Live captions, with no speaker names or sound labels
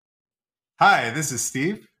Hi, this is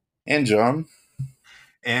Steve, And John.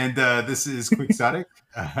 and this is Quixotic.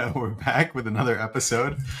 We're back with another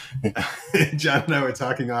episode. John and I were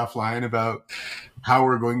talking offline about how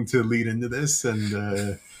we're going to lead into this,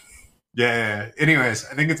 and yeah. Anyways,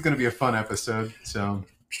 I think it's going to be a fun episode. So,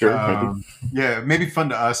 Sure, maybe. yeah, maybe fun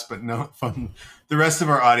to us, but no fun. The rest of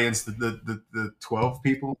our audience, the 12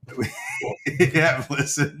 people that we have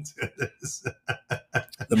listened to this,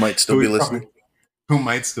 They might still be listening. Who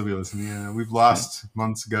might still be listening? Yeah, we've lost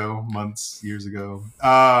years ago.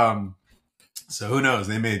 So who knows?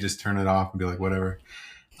 They may just turn it off and be like, whatever.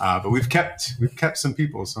 But we've kept some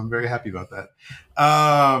people, so I'm very happy about that.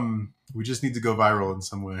 We just need to go viral in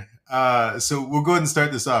some way. So we'll go ahead and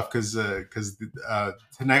start this off because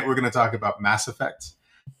tonight we're going to talk about Mass Effect,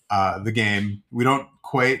 the game. We don't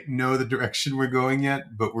quite know the direction we're going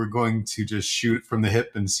yet, but we're going to just shoot from the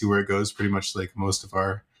hip and see where it goes. Pretty much like most of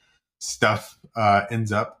our stuff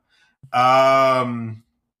ends up. But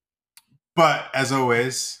as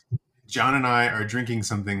always, John and I are drinking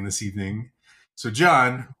something this evening. So,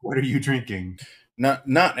 John, what are you drinking?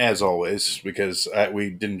 Not as always, because we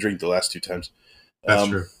didn't drink the last two times. That's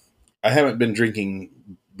true. I haven't been drinking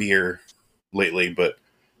beer lately, but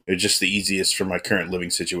it's just the easiest for my current living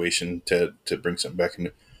situation to bring something back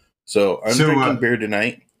into. So I'm drinking beer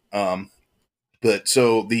tonight. But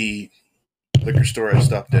so the liquor store I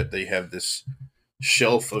stopped at, they have this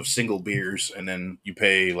shelf of single beers, and then you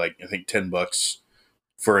pay like I think $10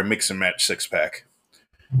 for a mix and match 6-pack,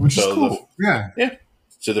 which is cool. Yeah.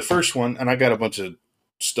 So the first one, and I got a bunch of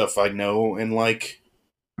stuff I know and like.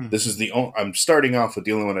 This is I'm starting off with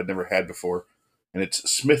the only one I'd never had before, and it's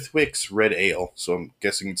Smithwick's Red Ale. So I'm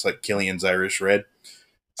guessing it's like Killian's Irish Red.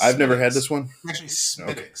 I've never had this one. Actually,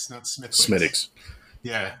 Smittix, not Smithwick's. Smittix.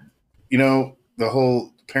 Yeah.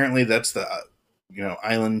 Apparently that's the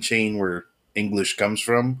island chain where English comes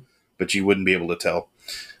from, but you wouldn't be able to tell.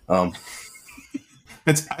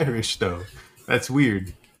 It's Irish though. That's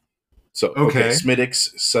weird. So okay,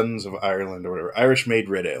 Smittix, Sons of Ireland or whatever, Irish made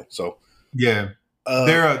red ale. So yeah,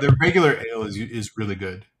 their regular ale is really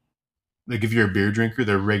good. Like if you're a beer drinker,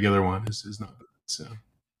 their regular one is not good. So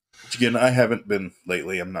again, I haven't been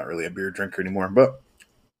lately. I'm not really a beer drinker anymore, but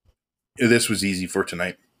this was easy for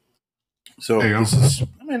tonight. So this is,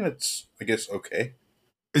 it's I guess okay.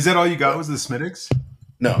 Is that all you got? Was the Smittix?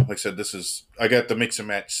 No, like I said, I got the mix and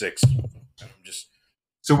match 6.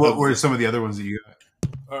 So what were some of the other ones that you got?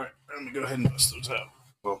 All right, let me go ahead and bust those out.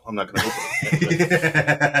 Well, I'm not going to open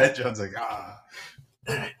it. John's like,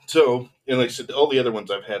 So, and like I said, all the other ones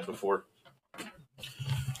I've had before.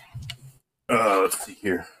 Let's see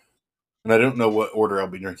here. And I don't know what order I'll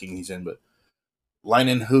be drinking these in, but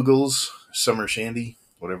Leinenkugel's Summer Shandy,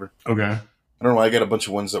 whatever. Okay. I don't know why I got a bunch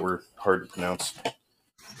of ones that were hard to pronounce.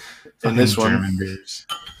 And this one, German beers.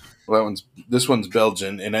 Well, this one's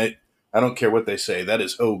Belgian, and I don't care what they say. That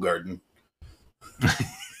is Hoegaarden.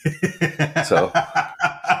 So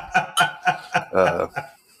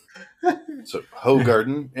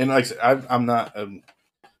Hoegaarden, and like I said, I'm not.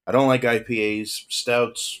 I don't like IPAs,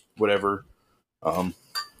 stouts, whatever.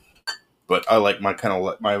 But I like my kind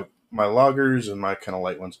of my lagers and my kind of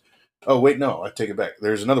light ones. Oh wait, no, I take it back.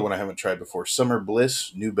 There's another one I haven't tried before. Summer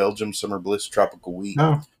Bliss, New Belgium Summer Bliss Tropical Wheat.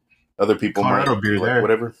 Oh. Other people Colorado might beer like there.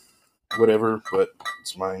 whatever, but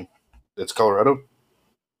it's mine. It's Colorado.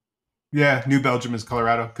 Yeah, New Belgium is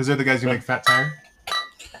Colorado because they're the guys who make Fat Tire.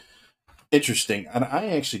 Interesting, and I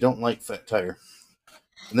actually don't like Fat Tire.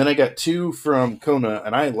 And then I got 2 from Kona,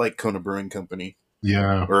 and I like Kona Brewing Company.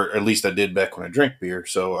 Yeah, or at least I did back when I drank beer.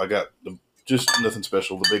 So I got just nothing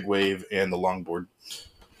special, the Big Wave and the Longboard.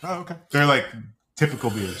 Oh, okay. They're like typical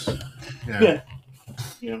beers. Yeah.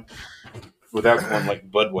 Without one like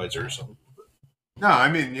Budweiser or something. No,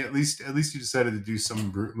 I mean at least you decided to do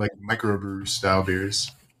some like microbrew style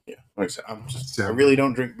beers. Yeah, like I said, I really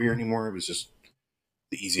don't drink beer anymore. It was just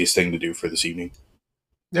the easiest thing to do for this evening.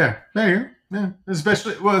 Yeah, there you go. Yeah,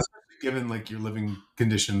 especially given like your living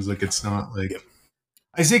conditions, like it's not like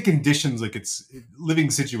I say conditions like it's living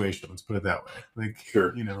situation. Let's put it that way. Like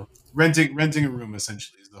sure, renting a room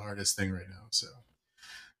essentially is the hardest thing right now. So.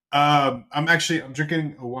 I'm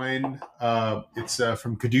drinking a wine. It's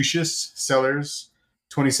from Caduceus Cellars,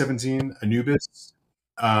 2017 Anubis.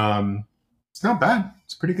 It's not bad.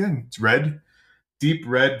 It's pretty good. It's red, deep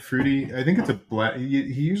red, fruity. I think it's a blend. He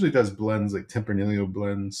usually does blends like Tempranillo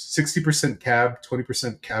blends. 60% Cab,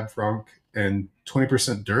 20% Cab Franc, and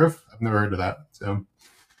 20% Durif. I've never heard of that. So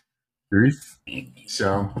Durif.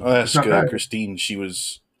 So that's good. Bad. Christine, she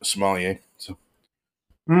was a sommelier. So.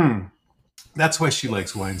 That's why she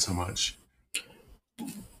likes wine so much.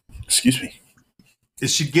 Excuse me.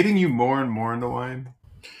 Is she getting you more and more into wine?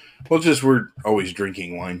 Well, just we're always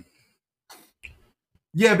drinking wine.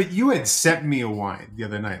 Yeah, but you had sent me a wine the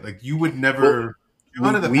other night. Like you would Well, never,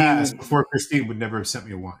 John of the we past before Christine would never have sent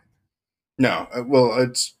me a wine. no.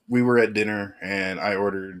 Well, we were at dinner and I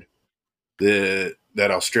ordered that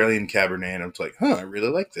Australian Cabernet, and I was like, "Huh, I really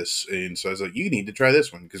like this." And so I was like, "You need to try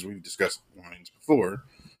this one because we've discussed wines before."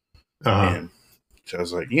 Uh-huh. And so I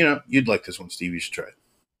was like, "You'd like this one, Steve. You should try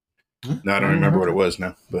it." No, I don't remember what it Mm-hmm. was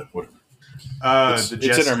now, but whatever. The It's in our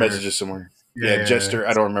Jester. messages somewhere. Yeah, Yeah, yeah, Jester.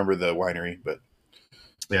 I don't remember the winery, but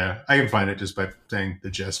yeah. I can find it just by saying the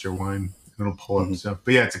Jester wine. It'll pull up Mhm. stuff.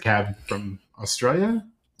 But yeah, it's a cab from Australia,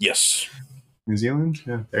 yes. New Zealand.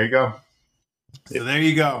 Yeah, there you go. So Yep. there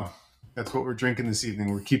you go. That's what we're drinking this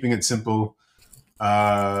evening. We're keeping it simple.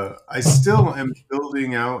 I still am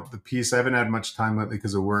building out the piece. I haven't had much time lately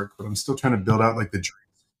because of work, but I'm still trying to build out like the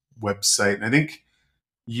website. And I think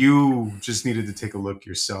you just needed to take a look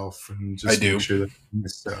yourself and I just make do. sure that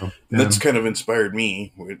so. That's kind of inspired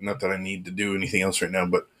me. Not that I need to do anything else right now,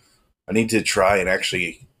 but I need to try and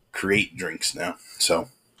actually create drinks now. So,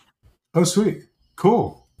 Oh, sweet,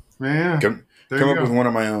 cool, yeah. come There you up with go. one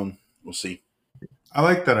of my own. We'll see. I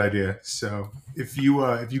like that idea. So if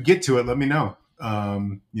you get to it, let me know.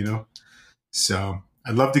 So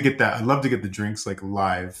I'd love to get that. I'd love to get the drinks like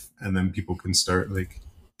live, and then people can start like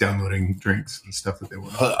downloading drinks and stuff that they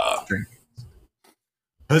want to drink.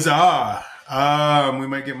 Huzzah! We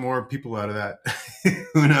might get more people out of that.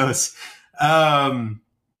 Who knows?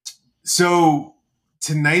 So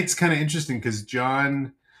tonight's kind of interesting because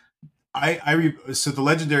John, so the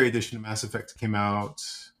Legendary Edition of Mass Effect came out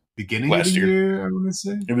beginning of the Last year. year. I want to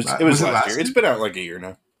say It was last year. It's been out like a year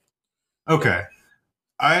now. Okay.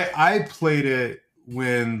 I played it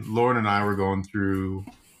when Lauren and I were going through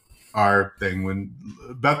our thing. When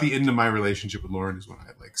about the end of my relationship with Lauren is when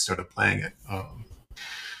I like started playing it.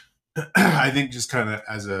 I think just kind of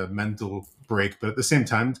as a mental break, but at the same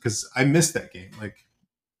time because I missed that game. Like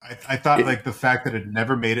I thought like the fact that it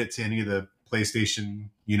never made it to any of the PlayStation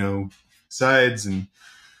sides, and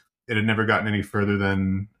it had never gotten any further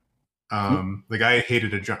than like I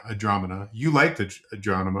hated Andromeda. You liked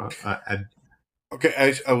Andromeda. Okay,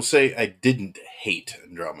 I will say I didn't hate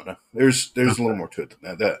Andromeda. There's a little more to it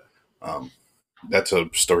than that. That's a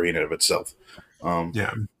story in and of itself.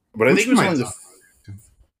 Yeah, but I think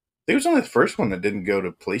it was only the first one that didn't go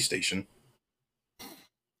to PlayStation.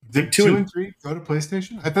 Did 2 and 3 go to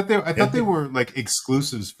PlayStation? I thought they were like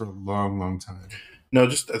exclusives for a long, long time. No,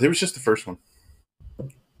 there was just the first one.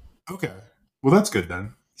 Okay, well that's good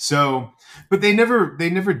then. So, but they never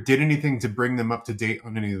did anything to bring them up to date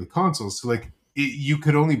on any of the consoles. So like you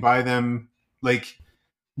could only buy them like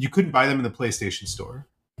you couldn't buy them in the PlayStation Store.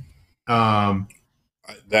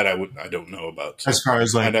 That I don't know about. So as far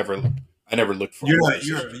as like I never looked for.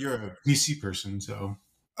 You're a PC person, so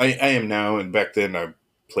I am now. And back then I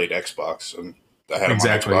played Xbox, and I had them on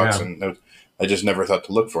Xbox, and I just never thought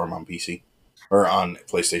to look for them on PC or on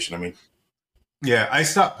PlayStation. I mean, yeah, I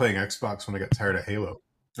stopped playing Xbox when I got tired of Halo.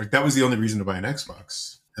 Like that was the only reason to buy an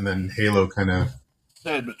Xbox, and then Halo kind of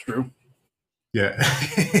sad but true. Yeah,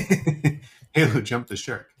 Halo jumped the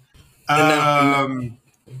shark.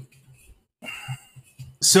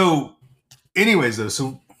 So, anyways, though,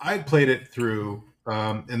 so I played it through,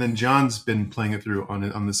 and then John's been playing it through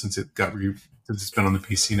on this since since it's been on the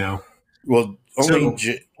PC now. Well,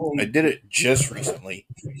 I did it just recently,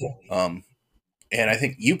 and I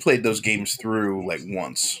think you played those games through like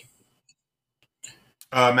once.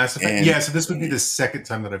 Mass Effect, yeah. So this would be the second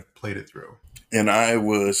time that I've played it through, and I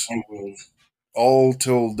was all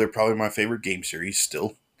told they're probably my favorite game series still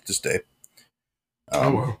to this day.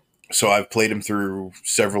 Wow. So I've played them through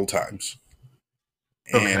several times.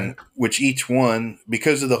 And which each one,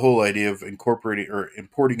 because of the whole idea of incorporating or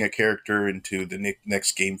importing a character into the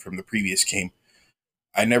next game from the previous game,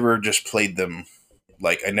 I never just played them.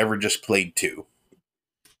 Like, I never just played 2.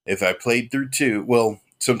 If I played through 2, well,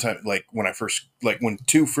 sometimes, like, when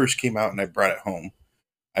 2 first came out and I brought it home,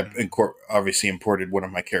 I obviously imported one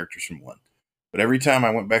of my characters from 1. But every time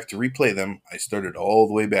I went back to replay them, I started all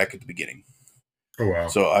the way back at the beginning. Oh, wow.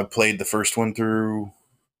 So I played the first one through,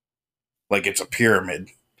 like it's a pyramid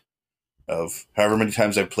of however many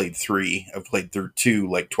times I've played 3. I've played through 2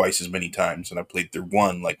 like twice as many times, and I played through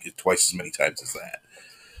 1 like twice as many times as that.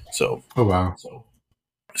 So, oh wow.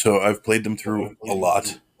 So I've played them through a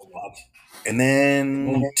lot. And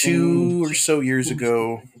then 2 or so years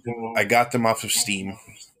ago, I got them off of Steam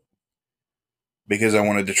because I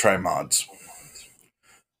wanted to try mods.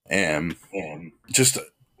 And just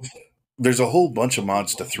there's a whole bunch of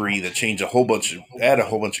mods to 3 that add a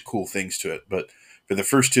whole bunch of cool things to it. But for the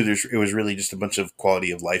first 2, it was really just a bunch of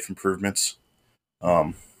quality of life improvements.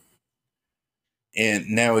 And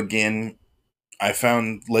now again, I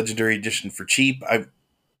found Legendary Edition for cheap. Like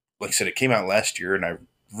I said, it came out last year, and I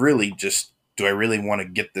really just do I really want to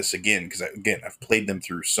get this again? Because again, I've played them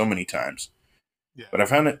through so many times. Yeah. But I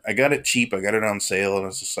found it. I got it cheap. I got it on sale, and I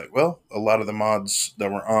was just like, well, a lot of the mods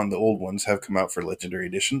that were on the old ones have come out for Legendary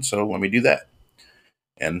Edition, so let me do that.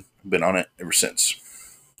 And I've been on it ever since.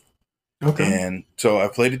 Okay. And so I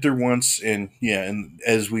played it through once, and yeah, and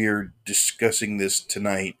as we are discussing this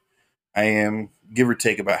tonight, I am give or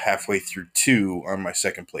take about halfway through 2 on my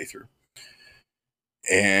second playthrough.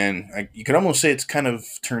 And you could almost say it's kind of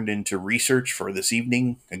turned into research for this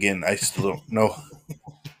evening. Again, I still don't know.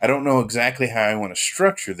 I don't know exactly how I want to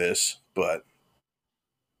structure this, but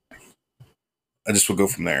I just will go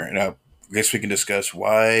from there. And I guess we can discuss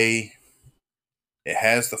why it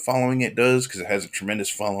has the following it does, because it has a tremendous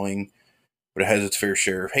following, but it has its fair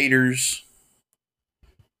share of haters.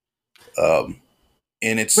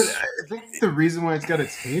 And it's. But I think the reason why it's got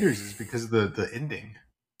its haters is because of the ending.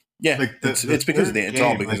 Yeah, like it's because of the. It's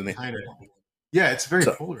all because of the. Yeah, it's very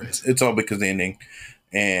polarizing. It's all because of the ending,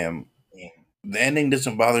 and the ending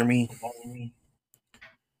doesn't bother me. I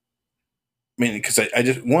mean, because I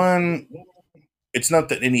just it's not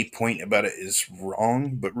that any point about it is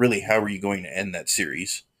wrong, but really, how are you going to end that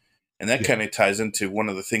series? And that kind of ties into one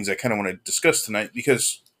of the things I kind of want to discuss tonight,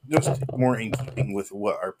 because just more in keeping with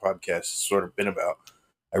what our podcast has sort of been about.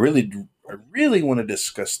 I really want to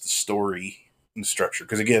discuss the story and the structure,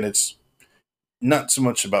 because again, it's not so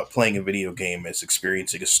much about playing a video game as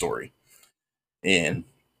experiencing a story. And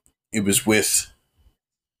it was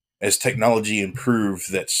as technology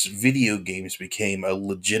improved, that video games became a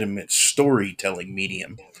legitimate storytelling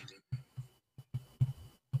medium.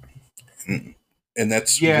 And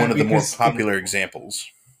that's one of the more popular examples.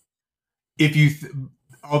 If you,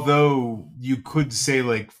 although you could say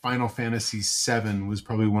like Final Fantasy VII was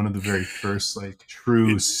probably one of the very first like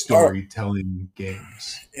true storytelling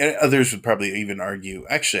games. And others would probably even argue.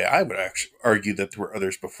 Actually, I would argue that there were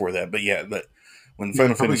others before that. But yeah, when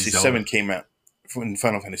Final Fantasy VII came out,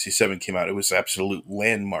 it was an absolute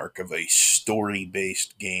landmark of a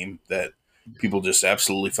story-based game that people just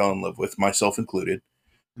absolutely fell in love with, myself included.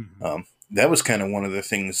 Mm-hmm. That was kind of one of the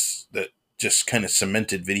things that just kind of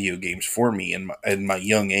cemented video games for me in my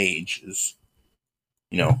young age. Is,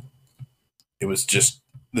 it was just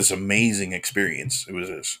this amazing experience. It was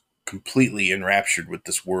just completely enraptured with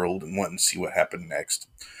this world and wanting to see what happened next.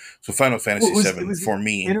 So Final Fantasy VII for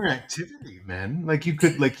me, interactivity, man. Like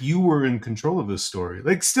you were in control of the story.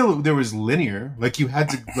 Like still there was linear. Like you had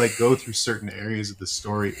to like go through certain areas of the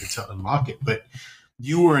story to unlock it, but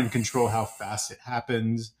you were in control how fast it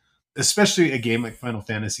happens. Especially a game like Final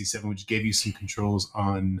Fantasy VII, which gave you some controls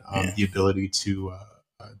on the ability to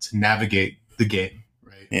navigate the game.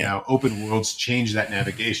 Right now, open worlds change that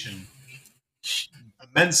navigation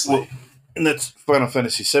immensely. Well, and that's Final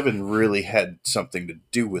Fantasy VII really had something to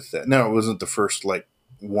do with that. Now, it wasn't the first like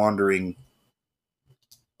wandering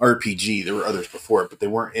RPG. There were others before it, but they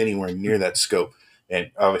weren't anywhere near that scope.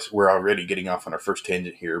 And obviously, we're already getting off on our first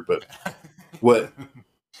tangent here. But what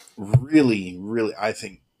really, really, I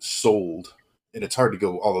think sold, and it's hard to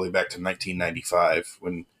go all the way back to 1995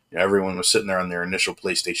 when everyone was sitting there on their initial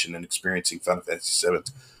PlayStation and experiencing Final Fantasy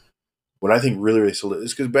VII. What I think really, really sold it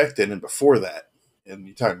is because back then and before that, and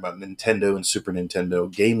you're talking about Nintendo and Super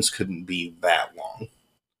Nintendo, games couldn't be that long.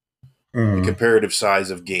 The comparative size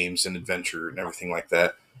of games and adventure and everything like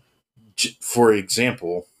that. For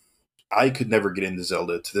example, I could never get into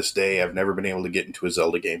Zelda. To this day, I've never been able to get into a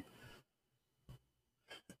Zelda game.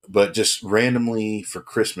 But just randomly for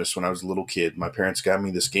Christmas when I was a little kid, my parents got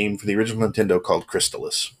me this game for the original Nintendo called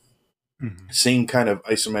Crystalis. Mm-hmm. Same kind of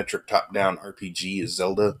isometric top-down RPG as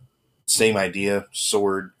Zelda. Same idea,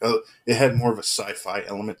 sword. It had more of a sci-fi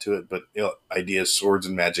element to it, but ideas, swords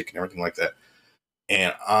and magic and everything like that.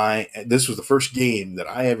 And this was the first game that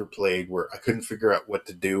I ever played where I couldn't figure out what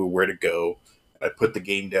to do or where to go. I'd put the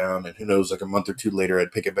game down, and who knows, like a month or two later,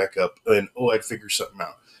 I'd pick it back up, and I'd figure something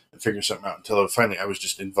out until finally I was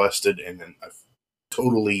just invested, and then I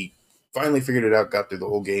totally finally figured it out, got through the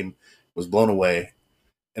whole game, was blown away,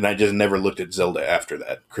 and I just never looked at Zelda after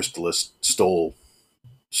that. Crystalis stole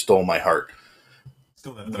my heart.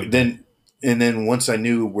 Then once I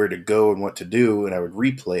knew where to go and what to do, and I would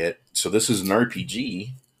replay it. So this is an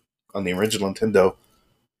RPG on the original Nintendo,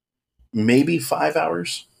 maybe 5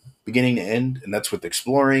 hours, beginning to end, and that's with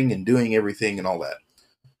exploring and doing everything and all that.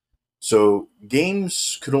 So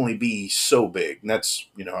games could only be so big, and that's,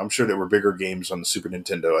 I'm sure there were bigger games on the Super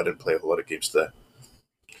Nintendo. I didn't play a whole lot of games to that.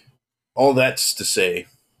 All that's to say,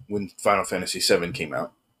 when Final Fantasy VII came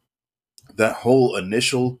out, that whole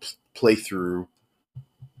initial playthrough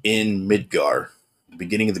in Midgar,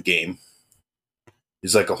 beginning of the game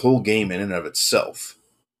is like a whole game in and of itself.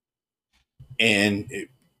 And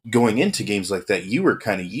going into games like that, you were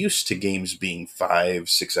kind of used to games being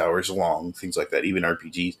 5-6 hours long, things like that, even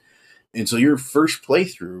RPGs. And so your first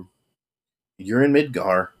playthrough, you're in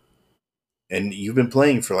Midgar, and you've been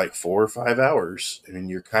playing for like 4 or 5 hours, and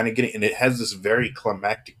you're kind of getting, and it has this very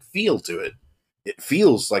climactic feel to it. It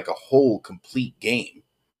feels like a whole complete game.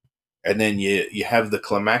 And then you have the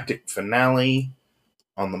climactic finale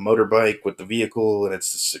on the motorbike with the vehicle, and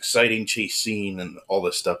it's this exciting chase scene and all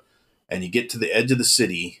this stuff. And you get to the edge of the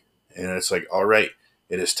city, and it's like, all right,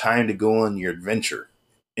 it is time to go on your adventure.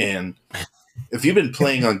 And if you've been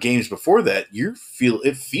playing on games before that,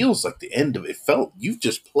 it feels like the end of it. You've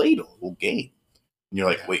just played a whole game. And you're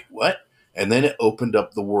like, wait, what? And then it opened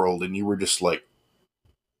up the world, and you were just like,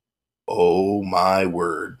 oh my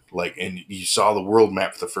word. Like, and you saw the world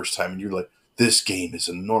map for the first time, and you're like, this game is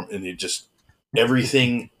enormous. And it just,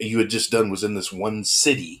 everything you had just done was in this one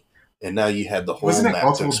city, and now you had the whole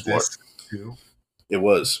map to explore. Too? It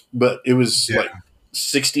was, but it was like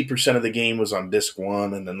 60% of the game was on disc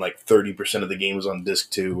 1, and then like 30% of the game was on disc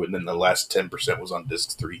 2, and then the last 10% was on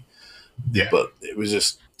disc 3. Yeah, but it was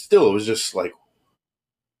just like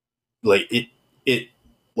it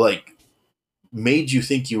like made you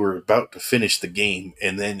think you were about to finish the game,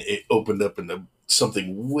 and then it opened up into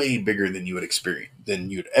something way bigger than you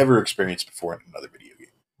had ever experienced before in another video game.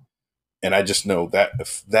 And I just know that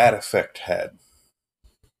if that effect had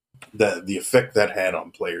the effect that had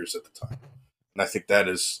on players at the time. And I think that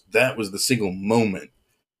was the single moment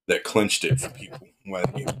that clinched it for people why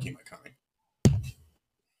the game became iconic.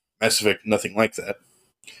 Mass Effect, nothing like that.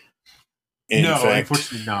 In fact,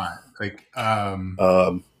 unfortunately not. Like,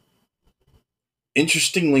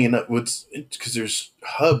 interestingly enough, because there's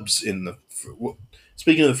hubs in the.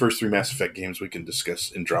 Speaking of the first 3 Mass Effect games, we can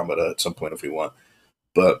discuss Andromeda at some point if we want.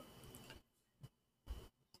 But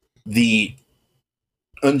the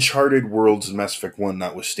Uncharted worlds in Mass Effect 1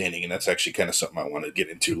 notwithstanding, and that's actually kind of something I want to get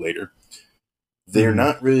into later, they're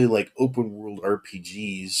not really like open world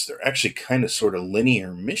RPGs. They're actually kind of sort of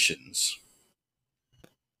linear missions,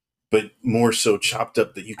 but more so chopped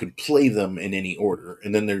up that you can play them in any order.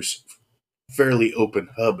 And then there's fairly open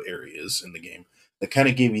hub areas in the game that kind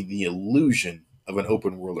of gave you the illusion of an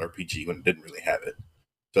open world RPG when it didn't really have it.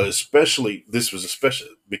 So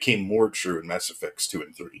became more true in Mass Effects 2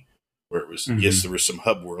 and 3, where it was, yes, there were some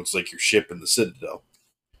hub worlds like your ship and the Citadel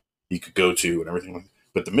you could go to and everything like that.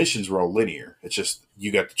 But the missions were all linear. It's just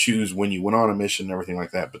you got to choose when you went on a mission and everything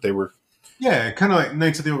like that. But they were... Yeah, kind of like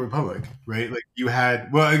Knights of the Old Republic, right? Like you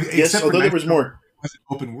had... Well, yes, although there was more... It was an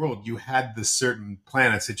open world. You had the certain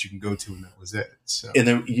planets that you can go to, and that was it. So.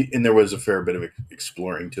 And there was a fair bit of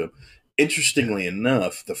exploring to them. Interestingly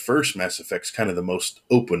enough, the first Mass Effect's kind of the most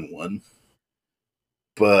open one,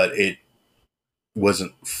 but it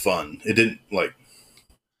wasn't fun. It didn't like...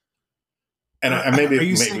 And I maybe... Are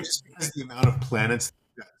you saying just because the amount of planets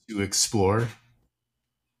to explore?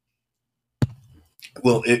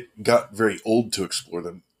 Well, it got very old to explore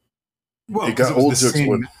them. Well, it got old to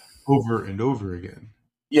explore them over and over again.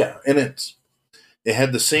 Yeah, and it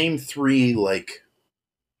had the same 3 like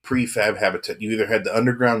prefab habitat. You either had the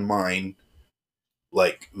underground mine,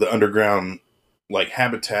 like the underground like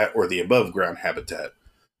habitat, or the above ground habitat,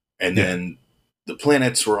 and then the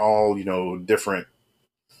planets were all different,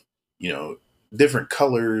 different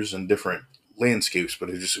colors and different landscapes, but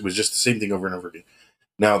it was just the same thing over and over again.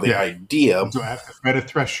 Now, the idea... Do I have to fight a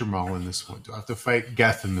Thresher Maul in this one? Do I have to fight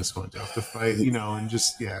Geth in this one? Do I have to fight, and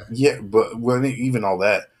just, Yeah, but even all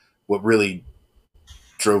that, what really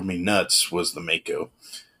drove me nuts was the Mako.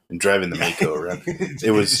 And driving the Mako around.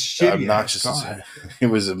 It was obnoxious as hell. It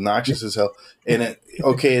was obnoxious as hell. And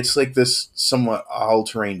it's like this somewhat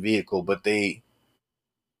all-terrain vehicle, but did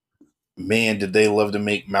they love to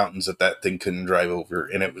make mountains that thing couldn't drive over.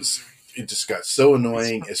 And it just got so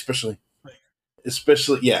annoying, especially,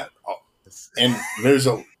 yeah. And there's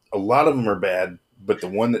a lot of them are bad, but the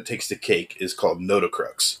one that takes the cake is called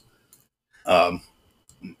Notocrux.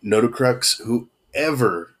 Notocrux,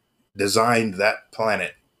 whoever designed that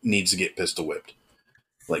planet needs to get pistol whipped.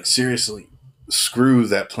 Like, seriously, screw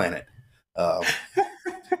that planet.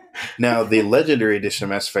 Now, the Legendary Edition of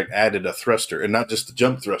Mass Effect added a thruster, and not just the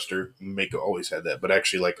jump thruster. Mako always had that, but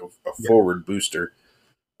actually like a forward booster.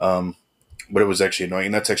 But it was actually annoying.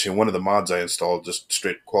 And that's actually one of the mods I installed, just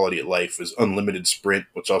straight quality of life, is unlimited sprint,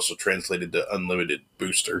 which also translated to unlimited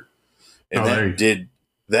booster. And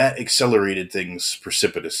that accelerated things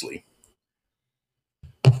precipitously.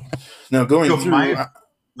 Now, going through,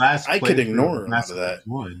 I could ignore a lot of that.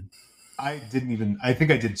 I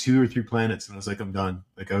think I did 2 or 3 planets, and I was like, I'm done.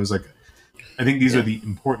 Like, I was like, I think these are the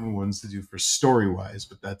important ones to do for story wise,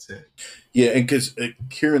 but that's it. Yeah, and because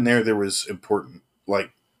here and there was important,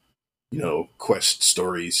 like, quest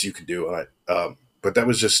stories you could do. But that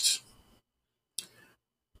was just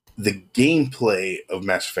the gameplay of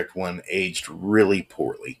Mass Effect 1 aged really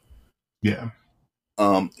poorly. Yeah.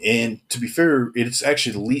 And to be fair, it's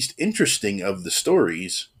actually the least interesting of the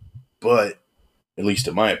stories, but at least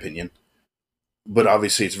in my opinion. But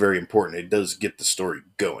obviously, it's very important. It does get the story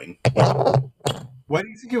going. Why do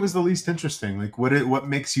you think it was the least interesting? Like, what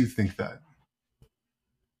makes you think that?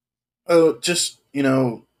 Just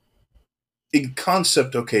in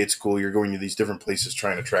concept, okay, it's cool. You're going to these different places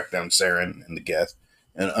trying to track down Saren and the Geth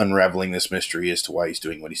and unraveling this mystery as to why he's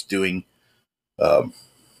doing what he's doing. I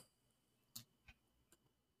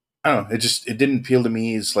don't know. It didn't appeal to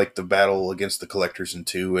me as like the battle against the Collectors in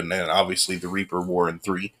 2, and then obviously the Reaper War in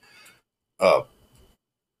 3. I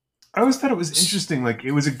always thought it was interesting. Like,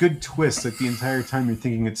 it was a good twist. Like, the entire time you're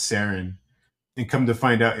thinking it's Saren, and come to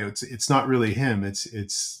find out it's not really him.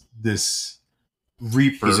 It's this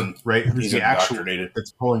Reaper, right? Who's the actual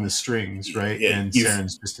that's pulling the strings, right? Yeah, and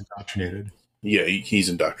Saren's just indoctrinated. Yeah, he's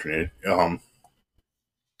indoctrinated.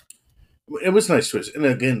 It was a nice twist, and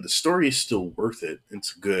again, the story is still worth it.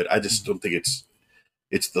 It's good. I just don't think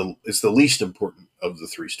it's the least important of the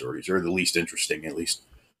 3 stories, or the least interesting, at least.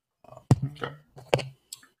 Okay.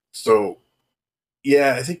 So,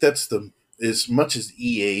 yeah, I think that's as much as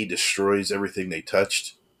EA destroys everything they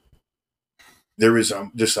touched, there is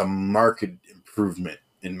just a marked improvement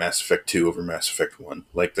in Mass Effect 2 over Mass Effect 1.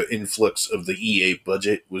 Like, the influx of the EA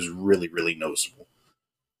budget was really, really noticeable.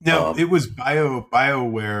 No, it was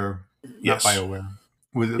BioWare. Yes. Not BioWare.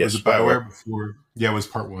 Was it BioWare before? Yeah, it was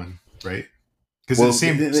part 1, right? Because it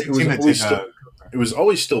was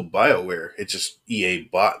always still BioWare. It's just EA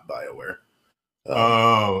bought BioWare.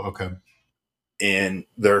 Okay. And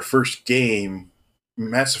their first game,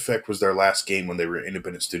 Mass Effect, was their last game when they were an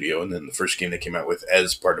independent studio, and then the first game they came out with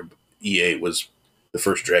as part of EA was the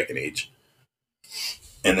first Dragon Age,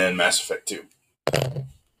 and then Mass Effect 2.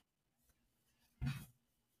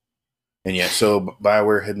 And yeah, so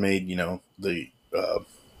BioWare had made, the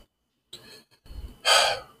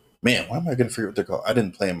man, why am I going to forget what they're called? I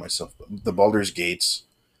didn't play them myself. The Baldur's Gates,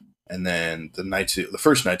 and then the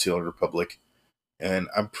first Knights of the Old Republic. And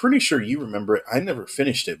I'm pretty sure you remember it. I never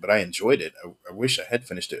finished it, but I enjoyed it. I wish I had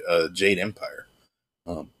finished it. Jade Empire.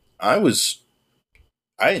 I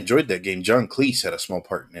enjoyed that game. John Cleese had a small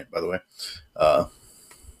part in it, by the way.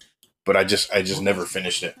 But I just never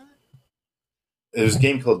finished it. It was a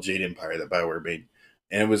game called Jade Empire that BioWare made,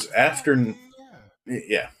 and it was after.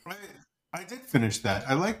 Yeah. I did finish that.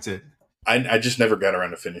 I liked it. I just never got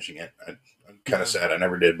around to finishing it. I'm kind of sad I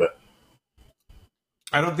never did, but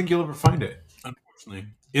I don't think you'll ever find it. Unfortunately,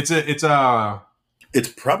 it's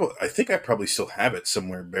probably. I think I probably still have it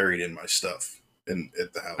somewhere buried in my stuff at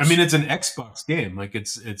the house. I mean, it's an Xbox game. Like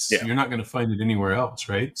it's You're not going to find it anywhere else,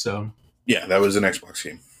 right? So yeah, that was an Xbox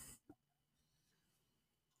game.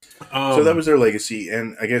 So that was their legacy,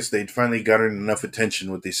 and I guess they'd finally gotten enough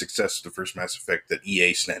attention with the success of the first Mass Effect that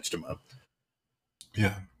EA snatched them up.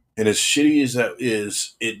 Yeah. And as shitty as that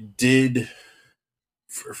is, it did,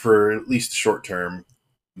 for at least the short term,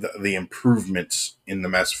 the improvements in the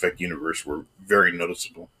Mass Effect universe were very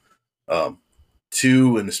noticeable.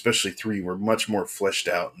 2 and especially 3 were much more fleshed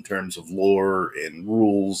out in terms of lore and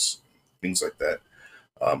rules, things like that.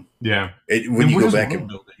 When you go back and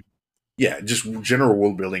building. Yeah, just general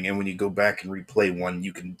world building, and when you go back and replay 1,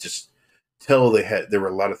 you can just tell there were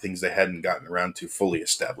a lot of things they hadn't gotten around to fully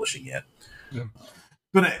establishing yet. Yeah.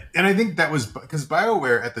 And I think that was because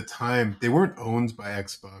BioWare at the time, they weren't owned by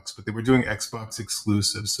Xbox, but they were doing Xbox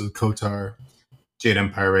exclusives. So KOTOR, Jade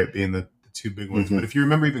Empire, right, being the 2 big ones. Mm-hmm. But if you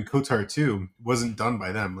remember, even KOTOR 2 wasn't done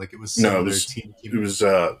by them. Like, it was their team. It was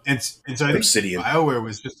and so I Obsidian. think BioWare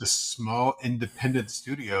was just a small independent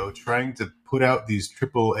studio trying to put out these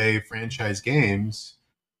AAA franchise games,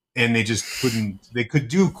 and they just couldn't. They could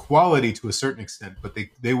do quality to a certain extent, but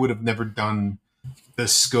they would have never done the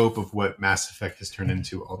scope of what Mass Effect has turned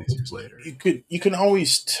into all these years later. You can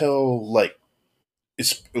always tell, like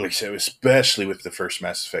I said, especially with the first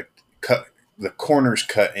Mass Effect, the corners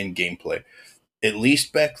cut in gameplay. At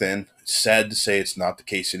least back then, it's sad to say it's not the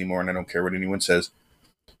case anymore, and I don't care what anyone says.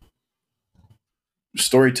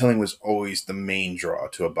 Storytelling was always the main draw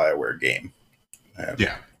to a BioWare game.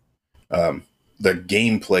 The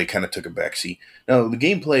gameplay kind of took a backseat. Now, the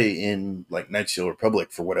gameplay in like Knights of the Old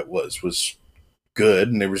Republic, for what it was good,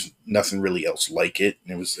 and there was nothing really else like it.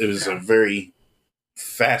 And it was a very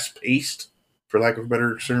fast-paced, for lack of a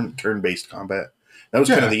better term, turn-based combat. That was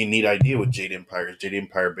kind of the neat idea with Jade Empire. Jade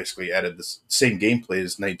Empire basically added the same gameplay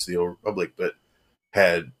as Knights of the Old Republic, but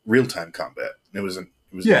had real time combat. It was a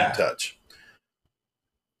neat touch.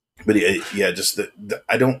 But yeah, just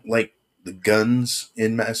I don't like the guns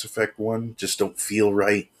in Mass Effect 1. Just don't feel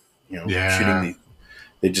right. Shooting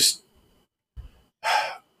they just.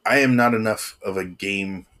 I am not enough of a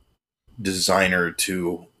game designer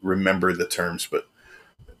to remember the terms, but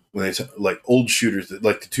when they like old shooters,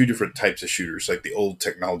 like the two different types of shooters, like the old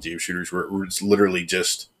technology of shooters, where it's literally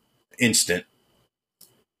just instant,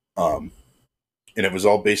 and it was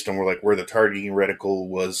all based on where the targeting reticle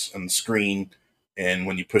was on the screen, and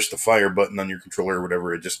when you push the fire button on your controller or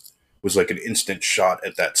whatever, it just was like an instant shot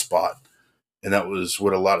at that spot, and that was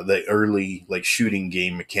what a lot of the early like shooting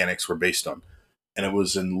game mechanics were based on. And it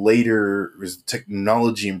was as the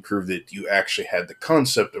technology improved, that you actually had the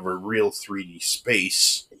concept of a real 3D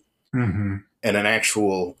space and an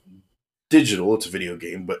actual digital, it's a video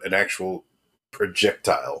game, but an actual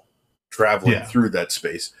projectile traveling through that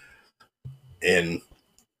space. And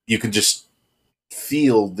you can just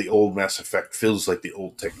feel the old Mass Effect feels like the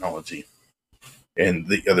old technology, and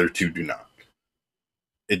the other two do not.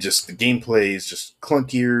 The gameplay is just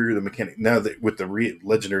clunkier. The mechanic now that with the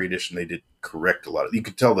Legendary Edition, they did correct a lot of. You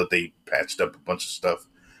could tell that they patched up a bunch of stuff,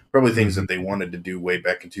 probably things that they wanted to do way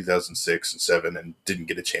back in 2006 and 7 and didn't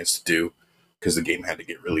get a chance to do because the game had to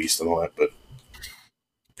get released and all that. But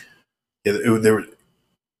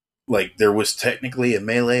there was technically a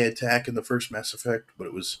melee attack in the first Mass Effect, but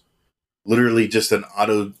it was literally just an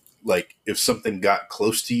auto. Like if something got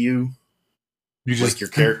close to you, like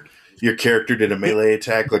your character did a melee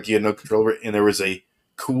attack, like you had no control over it, and there was a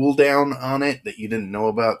cooldown on it that you didn't know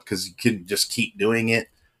about because you couldn't just keep doing it.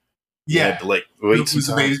 You had to wait it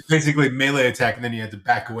was basically melee attack, and then you had to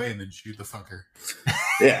back away and then shoot the fucker.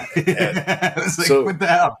 Yeah. So what the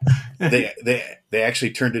hell? they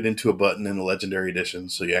actually turned it into a button in the Legendary Edition,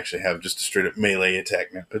 so you actually have just a straight up melee attack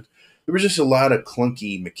now. But there was just a lot of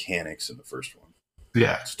clunky mechanics in the first one.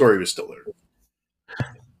 Yeah, the story was still there.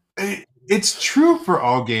 It's true for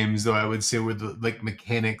all games, though. I would say with the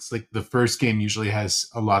mechanics, like the first game usually has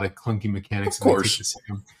a lot of clunky mechanics. Of course,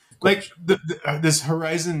 like this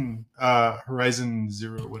Horizon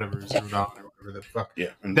Zero Dawn or whatever the fuck.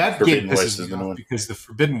 Yeah, that game pisses me off because the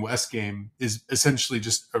Forbidden West game is essentially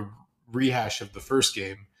just a rehash of the first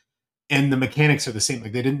game, and the mechanics are the same.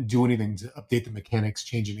 Like they didn't do anything to update the mechanics,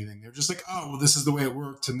 change anything. They're just like, oh, well, this is the way it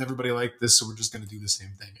worked, and everybody liked this, so we're just going to do the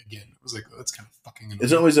same thing again. I was like, oh, that's kind of fucking annoying.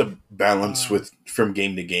 There's always a balance from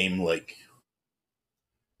game to game. Like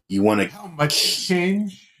you want to how much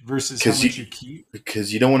change versus how much you keep,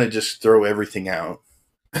 because you don't want to just throw everything out.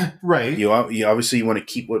 Right. You obviously want to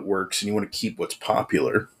keep what works, and you want to keep what's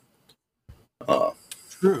popular.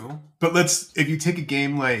 True, but if you take a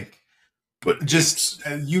game like. But just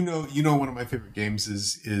one of my favorite games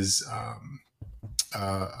is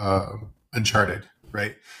Uncharted,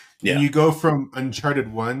 right? Yeah. And you go from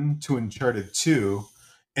Uncharted 1 to Uncharted 2,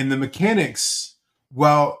 and the mechanics,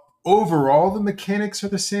 while overall the mechanics are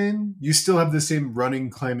the same, you still have the same running,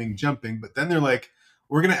 climbing, jumping, but then they're like,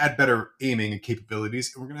 we're going to add better aiming and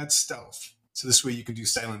capabilities, and we're going to add stealth. So this way you can do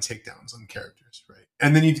silent takedowns on characters, right?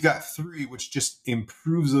 And then you've got 3, which just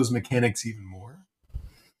improves those mechanics even more,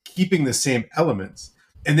 keeping the same elements.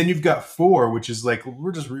 And then you've got 4, which is like,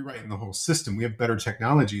 we're just rewriting the whole system. We have better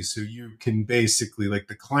technology. So you can basically, like,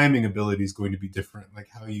 the climbing ability is going to be different. Like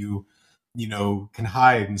how you can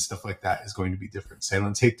hide and stuff like that is going to be different.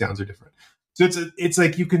 Silent takedowns are different. So it's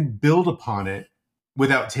like you can build upon it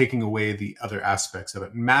without taking away the other aspects of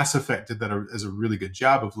it. Mass Effect did that as a really good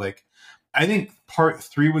job of like, I think part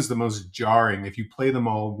 3 was the most jarring. If you play them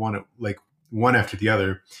all one after the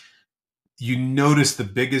other, you notice the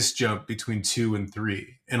biggest jump between 2 and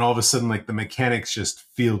 3, and all of a sudden, like the mechanics just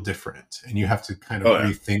feel different, and you have to kind of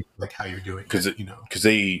rethink like how you're doing it. Because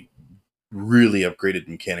they really upgraded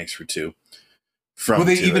mechanics for 2.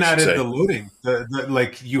 They even added the loading. The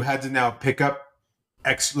like you had to now pick up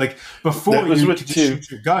like before you could just shoot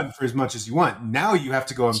your gun for as much as you want. Now you have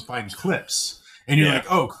to go and find clips, and you're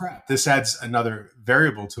like, oh crap, this adds another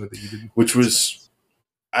variable to it that you didn't. Which was,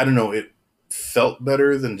 I don't know, it felt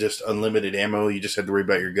better than just unlimited ammo. You just had to worry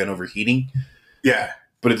about your gun overheating. Yeah.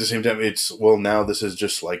 But at the same time, now this is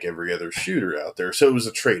just like every other shooter out there. So it was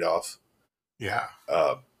a trade-off. Yeah.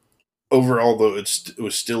 Overall, though, it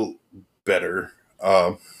was still better.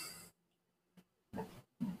 And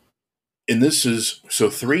this is... So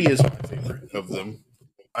 3 is my favorite of them.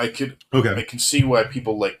 I can see why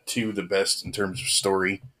people like 2 the best in terms of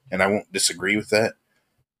story, and I won't disagree with that.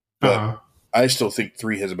 But I still think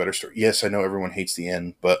 3 has a better story. Yes, I know everyone hates the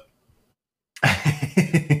end, but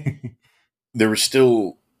there were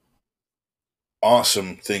still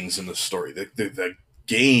awesome things in the story. The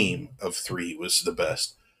game of 3 was the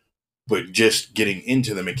best, but just getting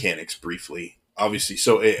into the mechanics briefly, obviously,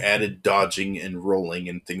 so it added dodging and rolling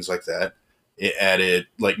and things like that. It added,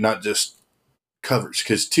 like, not just covers,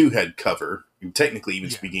 because 2 had cover. And technically, even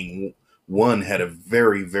speaking, 1 had a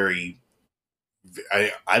very, very,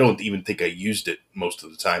 I don't even think I used it most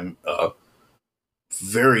of the time.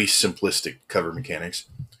 Very simplistic cover mechanics.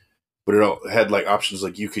 But it all had like options,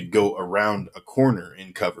 like you could go around a corner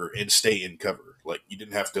in cover and stay in cover. Like you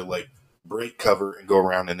didn't have to like break cover and go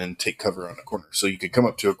around and then take cover on a corner. So you could come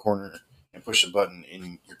up to a corner and push a button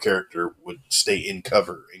and your character would stay in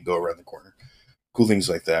cover and go around the corner. Cool things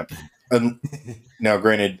like that. And now,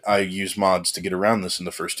 granted, I used mods to get around this in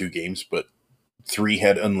the first 2 games, but 3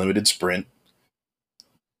 had unlimited sprint.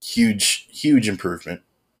 Huge improvement.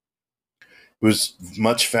 It was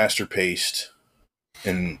much faster paced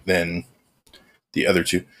than the other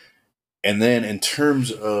 2. And then in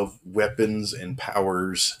terms of weapons and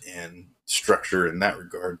powers and structure in that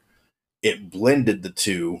regard, it blended the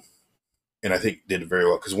 2, and I think did very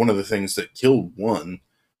well. Because one of the things that killed 1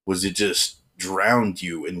 was it just drowned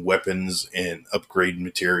you in weapons and upgrade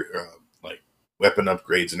material, like weapon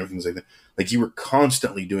upgrades and everything like that. Like you were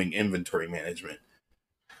constantly doing inventory management.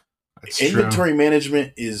 Inventory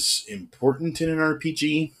management is important in an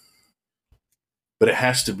RPG, but it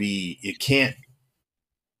has to be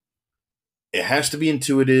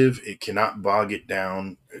intuitive. It cannot bog it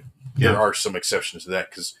down. There are some exceptions to that,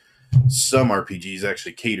 because some RPGs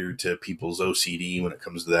actually cater to people's OCD when it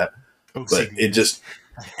comes to that. But it just,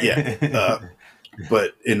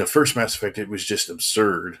 but in the first Mass Effect, it was just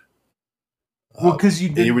absurd. Well, because you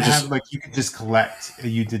didn't have, like, you could just collect.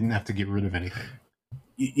 You didn't have to get rid of anything.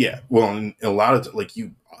 Yeah, well, and a lot of, like,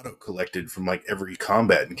 you auto-collected from, like, every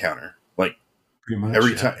combat encounter. Like, pretty much,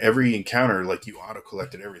 every encounter, like, you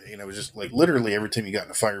auto-collected everything. And it was just, like, literally every time you got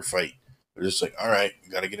in a firefight, it was just like, all right,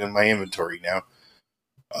 got to get in my inventory now.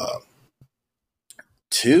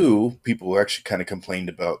 2, people actually kind of complained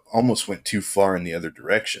about, almost went too far in the other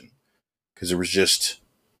direction. Because there was just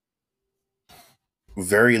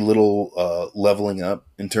very little leveling up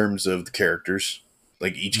in terms of the characters.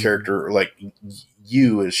 Like, each character, like,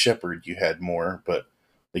 you as Shepard, you had more, but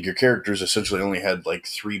like your characters essentially only had like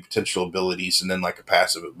 3 potential abilities and then like a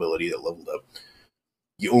passive ability that leveled up.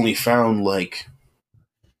 You only found like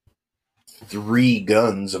 3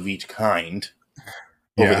 guns of each kind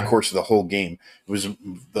over the course of the whole game. It was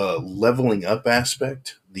the leveling up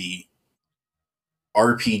aspect, the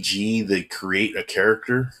RPG, the create a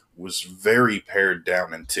character, was very pared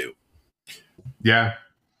down in 2. Yeah.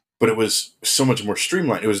 But it was so much more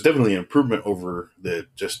streamlined. It was definitely an improvement over the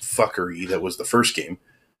just fuckery that was the first game.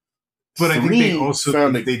 But I think they also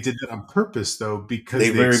found they did that on purpose, though, because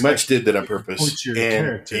they very much did that on purpose.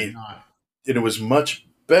 And it was much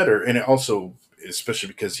better. And it also, especially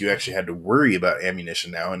because you actually had to worry about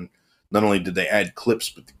ammunition now. And not only did they add clips,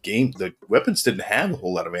 but the weapons didn't have a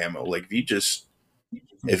whole lot of ammo. Like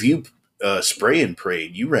if you spray and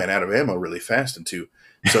prayed, you ran out of ammo really fast in 2.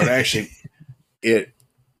 So it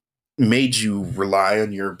made you rely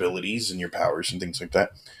on your abilities and your powers and things like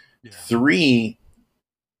that. 3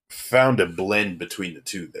 found a blend between the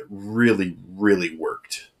 2 that really, really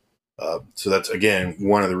worked. So that's, again,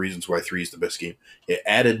 one of the reasons why 3 is the best game. It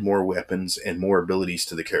added more weapons and more abilities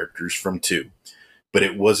to the characters from 2, but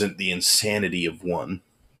it wasn't the insanity of 1.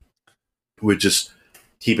 With just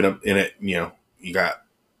keeping up in it, you got,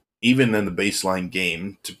 even in the baseline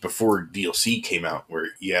game, before DLC came out, where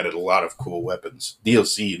you added a lot of cool weapons.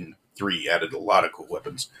 DLC in 3 added a lot of cool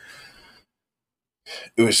weapons.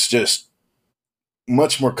 It was just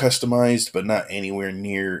much more customized, but not anywhere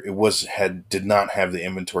near. Did not have the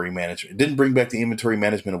inventory management. It didn't bring back the inventory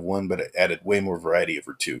management of 1, but it added way more variety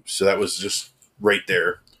over 2. So that was just right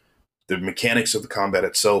there. The mechanics of the combat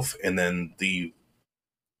itself, and then the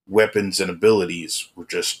weapons and abilities were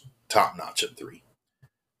just top notch in 3.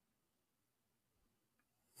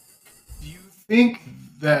 Do you think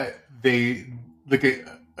that they, like,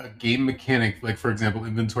 a game mechanic, like, for example,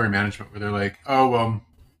 inventory management, where they're like,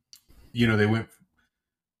 they went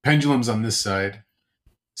pendulum's on this side,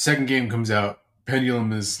 second game comes out,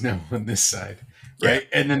 pendulum is now on this side, right?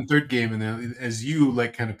 And then third game, and then, as you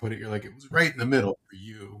like kind of put it, you're like, it was right in the middle for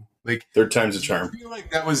you. Like, third time's a charm. I feel like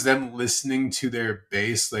that was them listening to their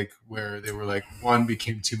base, like, where they were like, 1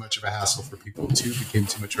 became too much of a hassle for people, 2 became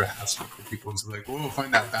too much of a hassle for people, and so like, we'll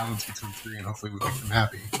find that balance between 3, and hopefully we make them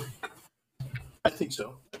happy. I think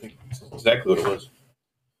so. I think that's exactly what it was.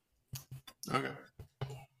 Okay.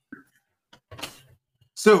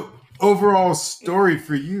 So, overall story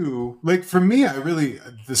for you, like, for me,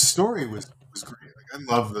 the story was was great. Like, I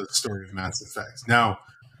love the story of Mass Effect. Now,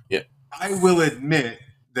 Yeah, I will admit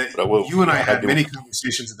that but I will. you and I I had do. many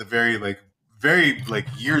conversations at the very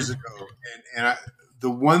years ago, and the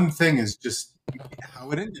one thing is just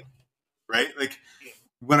how it ended, right? Like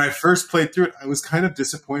when I first played through it, I was kind of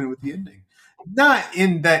disappointed with the ending. Not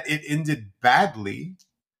in that it ended badly.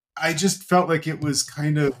 I just felt like it was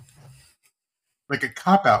kind of like a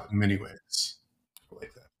cop out in many ways.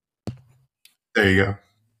 Like that. There you go.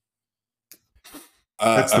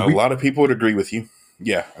 That's the A week. lot of people would agree with you.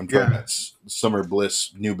 Yeah, I'm trying Yeah. that Summer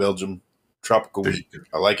Bliss, New Belgium, tropical wheat.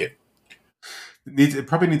 I like it. It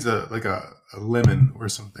probably needs a lemon or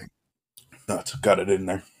something. No, it's got it in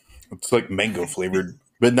there. It's like mango flavored,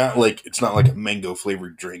 but not like it's not like a mango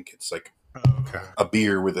flavored drink. It's like Okay. a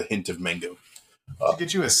beer with a hint of mango. To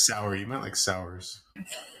get you a sour, you might like sours.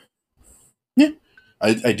 Yeah,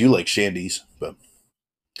 I do like shandies, but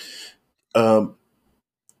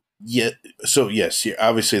yeah. So yes, yeah,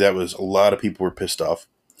 obviously that was a lot of people were pissed off.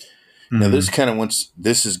 Now this kind of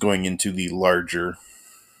this is going into the larger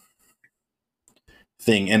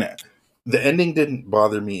thing, and the ending didn't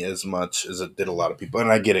bother me as much as it did a lot of people,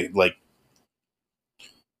 and I get it. Like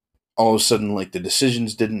all of a sudden, like the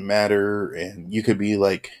decisions didn't matter, and you could be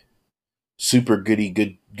like super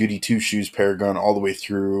goody two shoes Paragon all the way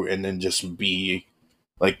through, and then just be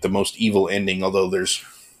like the most evil ending. Although there's,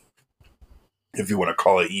 if you want to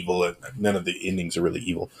call it evil, none of the endings are really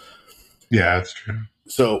evil. Yeah, that's true.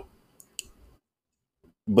 So,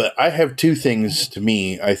 but I have two things to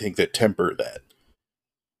me I think that temper that.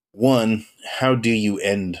 One, how do you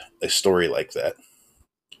end a story like that?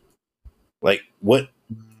 Like, what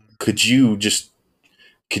could you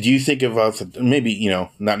think of maybe,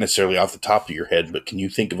 not necessarily off the top of your head, but can you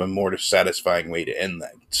think of a more satisfying way to end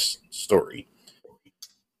that story?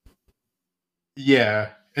 Yeah,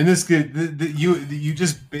 and you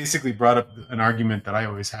just basically brought up an argument that I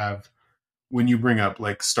always have when you bring up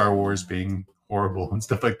like Star Wars being horrible and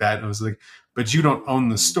stuff like that. And I was like, but you don't own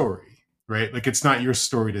the story, right? Like it's not your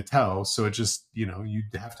story to tell, so it just you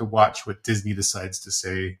have to watch what Disney decides to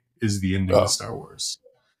say is the ending to Star Wars.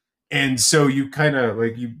 And so you kind of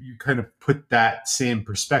like you kind of put that same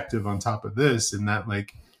perspective on top of this, and that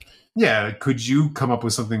like, yeah, could you come up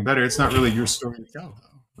with something better? It's not really your story to tell, though.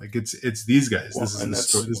 Like it's these guys. Well, This is the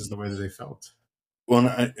story. This is the way that they felt. Well,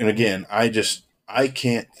 and again, I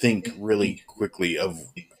can't think really quickly of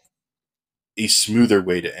a smoother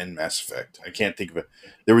way to end Mass Effect. I can't think of it.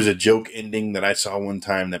 There was a joke ending that I saw one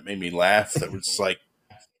time that made me laugh. That was like,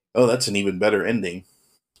 oh, that's an even better ending.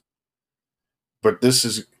 But this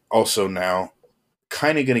is also now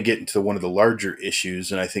kind of going to get into one of the larger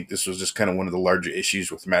issues, and I think this was just kind of one of the larger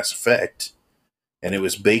issues with Mass Effect, and it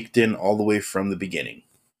was baked in all the way from the beginning.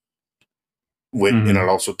 And it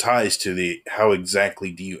also ties to the how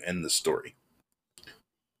exactly do you end the story?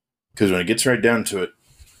 Because when it gets right down to it,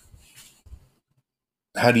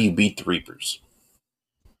 how do you beat the Reapers?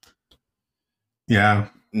 Yeah.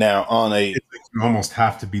 Now you almost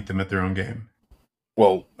have to beat them at their own game.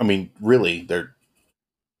 Well, I mean, really,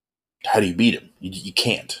 how do you beat them? You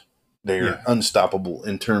can't. They're unstoppable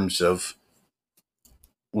in terms of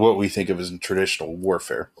what we think of as traditional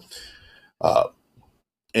warfare,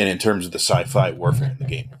 and in terms of the sci-fi warfare in the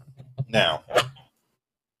game. Now,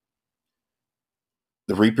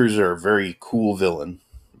 the Reapers are a very cool villain,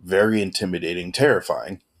 very intimidating,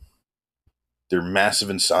 terrifying. They're massive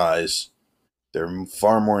in size. They're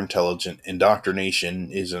far more intelligent. Indoctrination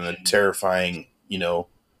is a terrifying,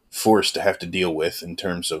 force to have to deal with in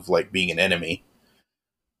terms of like being an enemy.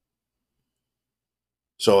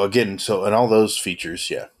 So again, and all those features,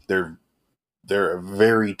 yeah, they're a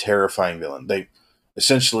very terrifying villain. They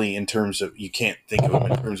essentially, in terms of, you can't think of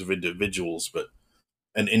them in terms of individuals, but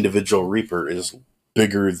an individual Reaper is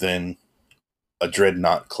bigger than a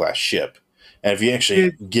Dreadnought class ship. And if you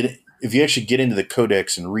actually get into the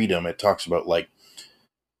Codex and read them, it talks about like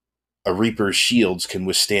a Reaper's shields can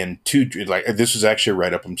withstand this was actually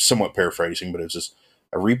right up. I'm somewhat paraphrasing, but it's just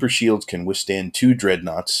a Reaper's shields can withstand 2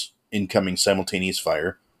 Dreadnoughts incoming simultaneous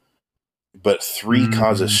fire, but 3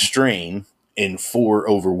 causes strain and 4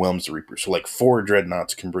 overwhelms the Reaper. So like 4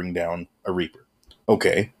 Dreadnoughts can bring down a Reaper.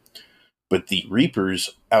 Okay. But the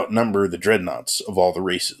Reapers outnumber the Dreadnoughts of all the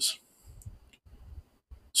races.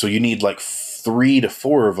 So you need like 3 to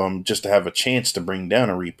 4 of them just to have a chance to bring down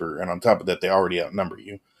a Reaper. And on top of that, they already outnumber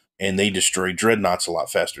you. And they destroy Dreadnoughts a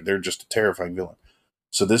lot faster. They're just a terrifying villain.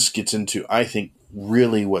 So this gets into, I think,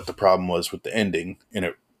 really what the problem was with the ending. And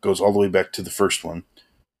it goes all the way back to the first one.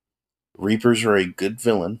 Reapers are a good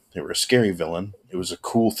villain. They were a scary villain. It was a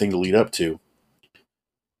cool thing to lead up to.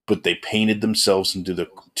 But they painted themselves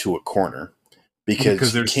to a corner.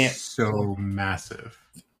 because you they're can't. so massive.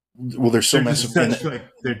 Well, they're so They're massive. just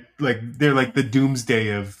such, they're like the doomsday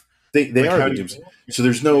of They like are how the do dooms. So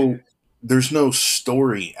there's no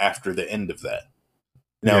story after the end of that.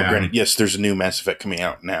 Now, yeah. granted, yes, there's a new Mass Effect coming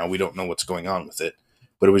out now. We don't know what's going on with it,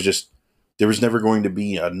 but it was just there was never going to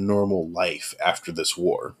be a normal life after this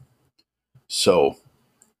war. So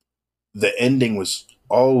the ending was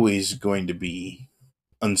always going to be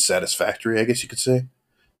unsatisfactory, I guess you could say,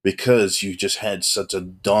 because you just had such a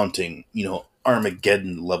daunting,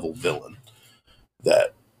 Armageddon level villain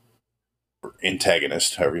that or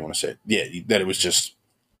antagonist, however you want to say it. Yeah, that it was just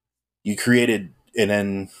you created and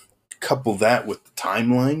then couple that with the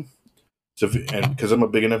timeline. So, and because I'm a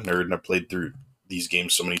big enough nerd and I've played through these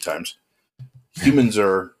games so many times, humans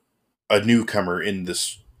are a newcomer in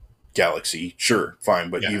this galaxy. Sure, fine,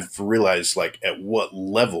 but you've realized like at what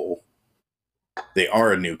level they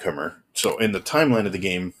are a newcomer. So, in the timeline of the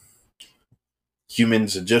game,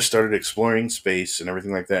 humans had just started exploring space and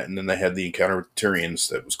everything like that, and then they had the encounter with Turians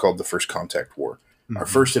that was called the First Contact War. Mm-hmm. Our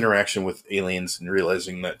first interaction with aliens and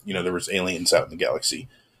realizing that there was aliens out in the galaxy.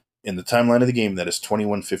 In the timeline of the game, that is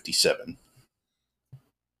 2157.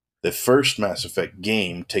 The first Mass Effect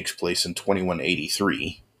game takes place in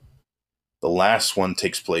 2183. The last one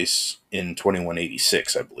takes place in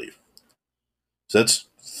 2186, I believe. So that's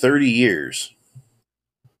 30 years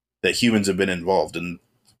that humans have been involved in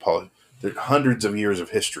hundreds of years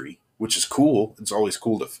of history, which is cool. It's always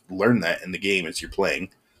cool to learn that in the game as you're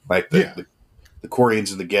playing. Like the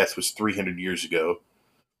Quarians and the Geth was 300 years ago.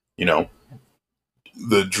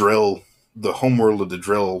 The Drell, the homeworld of the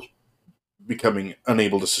Drell becoming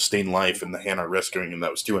unable to sustain life and the Hanar rescuing him,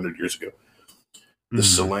 that was 200 years ago.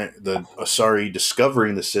 The Asari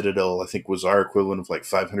discovering the Citadel, I think, was our equivalent of like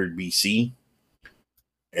 500 BC.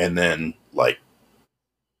 And then like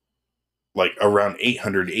around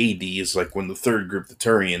 800 AD is like when the third group, the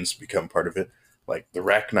Turians, become part of it. Like the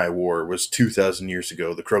Rachni War was 2,000 years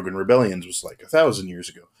ago. The Krogan Rebellions was like 1,000 years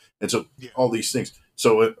ago. And so all these things.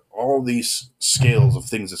 So all these scales of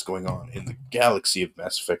things that's going on in the galaxy of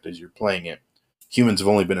Mass Effect as you're playing it, humans have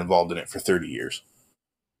only been involved in it for 30 years.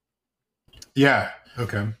 Yeah.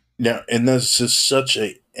 Okay. Now, and this is such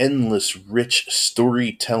a endless, rich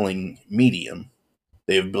storytelling medium.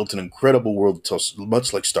 They have built an incredible world,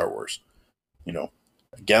 much like Star Wars.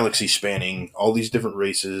 A galaxy spanning all these different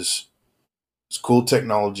races. It's cool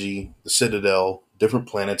technology, the Citadel, different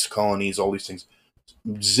planets, colonies, all these things.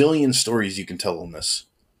 Zillion stories you can tell in this.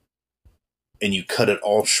 And you cut it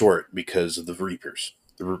all short because of the Reapers.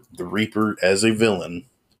 The Reaper, as a villain,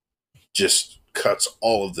 just cuts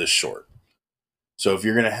all of this short. So if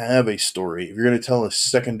you're going to have a story, if you're going to tell a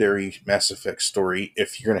secondary Mass Effect story,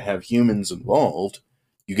 if you're going to have humans involved,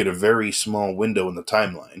 you get a very small window in the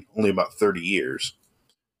timeline, only about 30 years.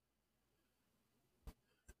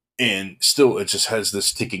 And still, it just has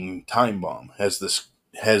this ticking time bomb, has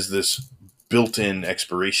this built-in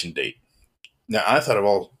expiration date. Now, I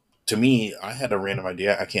thought to me, I had a random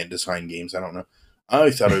idea. I can't design games. I don't know.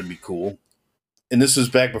 I thought it would be cool. And this was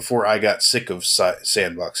back before I got sick of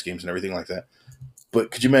sandbox games and everything like that.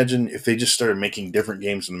 But could you imagine if they just started making different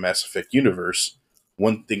games in the Mass Effect universe?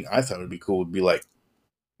 One thing I thought would be cool would be like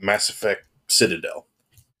Mass Effect Citadel,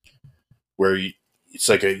 where it's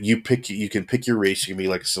like you can pick your race. You can be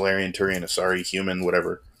like a Salarian, Turian, Asari, human,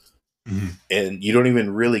 whatever. Mm-hmm. And you don't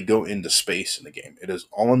even really go into space in the game. It is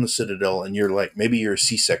all in the Citadel, and maybe you're a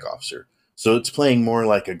C-Sec officer. So it's playing more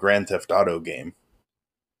like a Grand Theft Auto game.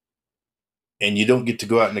 And you don't get to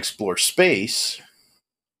go out and explore space.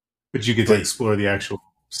 But you get to explore the actual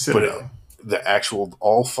Citadel. But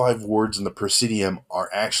all 5 wards in the Presidium are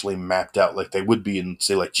actually mapped out like they would be in,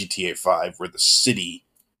 say, like GTA 5, where the city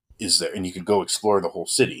is there, and you can go explore the whole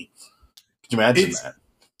city. Could you imagine that?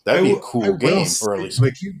 That'd be a cool game, or at least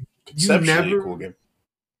conceptually a cool game.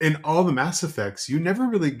 In all the Mass Effects, you never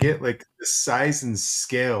really get like the size and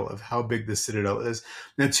scale of how big the Citadel is.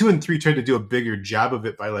 Now, 2 and 3 tried to do a bigger job of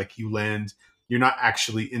it by like you land. You're not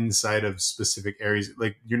actually inside of specific areas.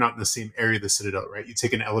 Like you're not in the same area of the Citadel, right? You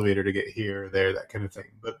take an elevator to get here or there, that kind of thing.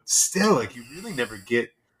 But still, like you really never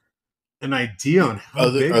get an idea on how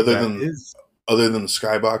big that is. Other than the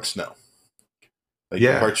skybox, no. Like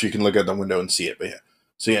the parts you can look out the window and see it. But yeah.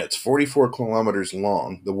 So yeah, it's 44 kilometers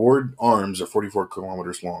long. The ward arms are 44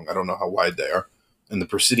 kilometers long. I don't know how wide they are. And the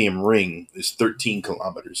Presidium ring is 13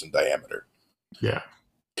 kilometers in diameter. Yeah.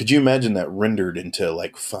 Could you imagine that rendered into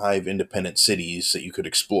like 5 independent cities that you could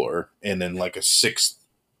explore, and then like a 6th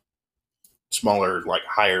smaller, like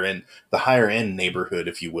the higher end neighborhood,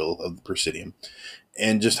 if you will, of the Presidium,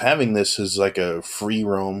 and just having this as like a free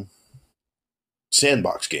roam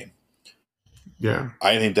sandbox game? Yeah.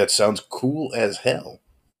 I think that sounds cool as hell.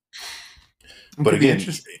 It But could be again,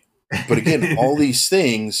 interesting. all these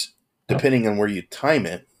things, depending on where you time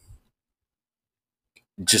it,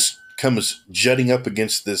 just comes jutting up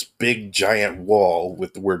against this big giant wall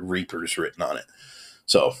with the word Reapers written on it.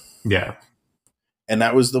 So yeah. And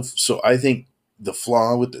that was so I think the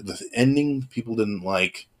flaw with the ending people didn't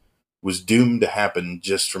like was doomed to happen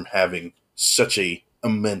just from having such a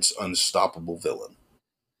immense unstoppable villain.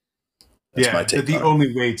 That's my Yeah, that take the on it.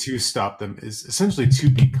 only way to stop them is essentially to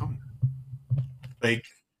become like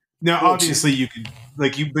now. Well, Obviously, you could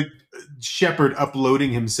but Shepard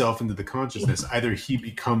uploading himself into the consciousness. Either he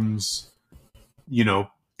becomes,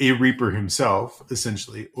 a Reaper himself,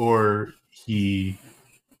 essentially, or he.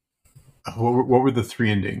 What were the three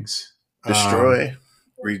endings? destroy,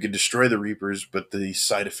 where you could destroy the Reapers, but the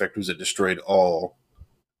side effect was it destroyed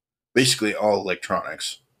basically all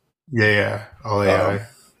electronics. Yeah, all Um, AI.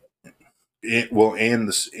 and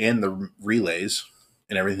the relays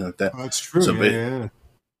and everything like that. Oh, that's true. So, Yeah.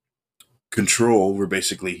 control, where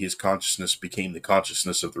basically his consciousness became the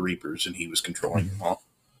consciousness of the Reapers, and he was controlling Mm-hmm. them all,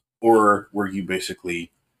 or where you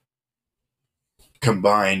basically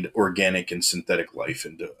combined organic and synthetic life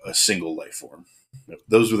into a single life form.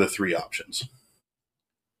 Those were the three options.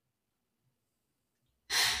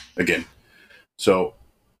 Again, so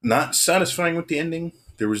not satisfying with the ending.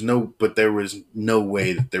 There was no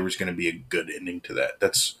way that there was going to be a good ending to that.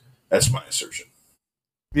 That's my assertion.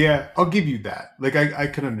 Yeah, I'll give you that. Like, I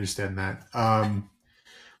can understand that. And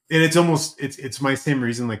it's almost it's my same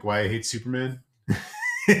reason like why I hate Superman.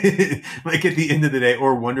 Like at the end of the day,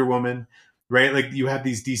 or Wonder Woman, right? Like you have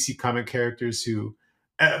these DC comic characters who,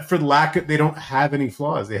 for lack of, they don't have any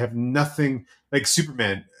flaws. They have nothing. Like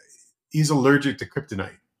Superman, he's allergic to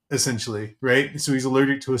kryptonite, essentially, right? So he's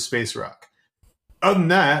allergic to a space rock. Other than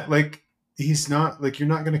that, like he's not like you're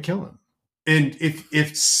not going to kill him. And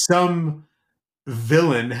if some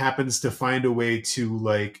villain happens to find a way to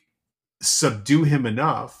like subdue him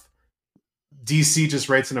enough, DC just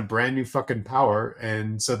writes in a brand new fucking power,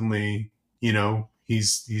 and suddenly,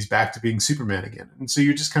 he's back to being Superman again. And so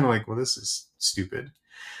you're just kind of like, well, this is stupid.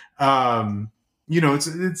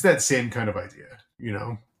 It's that same kind of idea.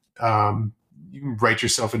 You can write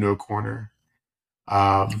yourself into a corner.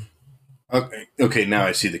 Okay, now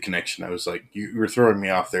I see the connection. I was like, you were throwing me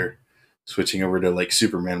off there, switching over to like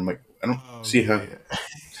Superman. I'm like, I don't see how.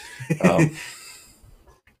 Yeah.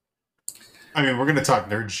 I mean, we're gonna talk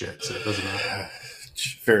nerd shit, so it doesn't matter.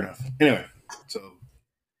 Fair enough. Anyway, so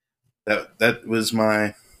that was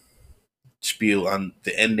my spiel on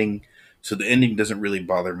the ending. So the ending doesn't really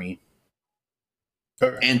bother me.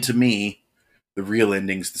 Okay. And to me, the real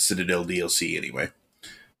ending's the Citadel DLC anyway.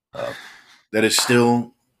 That is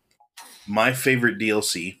still my favorite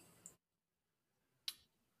DLC.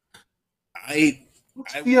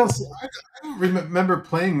 DLC? I don't remember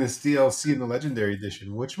playing this DLC in the Legendary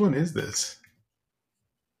Edition. Which one is this?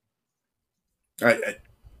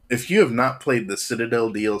 If you have not played the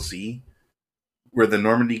Citadel DLC, where the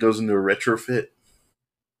Normandy goes into a retrofit.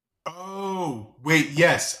 Oh, wait,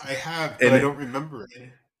 yes, I have, but I don't remember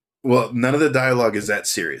it. Well, none of the dialogue is that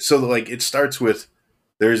serious. So, like, it starts with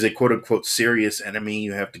there's a quote-unquote serious enemy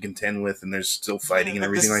you have to contend with, and there's still fighting and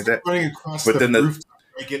everything like that. Running across but the rooftop,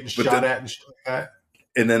 getting shot at and shit like that.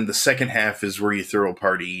 And then the second half is where you throw a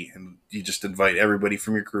party, and you just invite everybody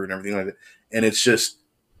from your crew and everything like that. And it's just...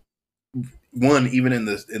 One, even in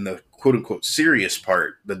the quote unquote serious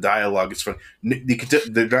part, the dialogue is fun.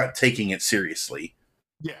 They're not taking it seriously.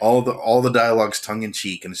 Yeah. All the dialogue's tongue in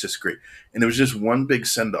cheek, and it's just great. And it was just one big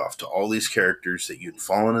send off to all these characters that you'd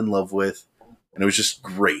fallen in love with, and it was just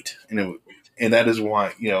great. And that is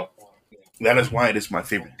why it is my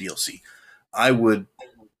favorite DLC. I would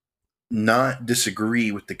not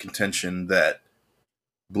disagree with the contention that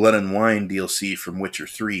Blood and Wine DLC from Witcher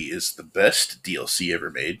 3 is the best DLC ever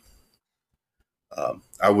made.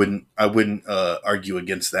 I wouldn't argue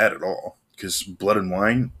against that at all, because Blood and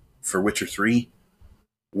Wine for Witcher 3,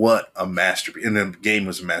 what a masterpiece! And then the game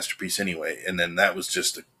was a masterpiece anyway. And then that was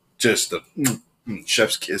just a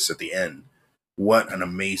chef's kiss at the end. What an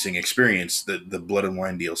amazing experience that the Blood and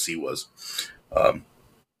Wine DLC was. Do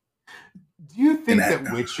you think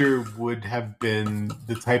that Witcher would have been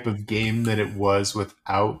the type of game that it was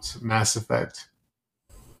without Mass Effect?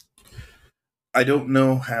 I don't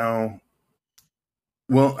know how.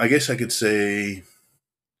 Well, I guess I could say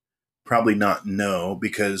probably not no,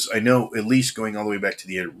 because I know at least going all the way back to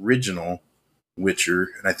the original Witcher,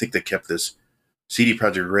 and I think they kept this, CD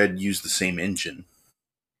Projekt Red used the same engine.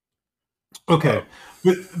 Okay.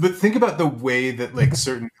 But think about the way that like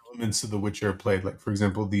certain elements of The Witcher are played. Like, for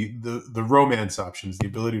example, the romance options, the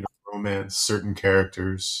ability to romance certain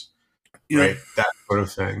characters, Yeah. right? That sort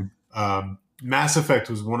of thing. Mass Effect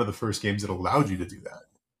was one of the first games that allowed you to do that.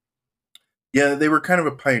 Yeah, they were kind of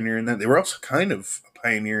a pioneer in that. They were also kind of a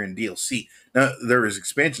pioneer in DLC. Now, there was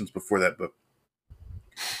expansions before that, but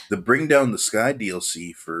the Bring Down the Sky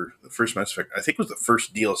DLC for the first Mass Effect, I think was the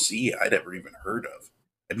first DLC I'd ever even heard of.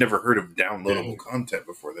 I'd never heard of downloadable content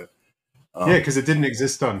before that. Yeah, because it didn't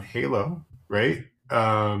exist on Halo, right?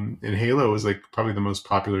 And Halo was like probably the most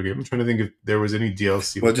popular game. I'm trying to think if there was any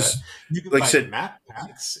DLC. Well, just that. You could like buy I said, map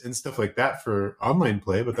packs and stuff like that for online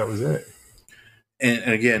play, but that was it.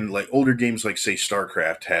 And again, like older games like say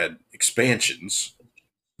StarCraft had expansions.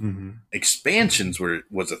 Mm-hmm. Expansions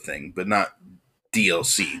was a thing, but not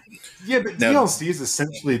DLC. Yeah, but now, DLC is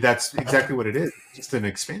essentially that's exactly what it is. Just an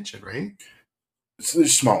expansion, right?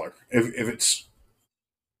 It's smaller. If it's,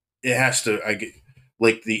 it has to. I get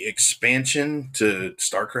like the expansion to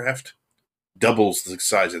StarCraft doubles the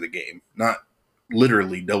size of the game, not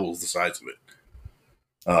literally doubles the size of it.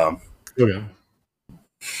 Okay.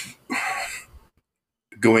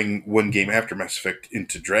 Going one game after Mass Effect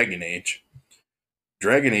into Dragon Age.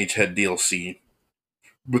 Dragon Age had DLC,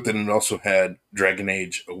 but then it also had Dragon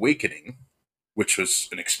Age Awakening, which was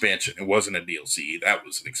an expansion. It wasn't a DLC. That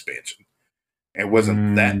was an expansion. It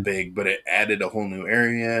wasn't that big, but it added a whole new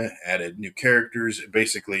area, added new characters. It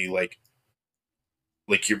basically like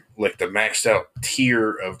the maxed out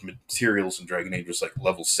tier of materials in Dragon Age was like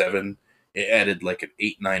level 7. It added like an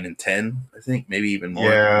 8, 9, and 10, I think, maybe even more.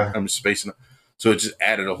 Yeah. I'm spacing. So it just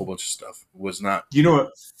added a whole bunch of stuff. It was not. You know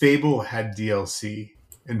what? Fable had DLC,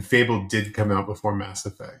 and Fable did come out before Mass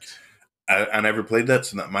Effect. I never played that,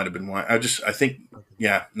 so that might have been why. I think,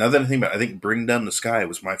 yeah. Now that I think about it, I think Bring Down the Sky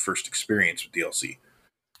was my first experience with DLC.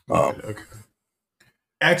 Okay.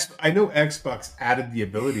 I know Xbox added the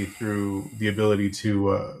ability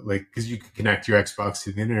to like, because you could connect your Xbox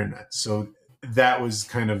to the internet, so that was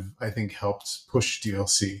kind of, I think, helped push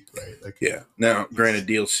DLC, right? Like, yeah. Now, granted,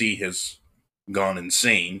 DLC has gone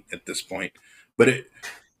insane at this point, but it,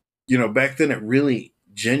 back then it really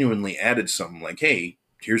genuinely added something like, hey,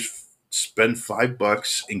 here's spend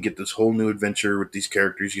 $5 and get this whole new adventure with these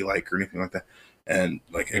characters you like or anything like that. And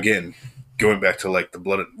like, again, going back to like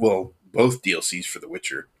both DLCs for The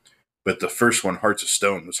Witcher, but the first one, Hearts of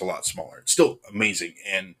Stone, was a lot smaller. It's still amazing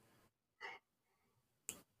and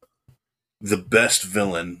the best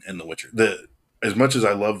villain in The Witcher. As much as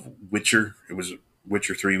I love Witcher,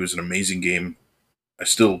 Witcher 3 was an amazing game. I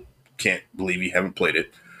still can't believe you haven't played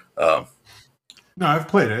it. No, I've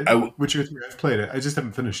played it. Witcher 3, I've played it. I just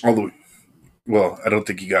haven't finished it. Well, I don't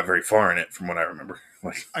think you got very far in it from what I remember.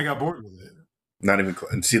 Like, I got bored with it. Not even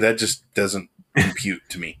close. And see, that just doesn't compute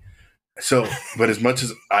to me. So, but as much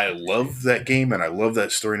as I love that game and I love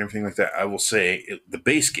that story and everything like that, I will say the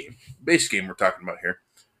base game we're talking about here,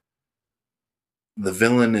 the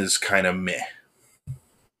villain is kind of meh.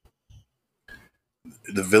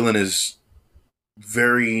 The villain is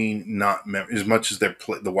very not as much as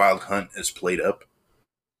the Wild Hunt is played up.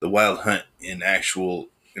 The Wild Hunt in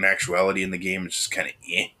actuality in the game is just kind of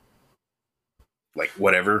like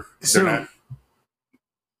whatever. So,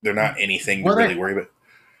 they're not anything to really worry about.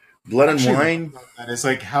 Blood and Wine. It's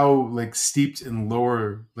like how like steeped in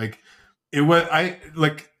lore. Like it was.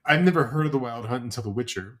 I've never heard of the Wild Hunt until The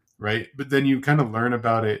Witcher, right? But then you kind of learn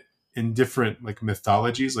about it in different like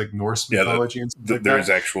mythologies, like Norse mythology and stuff like there's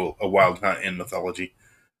actual a Wild Hunt in mythology.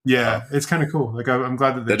 Yeah, it's kind of cool. Like I'm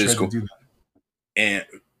glad that they tried to do that.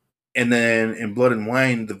 And then in Blood and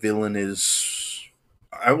Wine, the villain is,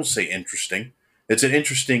 I will say, interesting. It's an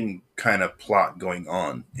interesting kind of plot going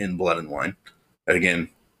on in Blood and Wine. And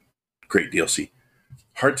again, great DLC.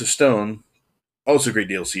 Hearts of Stone, also great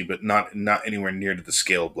DLC, but not anywhere near to the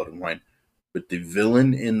scale of Blood and Wine. But the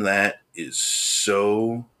villain in that is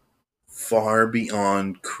so far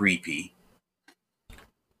beyond creepy.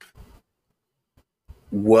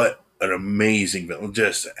 What an amazing villain.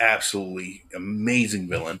 Just absolutely amazing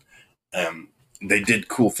villain. They did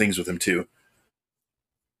cool things with him too.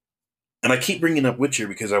 And I keep bringing up Witcher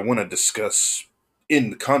because I want to discuss in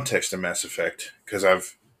the context of Mass Effect, because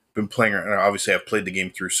I've been playing, and obviously I've played the game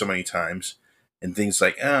through so many times, and things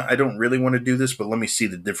like, I don't really want to do this, but let me see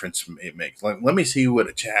the difference it makes. Let me see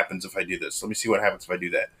what happens if I do this. Let me see what happens if I do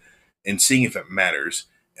that. And seeing if it matters.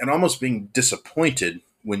 And almost being disappointed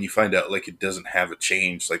when you find out like it doesn't have a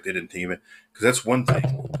change, like they didn't think of it. Because that's one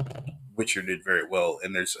thing Witcher did very well.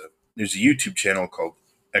 And there's a YouTube channel called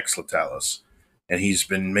Exlatalis, and he's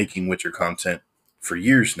been making Witcher content for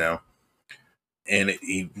years now. And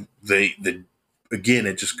again,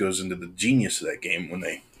 it just goes into the genius of that game when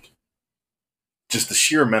just the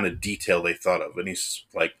sheer amount of detail they thought of. And he's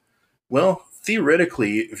like, well,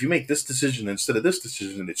 theoretically, if you make this decision instead of this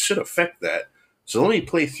decision, it should affect that. So let me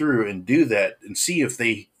play through and do that and see if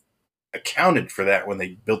they accounted for that when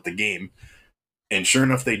they built the game. And sure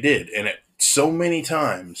enough, they did. And so many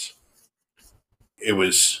times, it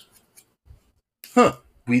was,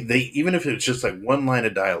 they even if it was just like one line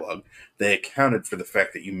of dialogue, they accounted for the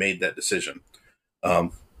fact that you made that decision.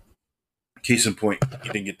 Case in point,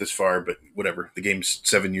 you didn't get this far, but whatever. The game's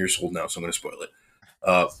 7 years old now, so I'm going to spoil it.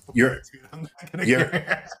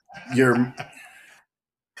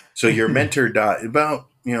 So your mentor died about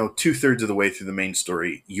 2/3 of the way through the main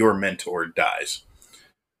story. Your mentor dies.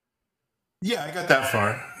 Yeah, I got that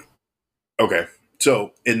far. Okay,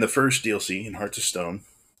 so in the first DLC in Hearts of Stone,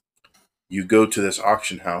 you go to this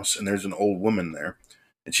auction house, and there's an old woman there,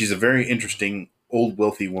 and she's a very interesting old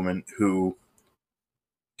wealthy woman who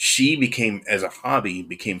she became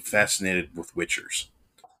fascinated with witchers.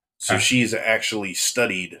 So she's actually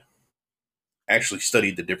studied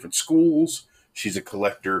the different schools. She's a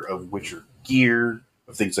collector of Witcher gear,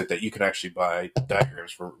 of things like that. You can actually buy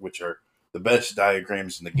diagrams for which are the best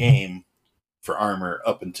diagrams in the game for armor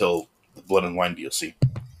up until the Blood and Wine DLC.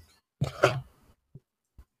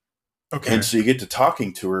 Okay. And so you get to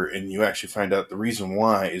talking to her, and you actually find out the reason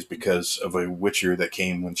why is because of a Witcher that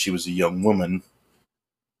came when she was a young woman,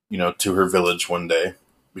 to her village one day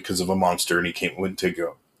because of a monster, and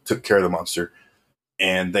took care of the monster.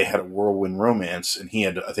 And they had a whirlwind romance, and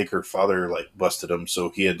I think her father busted him, so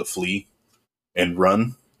he had to flee and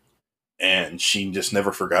run. And she just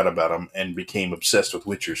never forgot about him and became obsessed with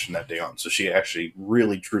Witchers from that day on. So she actually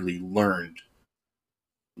really, truly learned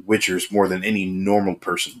Witchers more than any normal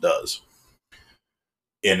person does.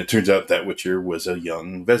 And it turns out that Witcher was a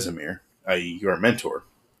young Vesemir, i.e. your mentor.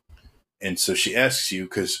 And so she asks you,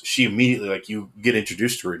 because she immediately, you get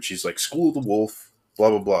introduced to her, and she's like, School of the Wolf,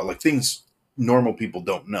 blah, blah, blah. Things normal people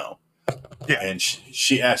don't know. Yeah. And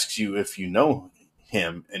she asks you if you know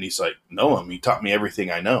him, and he's like, know him. He taught me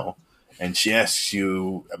everything I know. And she asks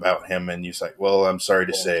you about him, and he's like, well, I'm sorry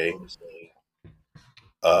to say,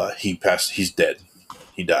 he's dead.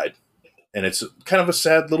 He died. And it's kind of a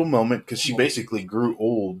sad little moment, because she basically grew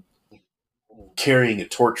old carrying a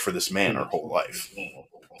torch for this man her whole life.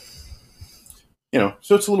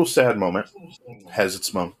 So it's a little sad moment. Has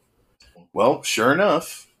its moment. Well, sure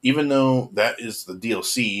enough, even though that is the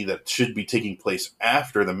DLC that should be taking place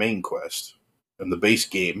after the main quest and the base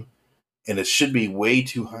game, and it should be way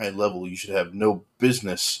too high level, you should have no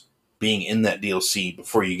business being in that DLC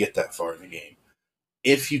before you get that far in the game.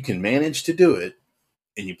 If you can manage to do it,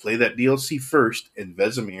 and you play that DLC first, and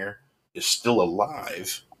Vesemir is still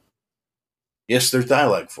alive, yes, there's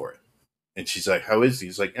dialogue for it. And she's like, how is he?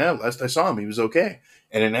 He's like, last I saw him, he was okay.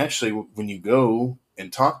 And then actually, when you go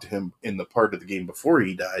and talk to him in the part of the game before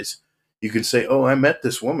he dies, you can say, oh, I met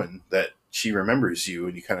this woman that she remembers you,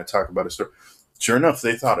 and you kind of talk about a story. Sure enough,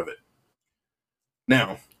 they thought of it.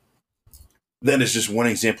 Now, that is just one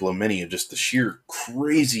example of many of just the sheer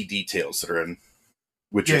crazy details that are in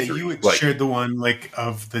Witcher 3. You had shared the one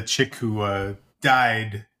of the chick who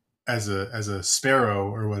died as a sparrow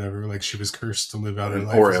or whatever. She was cursed to live out her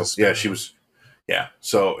life. Oriole. Yeah, she was. Yeah.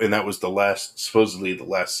 So, and that was supposedly the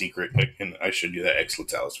last secret. And I should do that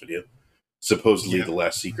Exlatalis video. Supposedly the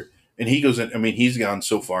last secret. And he goes in. I mean, he's gone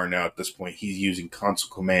so far now at this point. He's using console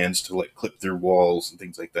commands to clip through walls and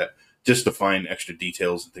things like that, just to find extra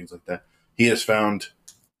details and things like that. He has found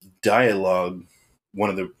dialogue. One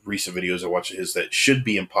of the recent videos I watched is that should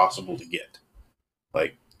be impossible to get.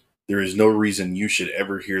 There is no reason you should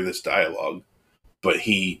ever hear this dialogue, but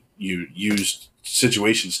you used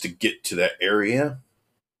situations to get to that area,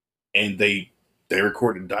 and they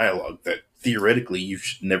recorded dialogue that theoretically you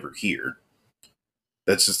should never hear.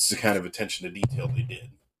 That's just the kind of attention to detail they did.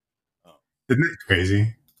 Isn't that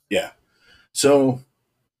crazy? Yeah. So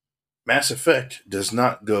Mass Effect does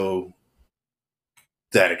not go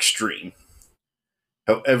that extreme.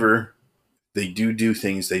 However, they do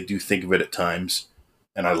things, they do think of it at times,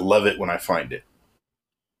 and I love it when I find it.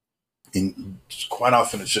 And quite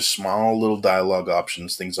often it's just small little dialogue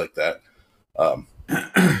options, things like that. I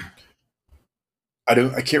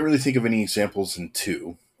can't really think of any examples in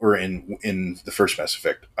 2 or in the first Mass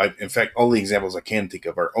Effect. In fact, all the examples I can think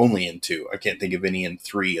of are only in 2. I can't think of any in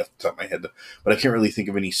 3 off the top of my head, but I can't really think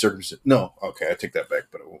of any circumstance. No, okay, I take that back,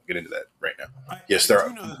 but I won't get into that right now. Yes, there are.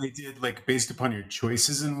 I know that they did based upon your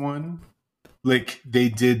choices in 1. They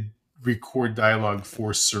did record dialogue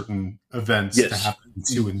for certain events to happen in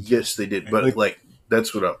 2 and 3. Yes, they did, but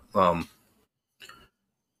that's what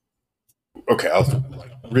okay,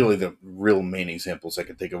 really the real main examples I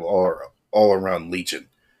can think of are all around Legion.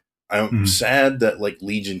 I'm sad that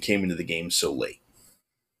Legion came into the game so late.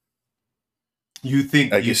 You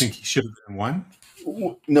think he should have been 1?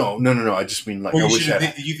 No. I just mean like I wish you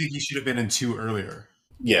think he should have been in 2 earlier?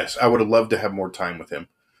 Yes, I would have loved to have more time with him.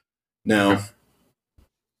 Now, Okay.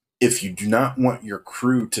 if you do not want your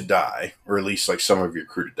crew to die, or at least like some of your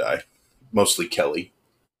crew to die, mostly Kelly,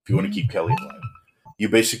 if you want to keep Kelly alive, you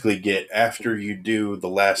basically get, after you do the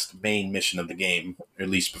last main mission of the game, or at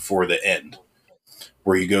least before the end,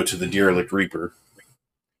 where you go to the Derelict Reaper,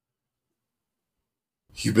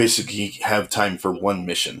 you basically have time for 1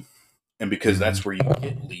 mission. And because that's where you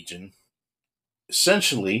get Legion,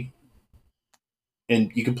 essentially,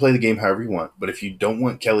 and you can play the game however you want, but if you don't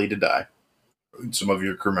want Kelly to die, some of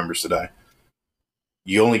your crew members to die,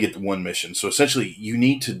 you only get the 1 mission. So essentially, you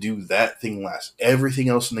need to do that thing last. Everything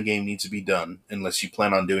else in the game needs to be done, unless you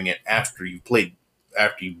plan on doing it after you've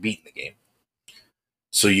beaten the game.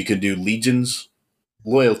 So you can do Legion's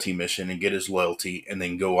loyalty mission and get his loyalty, and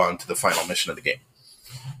then go on to the final mission of the game.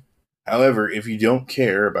 However, if you don't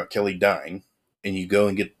care about Kelly dying, and you go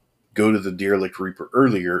to the Derelict Reaper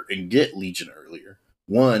earlier and get Legion earlier,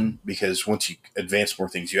 1, because once you advance more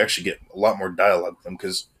things, you actually get a lot more dialogue with them,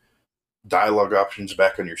 because dialogue options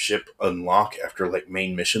back on your ship unlock after like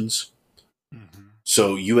main missions. Mm-hmm.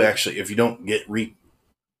 So you actually, if you don't get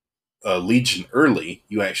Legion early,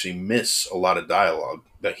 you actually miss a lot of dialogue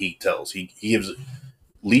that he tells. He gives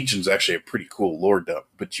Legion's actually a pretty cool lore dump,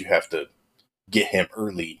 but you have to get him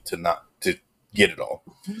early to get it all.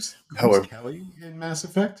 Who's Kelly in Mass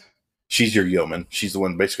Effect? She's your yeoman. She's the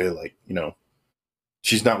one basically like,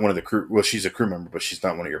 she's not one of the crew. Well, she's a crew member, but she's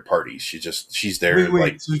not one of your parties. She's there.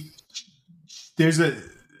 Wait. So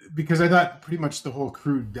because I thought pretty much the whole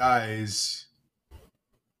crew dies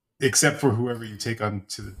except for whoever you take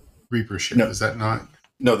onto the Reaper ship. No, is that not?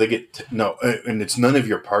 No, they get and it's none of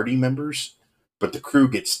your party members, but the crew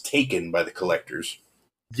gets taken by the collectors.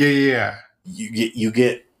 Yeah. You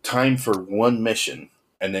get time for 1 mission,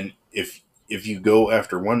 and then if you go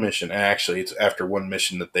after 1 mission, and actually it's after 1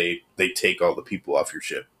 mission that they take all the people off your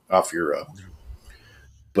ship, off your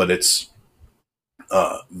but it's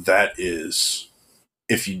that is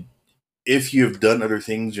if you have done other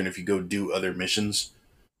things, and if you go do other missions,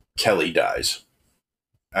 Kelly dies.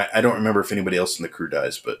 I don't remember if anybody else in the crew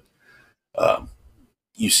dies, but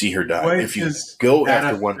you see her die. If you go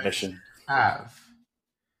after 1 mission,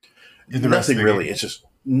 nothing really. It's just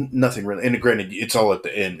nothing really. And granted, it's all at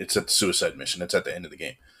the end. It's at the suicide mission. It's at the end of the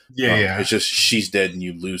game. Yeah. It's just she's dead, and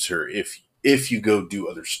you lose her if you go do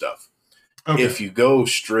other stuff. Okay. If you go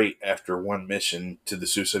straight after 1 mission to the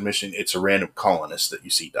suicide mission, it's a random colonist that you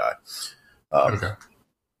see die. Okay.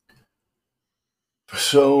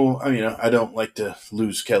 So, I mean, I don't like to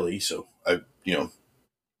lose Kelly, so I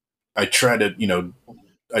try to,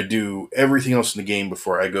 I do everything else in the game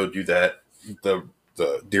before I go do that,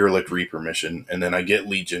 the Derelict Reaper mission, and then I get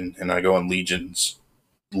Legion, and I go on Legion's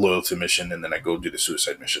loyalty mission, and then I go do the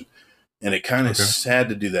suicide mission. And it kind of sad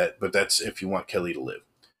to do that, but that's if you want Kelly to live.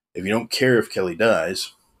 If you don't care if Kelly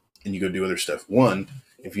dies, and you go do other stuff, 1,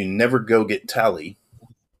 if you never go get Tali,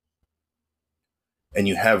 and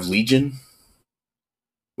you have Legion,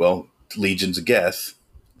 well, Legion's a Geth.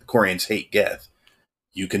 The Quarians hate Geth.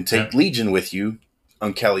 You can take Legion with you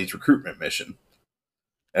on Callie's recruitment mission.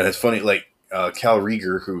 And it's funny, like, Cal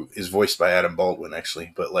Rieger, who is voiced by Adam Baldwin,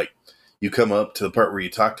 actually, but, like, you come up to the part where you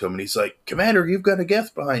talk to him, and he's like, "Commander, you've got a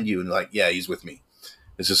Geth behind you." And like, yeah, he's with me.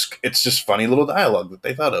 It's just funny little dialogue that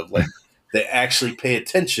they thought of. Like, they actually pay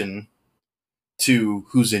attention to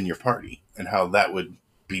who's in your party and how that would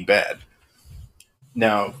be bad.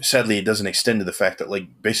 Now, sadly, it doesn't extend to the fact that,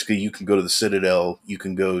 like, basically you can go to the Citadel, you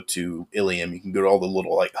can go to Ilium, you can go to all the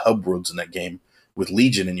little, like, hub worlds in that game with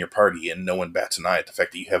Legion in your party, and no one bats an eye at the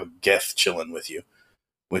fact that you have a Geth chilling with you,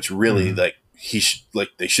 which really, like,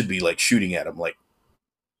 they should be, like, shooting at him, like,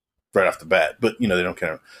 right off the bat. But, they don't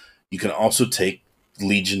care. You can also take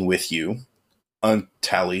Legion with you on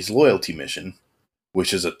Tali's loyalty mission,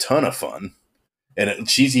 which is a ton of fun. And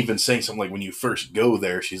she's even saying something like, when you first go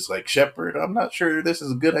there, she's like, "Shepard, I'm not sure this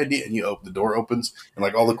is a good idea." And the door opens, and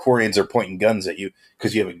like all the Quarians are pointing guns at you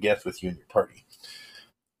because you have a Geth with you in your party.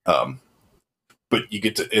 But you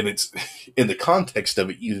get to, and it's in the context of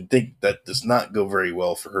it, you'd think that does not go very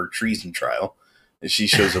well for her treason trial, and she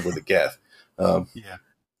shows up with a Geth. Yeah.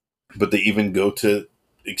 But they even go to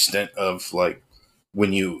extent of, like,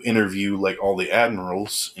 when you interview like all the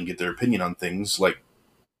admirals and get their opinion on things, like,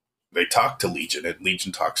 they talk to Legion, and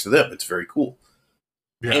Legion talks to them. It's very cool.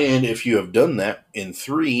 Yeah. And if you have done that in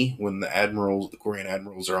 3, when the Quarian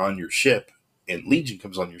admirals are on your ship, and Legion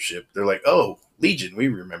comes on your ship, they're like, "Oh, Legion, we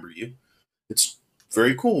remember you." It's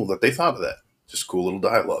very cool that they thought of that. Just cool little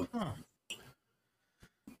dialogue.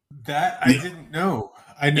 That I didn't know.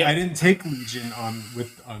 I didn't take Legion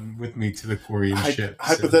with me to the Quarian ship.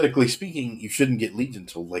 Hypothetically speaking, you shouldn't get Legion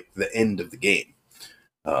until like the end of the game.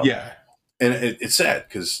 Yeah, and it's sad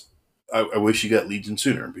because I wish you got Legion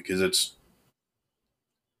sooner because it's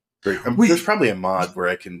great. There's probably a mod where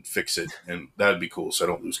I can fix it, and that'd be cool, so I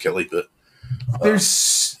don't lose Kelly. But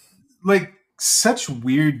there's like such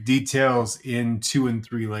weird details in 2 and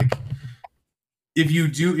 3, like. If you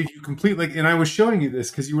complete like, and I was showing you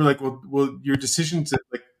this because you were like, well, your decision to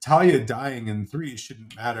like Talia dying in 3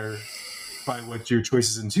 shouldn't matter by what your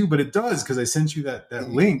choices in 2, but it does because I sent you that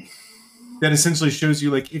link that essentially shows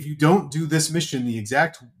you like if you don't do this mission the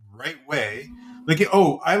exact right way, like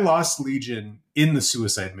I lost Legion in the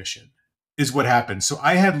suicide mission is what happened. So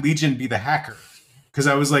I had Legion be the hacker because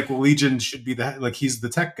I was like, well, Legion should be he's the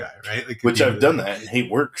tech guy, right? Like, which I've done that and he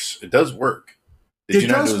works. It does work. Did you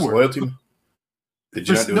not do his loyalty?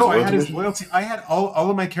 I had his loyalty. I had all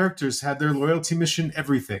of my characters had their loyalty mission,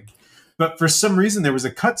 everything. But for some reason, there was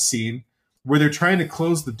a cutscene where they're trying to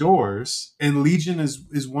close the doors, and Legion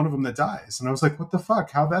is one of them that dies. And I was like, "What the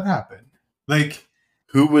fuck? How'd that happen?" Like,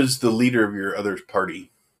 who was the leader of your other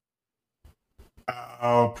party?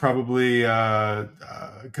 Probably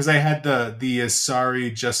because I had the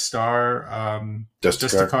Asari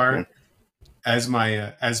Justicar as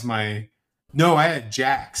my. No, I had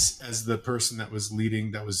Jax as the person that was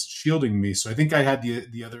leading, that was shielding me. So I think I had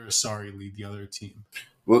the other Asari lead the other team.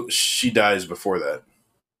 Well, she dies before that,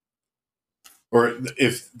 or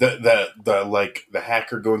if the like the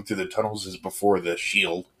hacker going through the tunnels is before the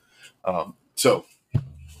shield. So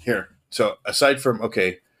aside from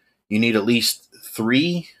you need at least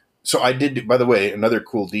 3. So I did. By the way, another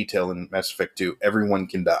cool detail in Mass Effect 2: everyone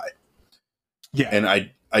can die. Yeah, and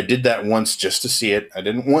I did that once just to see it. I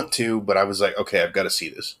didn't want to, but I was like, okay, I've got to see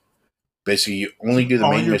this. Basically, you only do the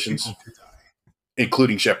main missions,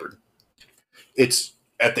 including Shepard. It's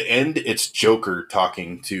at the end. It's Joker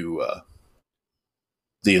talking to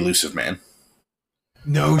the Elusive Man.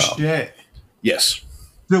 No shit. Yes.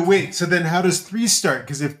 So wait. So then, how does 3 start?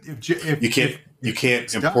 Because if you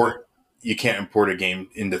can't import a game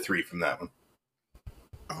into 3 from that one.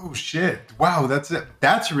 Oh shit! Wow,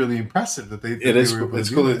 that's really impressive that they. It's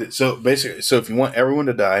cool. So basically, if you want everyone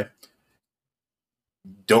to die,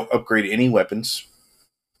 don't upgrade any weapons.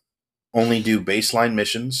 Only do baseline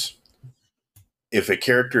missions. If a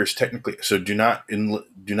character is technically do not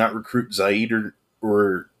recruit Zaid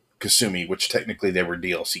or Kasumi, which technically they were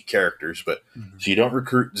DLC characters, but so you don't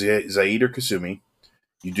recruit Zaid or Kasumi.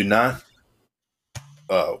 You do not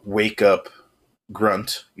wake up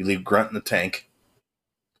Grunt. You leave Grunt in the tank.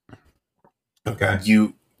 Okay.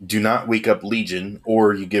 You do not wake up Legion,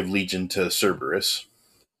 or you give Legion to Cerberus.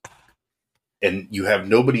 And you have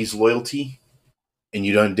nobody's loyalty, and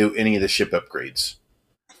you don't do any of the ship upgrades.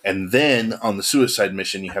 And then, on the suicide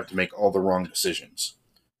mission, you have to make all the wrong decisions.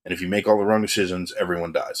 And if you make all the wrong decisions,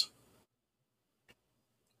 everyone dies.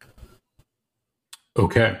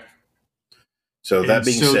 Okay. So that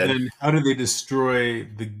being said, then how do they destroy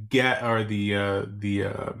the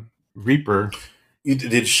Reaper? They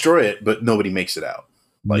destroy it, but nobody makes it out.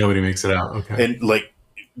 Nobody makes it out. Okay. And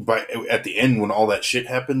at the end, when all that shit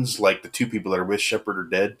happens, like the 2 people that are with Shepard are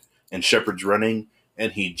dead, and Shepard's running,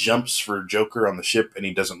 and he jumps for Joker on the ship, and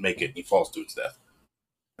he doesn't make it, and he falls to his death.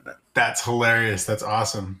 That's hilarious. That's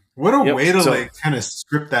awesome. What a way to kind of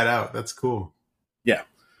script that out. That's cool. Yeah.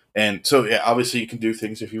 And so, obviously you can do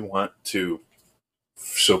things if you want to,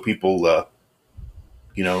 so people,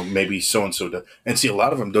 maybe so-and-so does. And see, a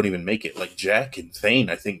lot of them don't even make it. Like Jack and Thane,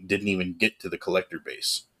 I think, didn't even get to the collector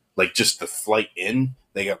base. Like, just the flight in,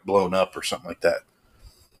 they got blown up or something like that.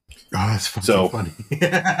 Oh, that's funny.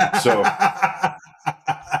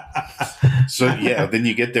 Then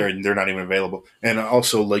you get there and they're not even available. And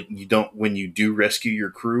also, like, when you do rescue your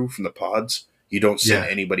crew from the pods, you don't send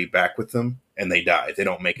anybody back with them, and they die. They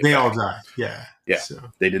don't make it back. They all die. Yeah. Yeah.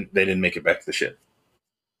 So. They didn't make it back to the ship.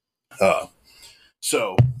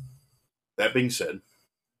 So, that being said,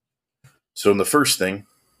 in the first thing,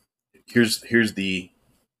 here's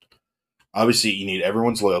obviously you need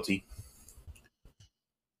everyone's loyalty.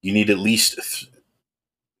 You need at least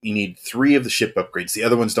you need 3 of the ship upgrades. The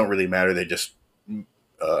other ones don't really matter. They just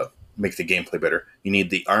make the gameplay better. You need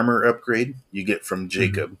the armor upgrade you get from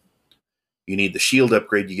Jacob. Mm-hmm. You need the shield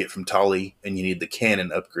upgrade you get from Tali, and you need the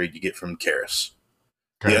cannon upgrade you get from Karis.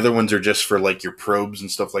 Okay. The other ones are just for like your probes and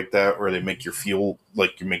stuff like that, or they make your fuel,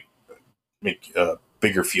 like you make a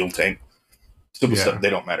bigger fuel tank. Simple stuff. They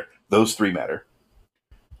don't matter. Those 3 matter.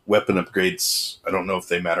 Weapon upgrades, I don't know if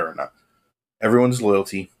they matter or not. Everyone's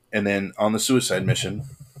loyalty, and then on the suicide mission,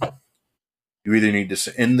 you either need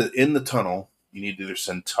to in the tunnel. You need to either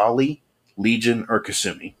send Tali, Legion, or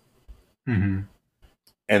Kasumi. Mm-hmm.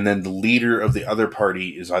 And then the leader of the other party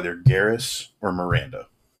is either Garrus or Miranda.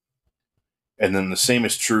 And then the same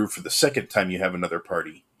is true for the second time you have another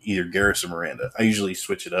party, either Garrus or Miranda. I usually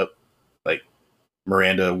switch it up, like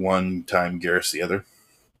Miranda one time, Garrus the other.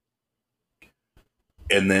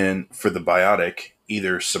 And then for the biotic,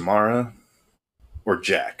 either Samara or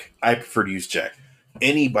Jack. I prefer to use Jack.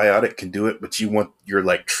 Any biotic can do it, but you want your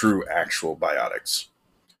like true actual biotics.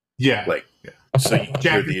 Yeah. Like, yeah. So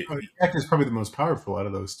Jack is probably the most powerful out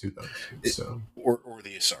of those two, though. So or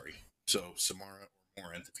the Asari. So Samara or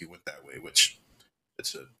Morinth, if you went that way, which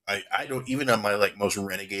it's I don't, even on my like most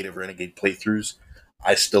renegade of renegade playthroughs,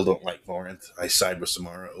 I still don't like Morinth. I side with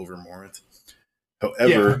Samara over Morinth.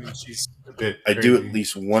 However, she's a bit I do at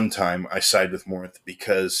least one time I side with Morinth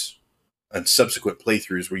because on subsequent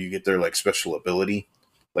playthroughs where you get their like special ability,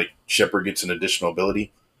 like Shepard gets an additional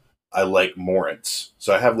ability, I like Morinth's.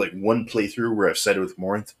 So I have like one playthrough where I've sided with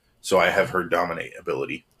Morinth, so I have her dominate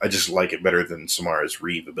ability. I just like it better than Samara's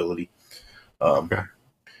Reeve ability. Okay.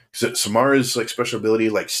 So Samara's like special ability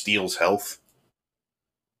like steals health.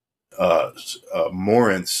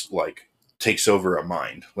 Morinth's like takes over a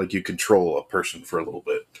mind, like you control a person for a little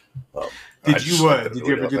bit. Did you ever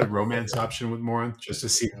do the romance option with Morinth just to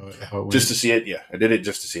see how it went? Just to see it, yeah. I did it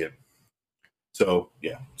just to see it. So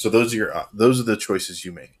yeah, so those are the choices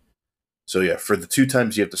you make. So yeah, for the 2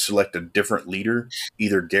 times you have to select a different leader,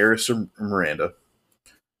 either Garrus or Miranda.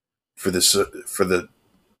 For the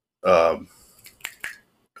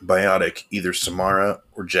biotic, either Samara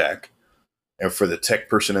or Jack. And for the tech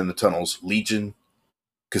person in the tunnels, Legion,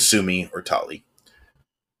 Kasumi, or Tali.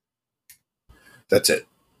 That's it.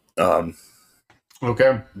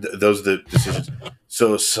 Okay. Those are the decisions.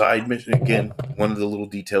 So side mission, again, one of the little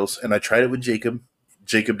details, and I tried it with Jacob.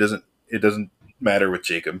 It doesn't matter with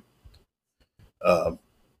Jacob.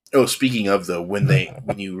 Speaking of though, when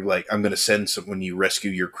you like, I'm going to send some, when you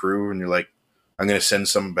rescue your crew and you're like, I'm going to send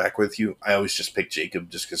someone back with you, I always just pick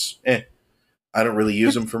Jacob just because, I don't really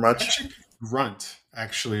use him for much. Grunt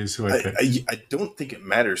actually is who I pick. I don't think it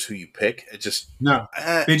matters who you pick. It just,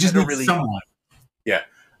 they just need someone. Yeah.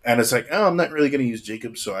 And it's like, I'm not really going to use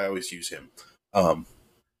Jacob, so I always use him.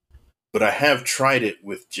 But I have tried it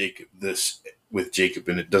with Jacob,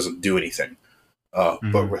 and it doesn't do anything.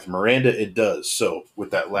 But with Miranda, it does. So with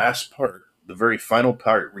that last part, the very final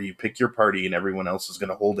part where you pick your party and everyone else is going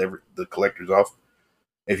to hold the collectors off,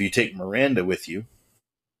 if you take Miranda with you,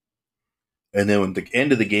 and then at the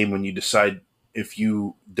end of the game, when you decide if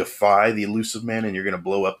you defy the Elusive Man and you're going to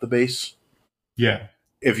blow up the base, yeah.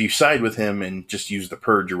 If you side with him and just use the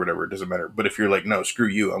purge or whatever, it doesn't matter. But if you're like, no, screw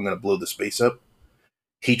you, I'm going to blow the space up,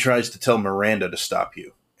 he tries to tell Miranda to stop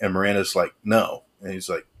you. And Miranda's like, no. And he's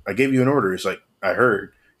like, I gave you an order. He's like, I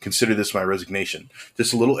heard. Consider this my resignation.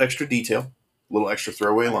 Just a little extra detail, a little extra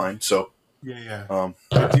throwaway line. So, yeah.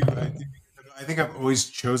 I think I've always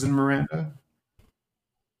chosen Miranda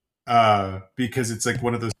because it's like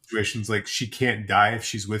one of those situations like she can't die if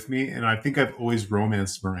she's with me. And I think I've always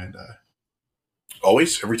romanced Miranda.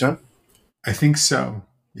 Always? Every time? I think so.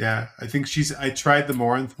 Yeah. I think I tried the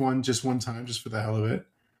Morinth one just one time, just for the hell of it.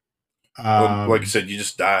 Like I said, you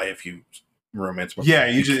just die if you romance Miranda. Yeah,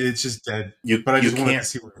 it's just dead. But I just wanted to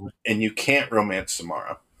see where it went. And you can't romance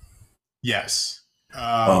Samara. Yes.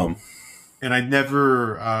 And I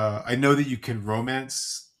never, I know that you can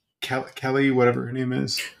romance Kelly, whatever her name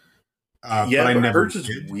is. But I never hers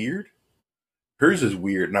is weird. Hers is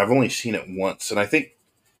weird, and I've only seen it once. And I think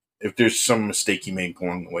if there's some mistake you made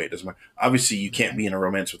along the way, it doesn't matter. Obviously, you can't be in a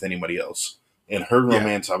romance with anybody else. And her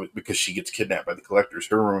romance, because she gets kidnapped by the collectors,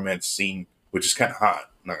 her romance scene, which is kind of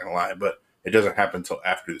hot, I'm not going to lie, but it doesn't happen until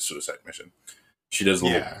after the suicide mission. She does a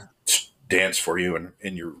little dance for you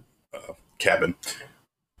in your cabin.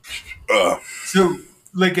 So,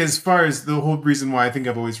 like, as far as the whole reason why I think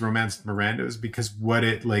I've always romanced Miranda is because what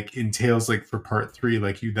it, like, entails, like, for part 3,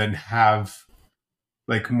 like, you then have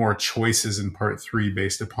like more choices in part 3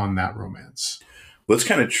 based upon that romance. Well, it's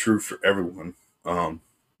kind of true for everyone.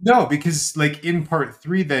 No, because like in part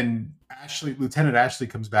 3, then Lieutenant Ashley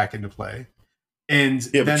comes back into play, and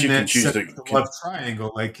then you can choose the love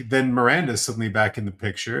triangle. Like then Miranda's suddenly back in the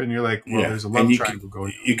picture, and you're like, well, there's a love triangle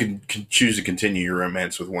going. You can choose to continue your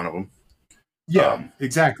romance with one of them. Yeah,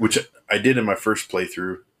 exactly. Which I did in my first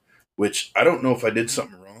playthrough. Which I don't know if I did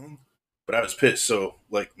something wrong, but I was pissed. So,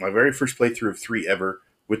 like, my very first playthrough of 3 ever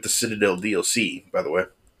with the Citadel DLC, by the way.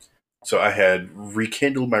 So I had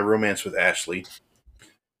rekindled my romance with Ashley.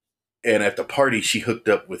 And at the party, she hooked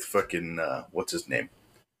up with fucking, what's his name?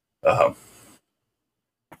 I'm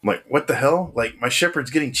like, what the hell? Like, my Shepard's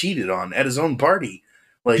getting cheated on at his own party.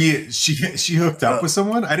 Like she hooked up with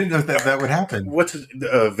someone. I didn't know that would happen. What's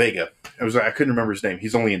Vega? I couldn't remember his name.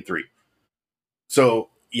 He's only in 3. So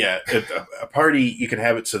yeah, a party you can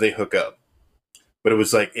have it so they hook up. But it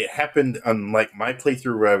was like it happened on like my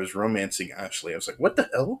playthrough where I was romancing Ashley. I was like, what the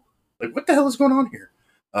hell? Like what the hell is going on here?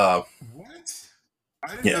 What?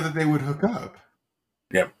 I didn't know that they would hook up.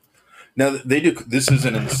 Yeah. Now they do. This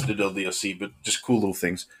isn't in the Citadel DLC, but just cool little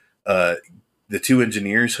things. The 2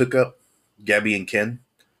 engineers hook up, Gabby and Ken.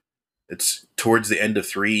 It's towards the end of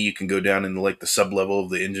 3. You can go down into like the sub level of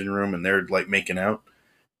the engine room, and they're like making out.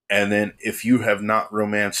 And then if you have not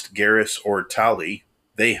romanced Garrus or Tali,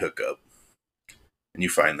 they hook up, and you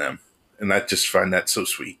find them, and I just find that so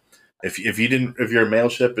sweet. If you're a male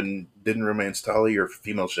ship and didn't romance Tali, or a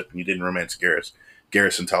female ship and you didn't romance Garrus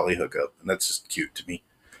and Tali hook up, and that's just cute to me.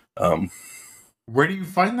 Where do you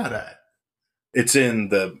find that at? It's in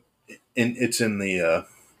the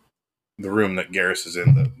room that Garrus is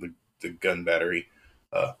in, the gun battery,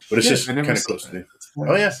 but it's just kind of close to me.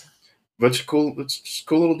 Oh yeah, bunch of cool. It's just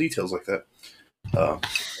cool little details like that.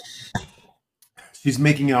 She's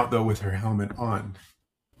making out though with her helmet on.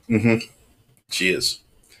 Mm-hmm. She is.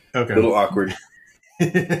 Okay. A little awkward. Well,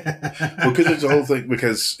 because it's a whole thing.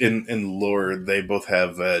 Because in lore, they both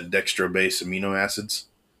have dextro-based amino acids.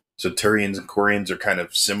 So Turians and Quarians are kind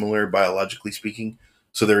of similar biologically speaking.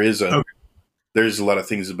 So there's a lot of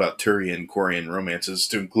things about Turian and Quarian romances,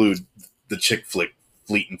 to include the chick flick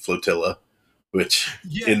Fleet and Flotilla, which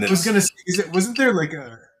I was gonna say, wasn't there like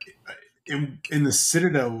in the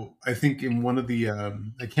Citadel? I think in one of the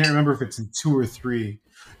I can't remember if it's in 2 or 3.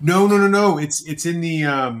 No. It's in the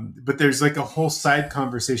but there's like a whole side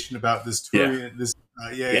conversation about this Turian.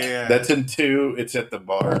 Yeah. That's in 2. It's at the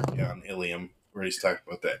bar on Ilium where he's talking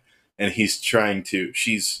about that, and she's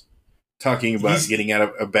talking about getting out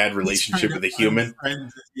of a bad relationship with a human.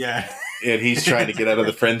 Yeah. And he's trying to get out of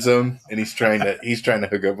the friend zone, and he's trying to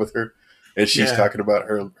hook up with her, and she's talking about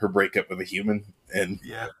her breakup with a human, and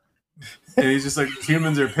and he's just like,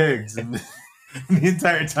 humans are pigs, and the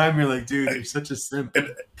entire time you're like, dude, you're such a simp. And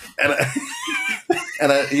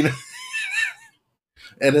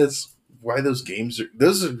it's why those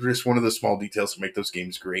are just one of the small details to make those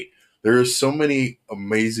games great. There are so many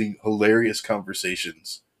amazing, hilarious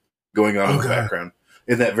conversations going on in the background.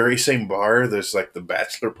 In that very same bar, there's like the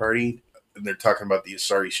bachelor party, and they're talking about the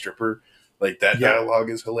Asari stripper. Like that dialogue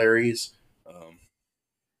is hilarious.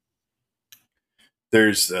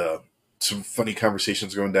 There's some funny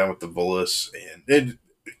conversations going down with the Volus, and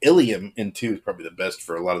Ilium in 2 is probably the best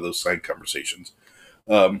for a lot of those side conversations.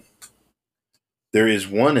 There is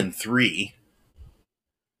 1 in 3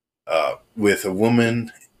 with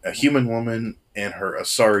a human woman, and her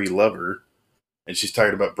Asari lover. And she's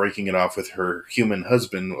tired about breaking it off with her human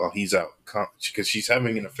husband while he's out, because she's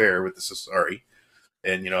having an affair with this Asari,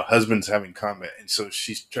 and husband's having combat, and so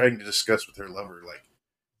she's trying to discuss with her lover like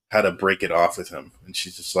how to break it off with him, and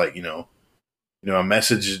she's just like, a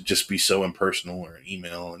message would just be so impersonal, or an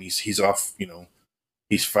email, and he's off,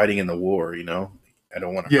 he's fighting in the war, I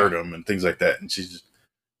don't want to hurt him, and things like that, and she's just,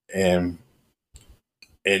 and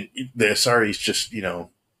the Asari's just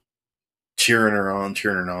cheering her on,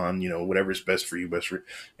 whatever's best for you, best for you.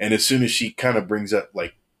 And as soon as she kind of brings up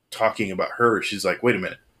like talking about her, she's like, wait a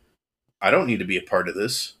minute, I don't need to be a part of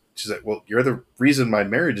this. She's like, well, you're the reason my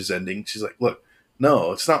marriage is ending. She's like, look,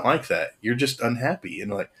 no, it's not like that. You're just unhappy.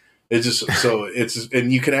 And like, it's just, so it's,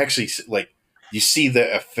 and you can actually like, you see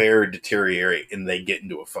the affair deteriorate and they get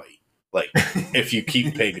into a fight. Like if you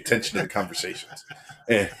keep paying attention to the conversations.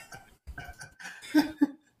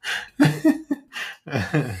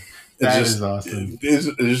 Is awesome. There's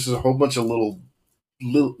just a whole bunch of little,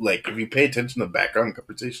 like if you pay attention to background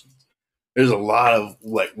conversations, there's a lot of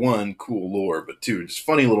like, 1, cool lore, but 2, just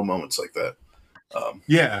funny little moments like that.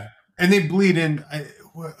 And they bleed in.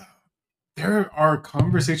 There are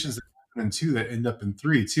conversations that happen in 2 that end up in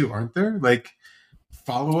 3 too, aren't there? Like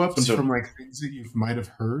follow-ups from like things that you might have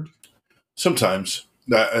heard. Sometimes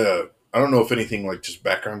I don't know if anything like just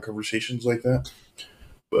background conversations like that,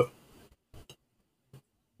 but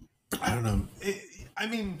I don't know. I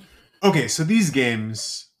mean, okay, so these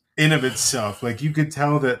games in of itself, like you could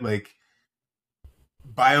tell that like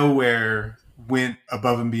BioWare went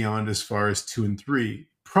above and beyond as far as 2 and 3,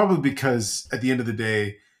 probably because at the end of the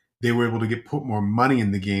day, they were able to put more money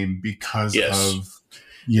in the game because of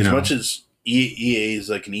much as EA is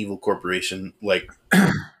like an evil corporation, like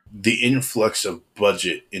the influx of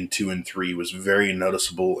budget in 2 and 3 was very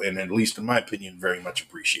noticeable, and at least in my opinion, very much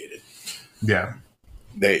appreciated. Yeah.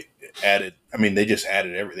 They just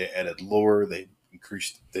added everything. They added lore. They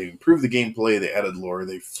improved the gameplay. They added lore.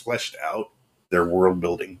 They fleshed out their world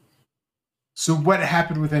building. So what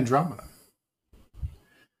happened with Andromeda?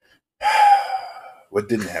 What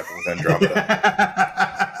didn't happen with Andromeda?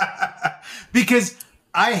 Because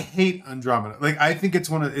I hate Andromeda. Like I think it's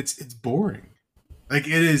it's boring. Like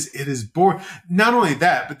it is boring. Not only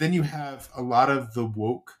that, but then you have a lot of the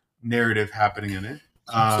woke narrative happening in it.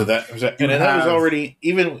 So that was, and that was already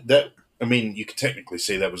even that. I mean, you could technically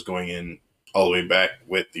say that was going in all the way back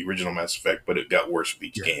with the original Mass Effect, but it got worse with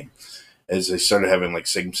each game as they started having like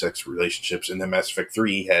same-sex relationships, and then Mass Effect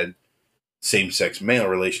 3 had same-sex male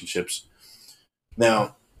relationships.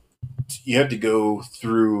 Now, you had to go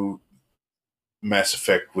through Mass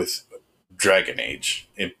Effect with Dragon Age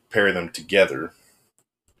and pair them together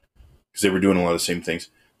because they were doing a lot of the same things.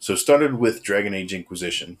 So it started with Dragon Age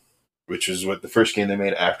Inquisition, which is what the first game they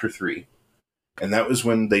made after 3. And that was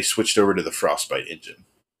when they switched over to the Frostbite engine.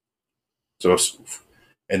 So,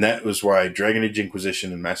 and that was why Dragon Age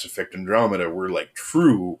Inquisition and Mass Effect Andromeda were like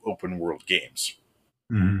true open world games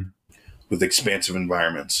with expansive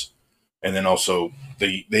environments. And then also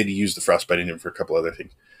they used the Frostbite engine for a couple other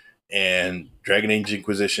things. And Dragon Age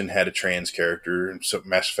Inquisition had a trans character, and so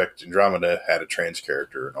Mass Effect Andromeda had a trans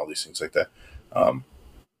character, and all these things like that.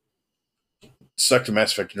 Sucked to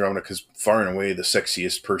Mass Effect Andromeda because far and away the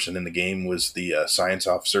sexiest person in the game was the science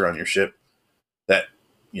officer on your ship. That,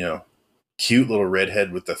 cute little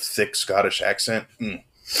redhead with the thick Scottish accent.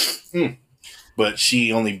 But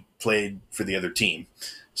she only played for the other team.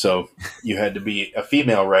 So you had to be a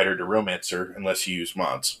female writer to romance her unless you use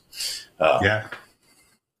mods.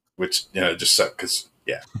 Which just sucked because,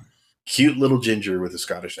 cute little ginger with a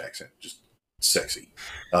Scottish accent. Just sexy.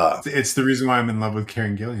 It's the reason why I'm in love with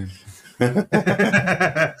Karen Gillian.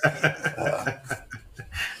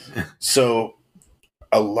 So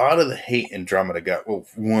a lot of the hate Andromeda got, well,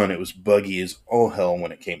 one, it was buggy as all hell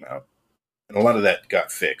when it came out. And a lot of that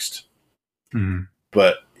got fixed. Mm-hmm.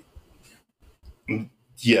 But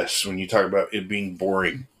yes, when you talk about it being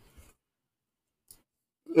boring,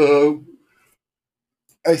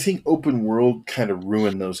 I think open world kind of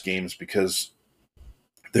ruined those games because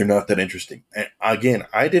they're not that interesting. And again,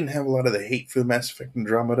 I didn't have a lot of the hate for the Mass Effect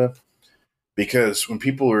Andromeda because when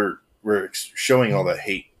people were showing all that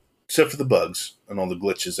hate, except for the bugs and all the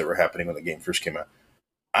glitches that were happening when the game first came out,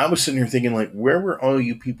 I was sitting here thinking, like, where were all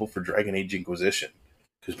you people for Dragon Age Inquisition?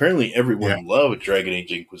 Because apparently everyone loved Dragon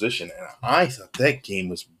Age Inquisition, and I thought that game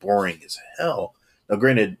was boring as hell. Now,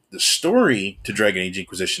 granted, the story to Dragon Age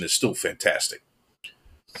Inquisition is still fantastic.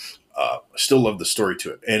 I still love the story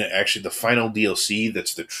to it. And actually, the final DLC,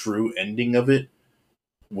 that's the true ending of it,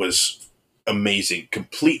 was amazing.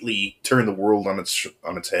 Completely turned the world on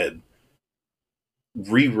its head.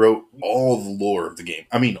 Rewrote all the lore of the game.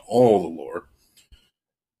 I mean, all the lore.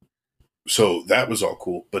 So that was all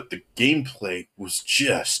cool. But the gameplay was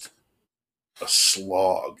just a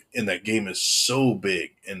slog. And that game is so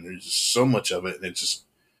big. And there's so much of it. And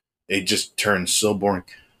it just turns so boring.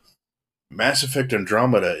 Mass Effect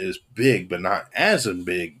Andromeda is big, but not as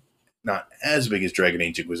big as Dragon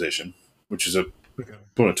Age Inquisition, which is a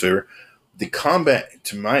opponent's favorite. The combat,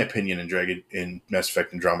 to my opinion, in Mass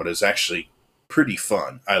Effect Andromeda is actually pretty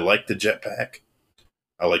fun. I like the jetpack.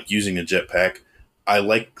 I like using a jetpack. I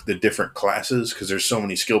like the different classes because there's so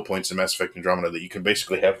many skill points in Mass Effect Andromeda that you can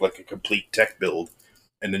basically have like a complete tech build,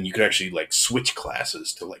 and then you could actually like switch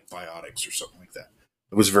classes to like biotics or something like that.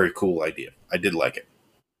 It was a very cool idea. I did like it.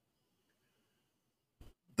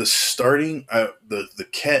 The starting, the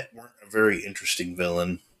Ket weren't a very interesting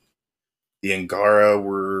villain. The Angara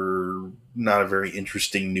were not a very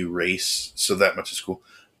interesting new race, so that much is cool.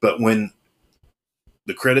 But when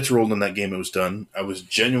the credits rolled on that game, it was done. I was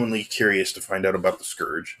genuinely curious to find out about the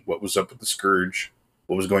Scourge. What was up with the Scourge?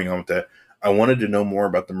 What was going on with that? I wanted to know more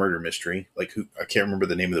about the murder mystery. Like, I can't remember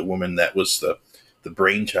the name of the woman that was the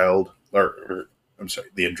brainchild, or I'm sorry,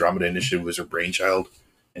 the Andromeda Initiative was her brainchild,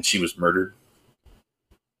 and she was murdered.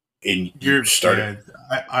 And you started.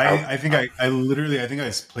 I think I literally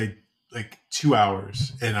played like 2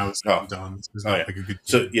 hours and I was done. This was like a good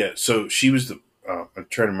game. So she was the. I'm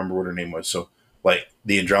trying to remember what her name was. So like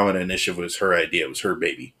the Andromeda Initiative was her idea. It was her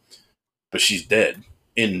baby, but she's dead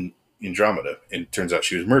in Andromeda, and it turns out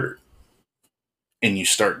she was murdered. And you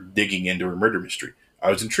start digging into her murder mystery.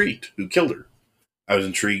 I was intrigued. Who killed her? I was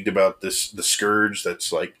intrigued about the Scourge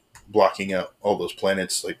that's like blocking out all those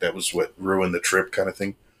planets. Like that was what ruined the trip, kind of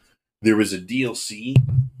thing. There was a DLC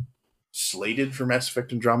slated for Mass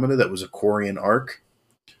Effect Andromeda that was a Quarian arc.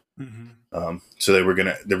 Mm-hmm. So there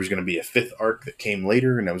was gonna be a 5th arc that came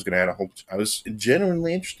later, and I was gonna add a whole. I was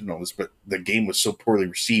genuinely interested in all this, but the game was so poorly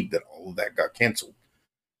received that all of that got canceled,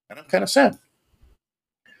 and I'm kind of sad.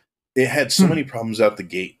 It had so many problems out the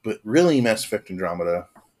gate, but really, Mass Effect Andromeda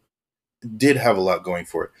did have a lot going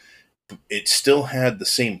for it. It still had the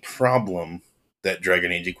same problem that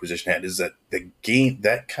Dragon Age Inquisition had, is that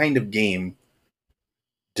that kind of game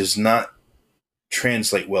does not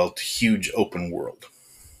translate well to huge open world.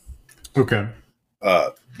 Okay.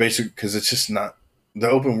 Basically, because it's just not, the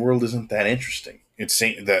open world isn't that interesting. It's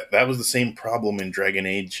that was the same problem in Dragon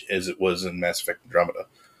Age as it was in Mass Effect Andromeda.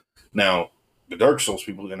 Now, the Dark Souls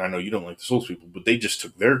people, and I know you don't like the Souls people, but they just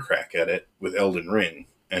took their crack at it with Elden Ring,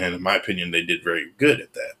 and in my opinion, they did very good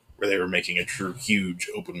at that, where they were making a true huge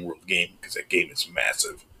open world game, because that game is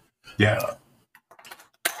massive. Yeah.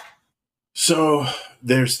 So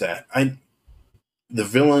there's that. The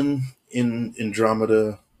villain in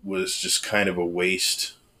Andromeda was just kind of a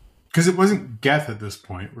waste, because it wasn't Geth at this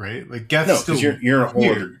point, right? Like Geth, no, because you're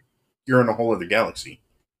in a whole other galaxy.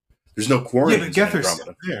 There's no quarantine. Yeah, but Geth are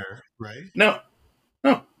still there, right? No,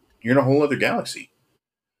 you're in a whole other galaxy.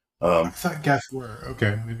 I thought Geth were.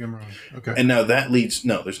 Okay, maybe I'm wrong. Okay. And now that leads,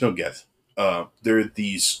 no, there's no Geth. There are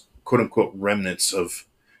these quote unquote remnants of,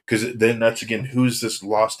 because then that's again, who's this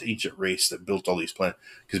lost ancient race that built all these planets?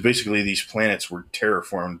 Because basically these planets were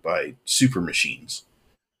terraformed by super machines,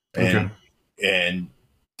 and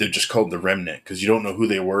they're just called the Remnant because you don't know who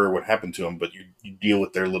they were or what happened to them, but you deal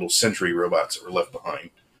with their little sentry robots that were left behind.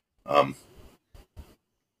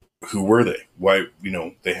 Who were they? Why,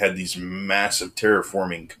 they had these massive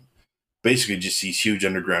terraforming, basically just these huge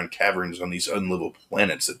underground caverns on these unlivable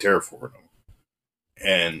planets that terraformed them.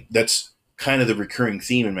 And that's kind of the recurring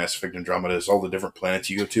theme in Mass Effect Andromeda, is all the different planets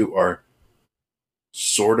you go to are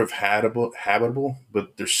sort of habitable,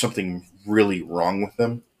 but there's something really wrong with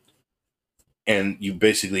them. And you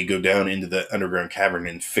basically go down into the underground cavern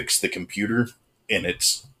and fix the computer, and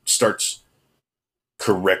it starts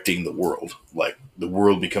correcting the world. Like, the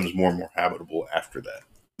world becomes more and more habitable after that.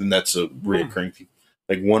 And that's a reoccurring theme.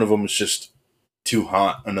 Like, one of them is just too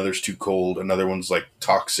hot, another's too cold, another one's like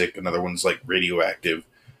toxic, another one's like radioactive.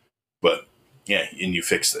 But yeah, and you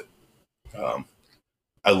fix it.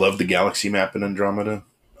 I love the galaxy map in Andromeda,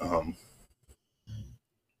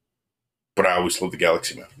 but I always love the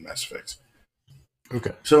galaxy map in Mass Effect.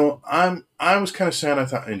 Okay. So I was kind of sad. I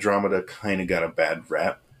thought Andromeda kind of got a bad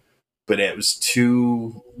rap, but it was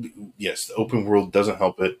too. Yes, the open world doesn't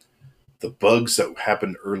help it. The bugs that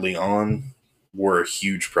happened early on were a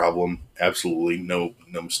huge problem. Absolutely no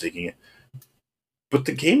mistaking it. But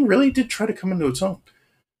the game really did try to come into its own.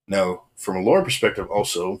 Now, from a lore perspective,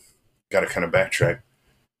 also got to kind of backtrack.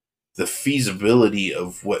 The feasibility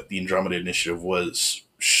of what the Andromeda Initiative was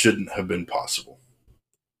shouldn't have been possible.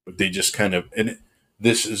 But they just kind of, and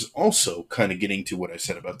this is also kind of getting to what I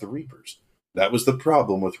said about the Reapers. That was the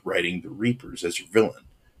problem with writing the Reapers as your villain.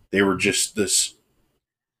 They were just this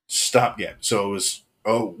stopgap. So it was,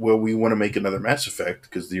 oh, well, we want to make another Mass Effect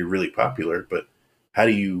because they're really popular, but how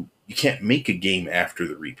do you can't make a game after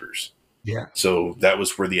the Reapers. Yeah. So that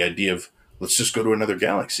was where the idea of, let's just go to another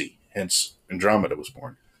galaxy. Hence Andromeda was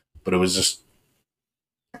born. But it was just,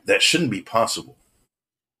 that shouldn't be possible.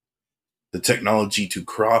 The technology to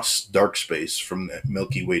cross dark space from the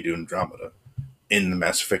Milky Way to Andromeda in the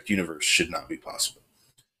Mass Effect universe should not be possible.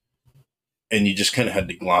 And you just kind of had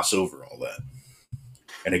to gloss over all that.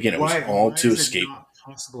 And again, it was all to escape. Why is it not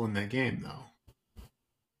possible in that game, though?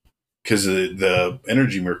 Because of the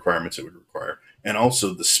energy requirements it would require, and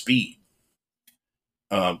also the speed.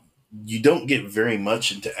 You don't get very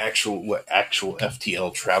much into what actual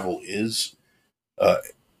FTL travel is.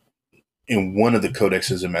 In one of the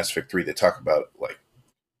codexes in Mass Effect 3, they talk about, like,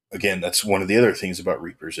 again, that's one of the other things about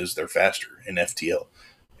Reapers is they're faster in FTL,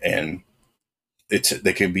 and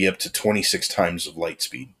they can be up to 26 times of light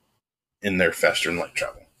speed in their faster than light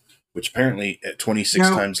travel, which apparently at 26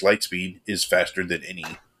 times light speed is faster than any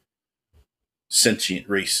sentient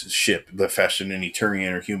race ship, the faster than any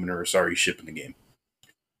Turian or human or Asari ship in the game.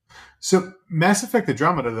 So Mass Effect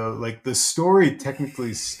Andromeda, though, like the story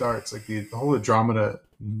technically starts, like the whole Andromeda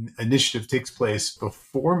initiative takes place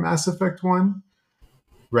before Mass Effect 1,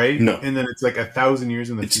 right? No. And then it's like 1,000 years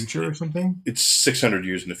in the future or something? It's 600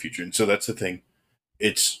 years in the future. And so that's the thing.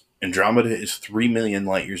 Andromeda is 3 million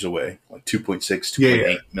light years away, like 2.6,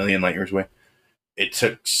 2.8 million light years away. It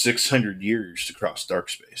took 600 years to cross dark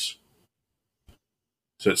space.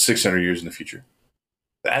 So it's 600 years in the future.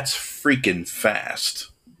 That's freaking fast.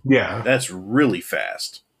 Yeah. That's really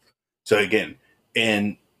fast. So again,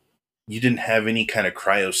 and you didn't have any kind of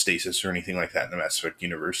cryostasis or anything like that in the Mass Effect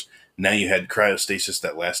universe. Now you had cryostasis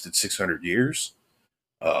that lasted 600 years.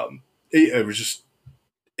 It was just,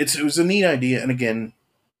 it was a neat idea. And again,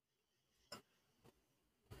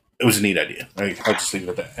 it was a neat idea. I'll just leave it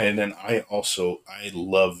at that. And then I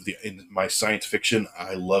love in my science fiction,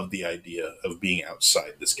 I love the idea of being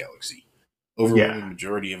outside this galaxy. overwhelming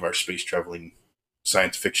majority of our space traveling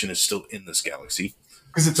science fiction is still in this galaxy.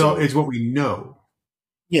 Because it's what we know.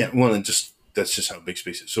 Yeah, well, and that's just how big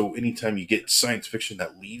space is. So anytime you get science fiction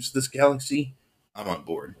that leaves this galaxy, I'm on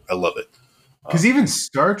board. I love it. Because even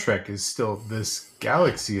Star Trek is still this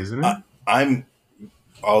galaxy, isn't it? I'm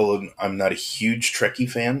not a huge Trekkie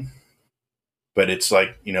fan, but it's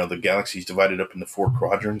like, the galaxy's divided up into 4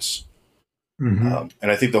 quadrants. Mm-hmm.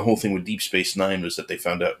 And I think the whole thing with Deep Space Nine was that they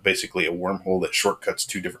found out basically a wormhole that shortcuts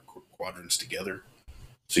 2 different quadrants together.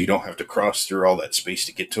 So you don't have to cross through all that space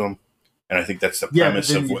to get to them. And I think that's the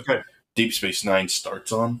premise of what Deep Space Nine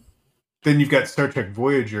starts on. Then you've got Star Trek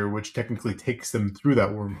Voyager, which technically takes them through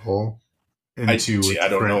that wormhole. I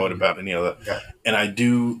don't know about any of that. Yeah. And I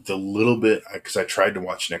do the little bit, because I tried to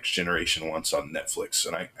watch Next Generation once on Netflix,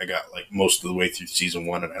 and I got like most of the way through season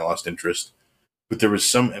 1 and I lost interest. But there was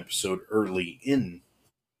some episode early in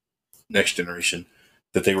Next Generation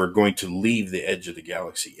that they were going to leave the edge of the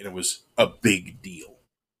galaxy, and it was a big deal.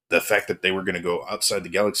 The fact that they were going to go outside the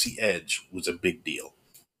galaxy edge was a big deal.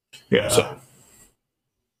 Yeah. So,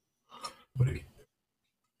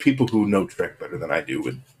 people who know Trek better than I do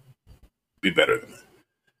would be better than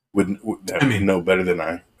that. Know better than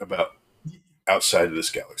I about outside of this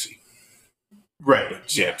galaxy. Right.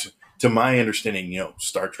 But, yeah. To my understanding,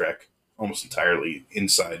 Star Trek almost entirely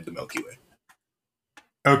inside the Milky Way.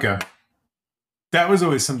 Okay. That was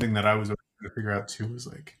always something that I was trying to figure out too, was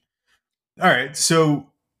like, all right, so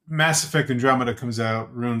Mass Effect Andromeda comes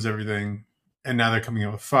out, ruins everything, and now they're coming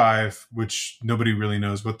out with 5, which nobody really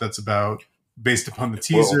knows what that's about. Based upon the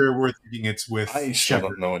teaser, we're thinking it's with I still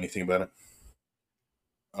don't know anything about it.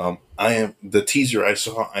 The teaser I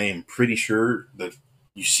saw, I am pretty sure that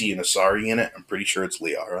you see an Asari in it. I'm pretty sure it's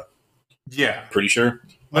Liara. Yeah. Pretty sure.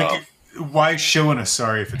 Why show an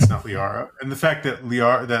Asari if it's not Liara? And the fact that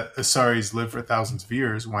Asaris live for thousands of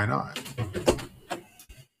years, why not?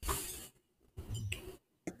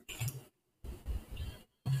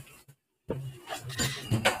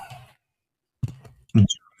 John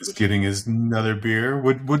is getting his another beer.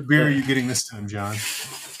 What beer are you getting this time, John?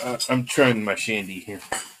 I'm trying my shandy here.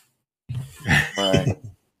 My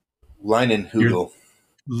Leinenhügel.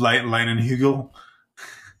 Leinenhügel?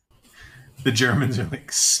 The Germans are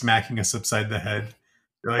like smacking us upside the head.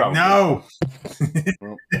 They're like, no!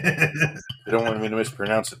 Well, they don't want me to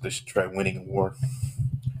mispronounce it. They should try winning a war.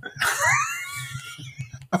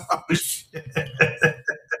 Oh, shit.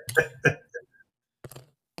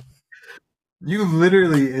 You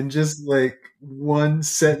literally, in just like one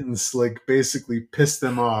sentence, like basically pissed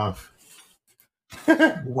them off.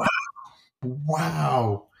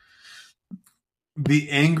 Wow. The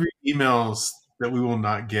angry emails that we will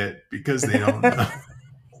not get because they don't know.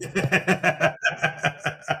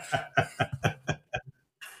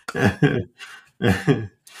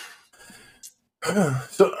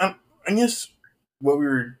 So I guess what we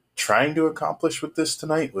were trying to accomplish with this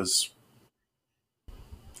tonight was,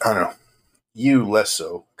 I don't know, you less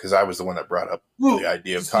so, because I was the one that brought up the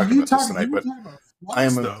idea of talking about this tonight. But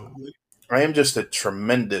I am just a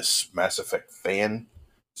tremendous Mass Effect fan,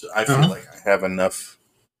 so I feel like I have enough.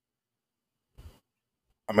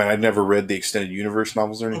 I mean, I've never read the extended universe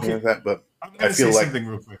novels or anything like that, but I feel like something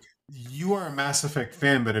real quick. You are a Mass Effect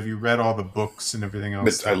fan, but have you read all the books and everything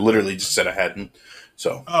else? I literally just said I hadn't.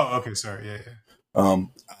 So. Oh, okay. Sorry. Yeah.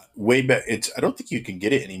 Way back, I don't think you can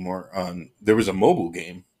get it anymore. There was a mobile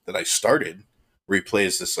game that I started where you play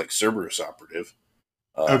as this like Cerberus operative.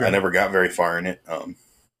 I never got very far in it.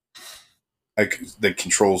 The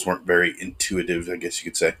controls weren't very intuitive, I guess you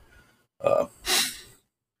could say.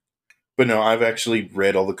 But no, I've actually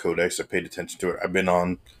read all the codex. I paid attention to it. I've been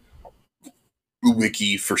on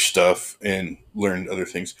Wiki for stuff and learned other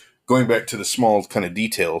things. Going back to the small kind of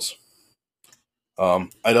details,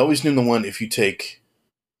 I'd always known the one if you take.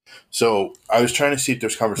 So I was trying to see if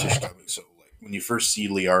there's conversation topic. So like when you first see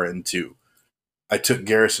Liara in 2, I took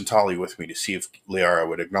Garrus and Tali with me to see if Liara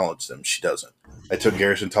would acknowledge them. She doesn't. I took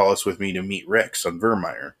Garrus and Talis with me to meet Rex on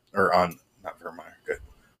Vermeer, or on not Vermeer, good,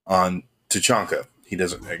 on Tuchanka. He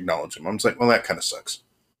doesn't acknowledge him. I'm just like, well, that kind of sucks.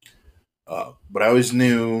 But I always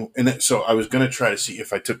knew, and so I was going to try to see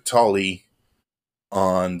if I took Tali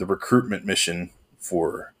on the recruitment mission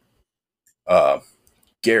for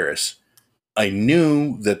Garrus. I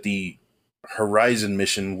knew that the Horizon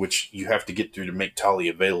mission, which you have to get through to make Tali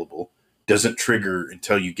available, doesn't trigger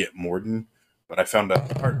until you get Morden. But I found out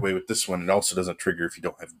the hard way with this one, it also doesn't trigger if you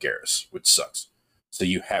don't have Garrus, which sucks. So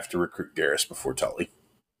you have to recruit Garrus before Tali.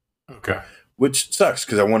 Okay. Which sucks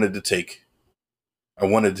because I wanted to take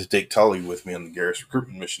Tali with me on the Garrus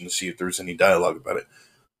recruitment mission to see if there's any dialogue about it.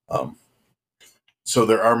 So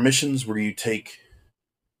there are missions where you take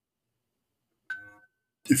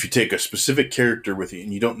if you take a specific character with you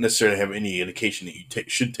and you don't necessarily have any indication that you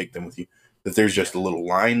should take them with you, that there's just a little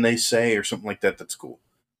line they say or something like that, that's cool.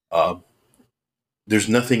 There's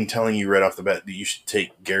nothing telling you right off the bat that you should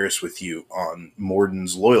take Garrus with you on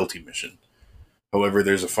Morden's loyalty mission. However,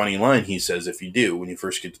 there's a funny line he says if you do when you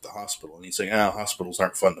first get to the hospital. And he's like, hospitals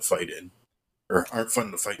aren't fun to fight in. Or aren't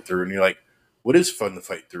fun to fight through. And you're like, what is fun to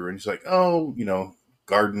fight through? And he's like,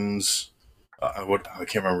 gardens. I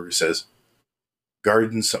can't remember what he says.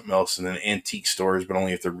 Gardens, something else, and then antique stores, but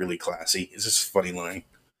only if they're really classy. It's just a funny line.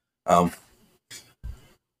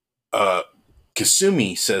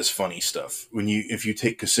 Kasumi says funny stuff. If you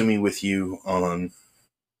take Kasumi with you on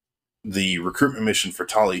the recruitment mission for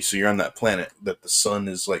Tali, so you're on that planet that the sun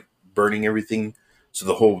is like burning everything. So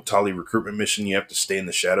the whole Tali recruitment mission, you have to stay in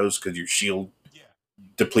the shadows because your shield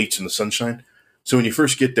depletes in the sunshine. So when you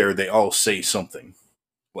first get there, they all say something,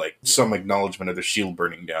 like some acknowledgement of their shield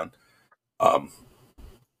burning down.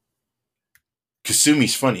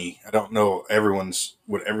 Kasumi's funny. I don't know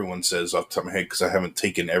what everyone says off the top of my head because I haven't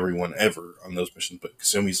taken everyone ever on those missions. But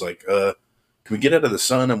Kasumi's like, "Can we get out of the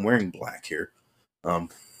sun? I'm wearing black here."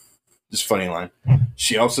 Just funny line.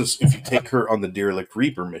 She also, if you take her on the Derelict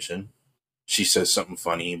Reaper mission, she says something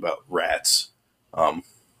funny about rats.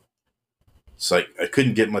 It's like, I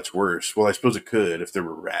couldn't get much worse. Well, I suppose it could if there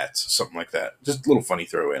were rats, something like that. Just little funny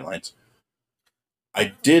throwaway lines.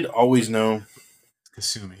 I did always know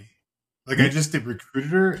Kasumi. Like, I just did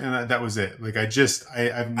recruited her, and that was it. Like, I've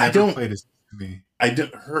never played as Kasumi. I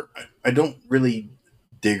don't really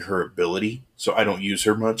dig her ability, so I don't use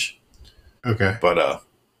her much. Okay. But,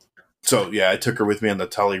 so, yeah, I took her with me on the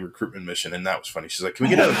Tali recruitment mission, and that was funny. She's like, can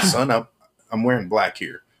we get out of the sun? I'm wearing black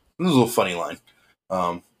here. This is a little funny line.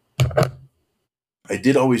 I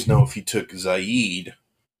did always know if he took Zaid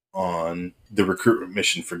on the recruitment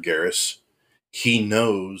mission for Garrus, he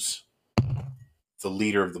knows the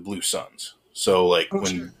leader of the Blue Suns. So, like,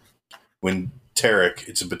 when Tarek,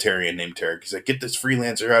 it's a Batarian named Tarek, he's like, get this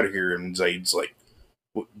freelancer out of here. And Zaid's like,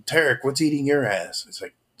 Tarek, what's eating your ass? It's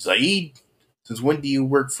like, Zaid, since when do you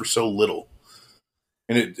work for so little?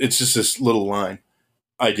 And it's just this little line.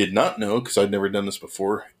 I did not know, because I'd never done this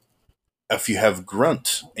before, if you have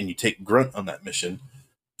Grunt, and you take Grunt on that mission,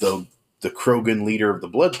 the Krogan leader of the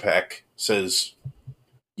Blood Pack says,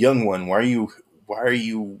 young one, why are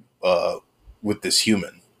you with this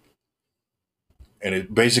human? And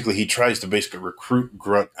he tries to basically recruit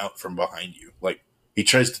Grunt out from behind you. Like, he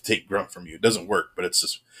tries to take Grunt from you. It doesn't work, but it's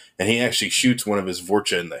just, and he actually shoots one of his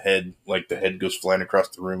Vorcha in the head, like the head goes flying across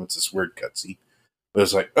the room. It's this weird cutscene. But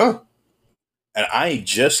it's like, oh. And I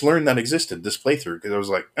just learned that existed this playthrough, because I was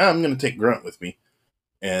like, I'm going to take Grunt with me.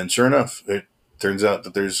 And sure enough, it turns out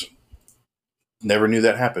that never knew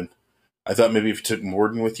that happened. I thought maybe if you took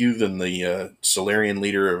Morden with you, then the Solarian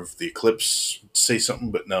leader of the Eclipse would say something,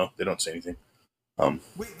 but no, they don't say anything.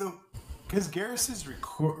 Wait, though, because Garrus's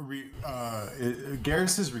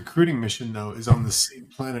recruiting mission, though, is on the same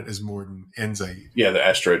planet as Morden and Zaid. Yeah, the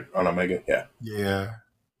asteroid on Omega, yeah. Yeah.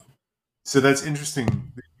 So that's interesting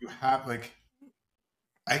that you have, like,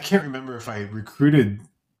 I can't remember if I recruited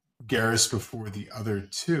Garrus before the other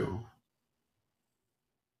two.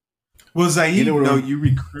 Well, Zaid, you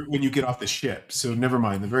recruit when you get off the ship. So never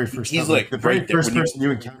mind. The very first he's time, like the very first person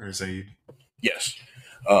you encounter is Zaid. Yes.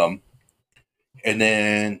 And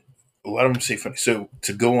then a lot of them say funny. So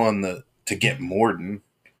to go on to get Morden,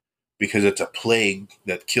 because it's a plague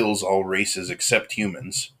that kills all races except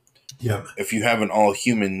humans. Yeah. If you have an all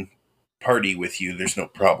human party with you, there's no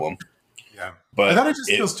problem. Yeah. But I thought it just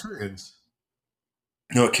kills Turians.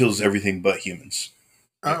 No, it kills everything but humans.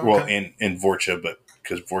 Oh, okay. Well, and Vorcha, but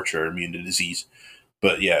because Vorcha are immune to disease.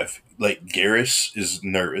 But yeah, like Garrus is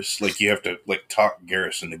nervous. Like you have to like talk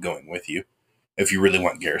Garrus into going with you if you really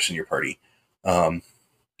want Garrus in your party. And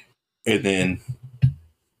then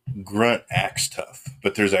Grunt acts tough,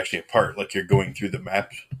 but there's actually a part like you're going through the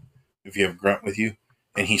map if you have Grunt with you,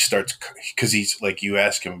 and he starts because he's like you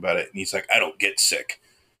ask him about it, and he's like, I don't get sick.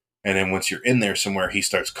 And then once you're in there somewhere, he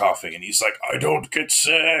starts coughing, and he's like, I don't get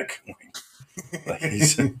sick.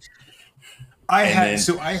 I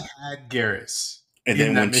had Garrus. And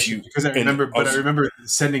then once you, because I remember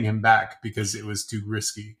sending him back because it was too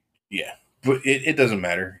risky. Yeah, but it doesn't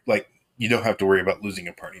matter. Like you don't have to worry about losing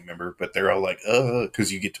a party member, but they're all like,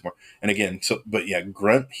 because you get to more. And again, but yeah,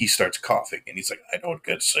 Grunt, he starts coughing, and he's like, I don't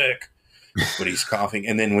get sick, but he's coughing.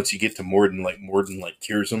 And then once you get to Morden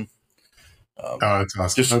cures him. That's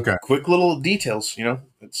awesome. Just quick little details,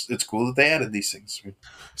 it's cool that they added these things.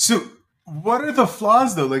 So what are the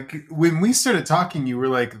flaws though? Like when we started talking, you were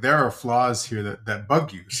like, there are flaws here that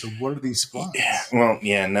bug you. So what are these flaws? Yeah, well,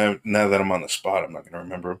 yeah, now that I'm on the spot, I'm not going to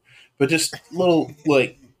remember them. but just little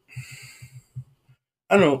like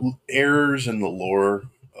I don't know errors in the lore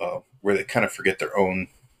where they kind of forget their own.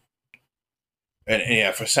 And yeah,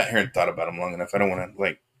 if I sat here and thought about them long enough, I don't want to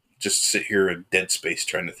like just sit here in dead space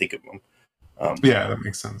trying to think of them. Yeah, that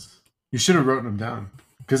makes sense. You should have written them down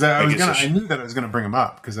because I knew that I was gonna bring them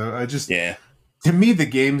up because I just yeah. To me, the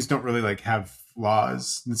games don't really like have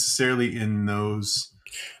flaws necessarily in those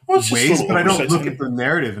ways, but I don't look at the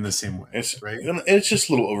narrative in the same way. Right? It's just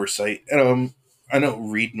a little oversight. I know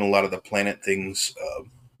reading a lot of the planet things.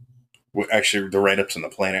 Actually, the write-ups on the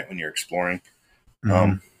planet when you're exploring.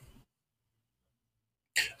 Mm-hmm.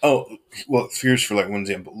 Oh, well, here's for like one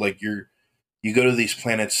example. Like you go to these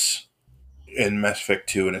planets in Mass Effect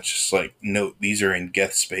 2, and it's just like, no, these are in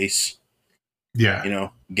Geth space. Yeah. You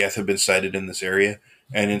know, Geth have been sighted in this area.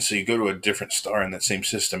 And then so you go to a different star in that same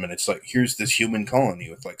system, and it's like, here's this human colony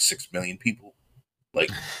with like 6 million people.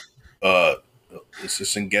 Like, is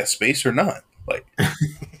this in Geth space or not? Like,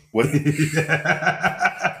 what?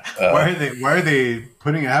 Why are they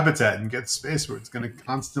putting a habitat in Geth space where it's going to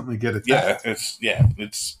constantly get attacked?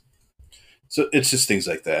 It's so it's just things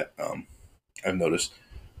like that. I've noticed.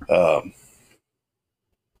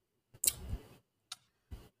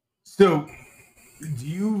 So, do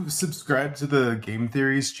you subscribe to the Game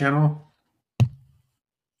Theories channel?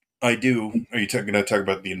 I do. Are you going to talk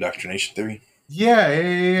about the indoctrination theory?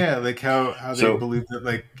 Yeah. Like how they believe that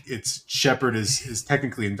like it's Shepard is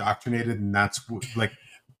technically indoctrinated, and that's like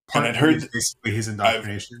part and I'd heard basically his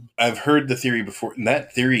indoctrination. I've heard the theory before, and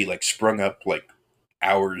that theory like sprung up like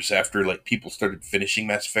hours after like people started finishing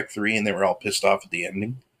Mass Effect 3, and they were all pissed off at the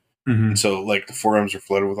ending. Mm-hmm. And so like the forums were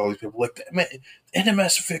flooded with all these people like, the end of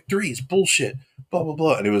Mass Effect 3 is bullshit, blah blah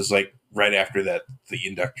blah. And it was like right after that the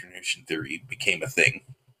indoctrination theory became a thing.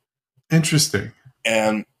 Interesting.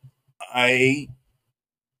 And I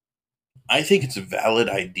think it's a valid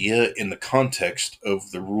idea in the context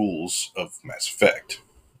of the rules of Mass Effect.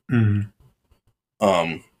 Mm-hmm.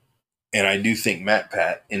 And I do think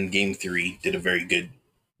MatPat in Game Theory made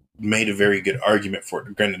a very good argument for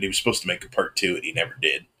it. Granted, he was supposed to make a part 2 and he never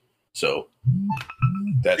did. So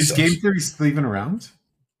is Game Theory still even around?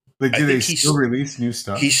 Like, do they still release new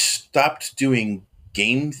stuff? He stopped doing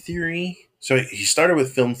Game Theory. So he started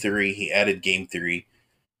with Film Theory. He added Game Theory,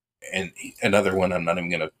 and another one I'm not even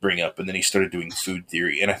going to bring up. And then he started doing Food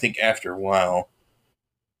Theory. And I think after a while,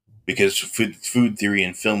 because food Theory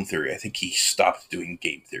and Film Theory, I think he stopped doing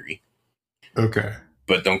Game Theory. Okay,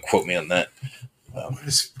 but don't quote me on that. What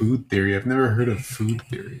is Food Theory? I've never heard of Food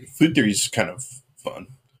Theory. Food Theory is kind of fun.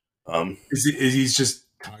 Is he's just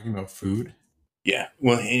talking about food? Yeah.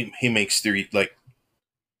 Well, he makes theory like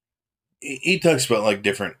he talks about like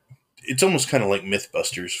different. It's almost kind of like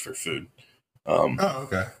MythBusters for food.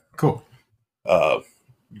 Okay, cool.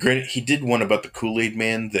 Granted, he did one about the Kool-Aid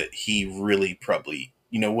Man that he really probably.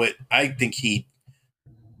 You know what? I think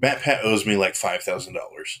MatPat owes me like $5,000.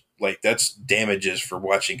 Like that's damages for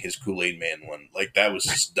watching his Kool-Aid Man one. Like that was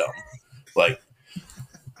just dumb. Like.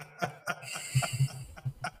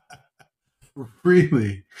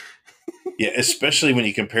 Really? Yeah, especially when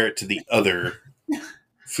you compare it to the other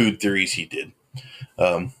food theories he did,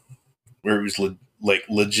 where it was like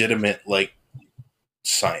legitimate like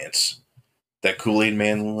science. That Kool-Aid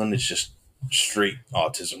Man one is just straight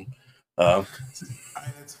autism.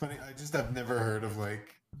 That's funny. I just have never heard of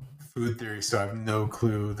like food theory, so I have no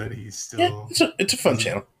clue that he's still. Yeah, it's a fun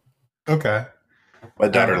channel. Okay, my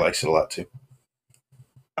daughter likes it a lot too.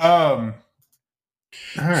 All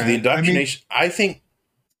right. So the indoctrination, I think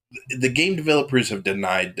the game developers have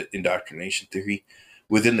denied the indoctrination theory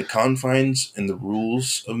within the confines and the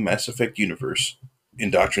rules of Mass Effect universe.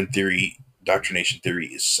 Indoctrination theory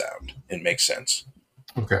is sound and makes sense.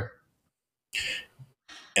 Okay.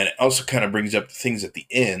 And it also kind of brings up the things at the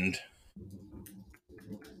end.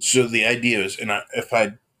 So the idea is, and if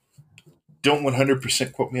I don't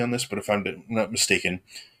 100% quote me on this, but if I'm not mistaken,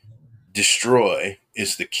 Destroy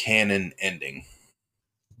is the canon ending.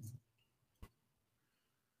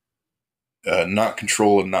 Not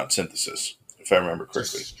Control and not Synthesis, if I remember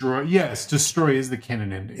correctly. Destroy is the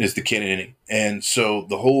canon ending. Is the canon ending. And so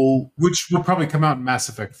the whole... Which will probably come out in Mass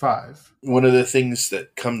Effect 5. One of the things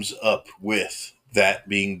that comes up with that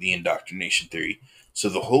being the indoctrination theory. So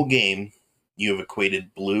the whole game, you have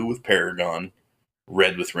equated blue with Paragon,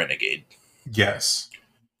 red with Renegade. Yes.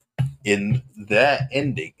 In that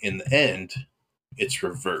ending, in the end, it's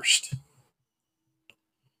reversed.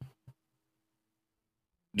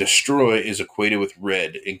 Destroy is equated with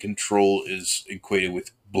red, and Control is equated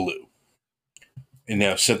with blue. And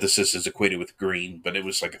now Synthesis is equated with green, but it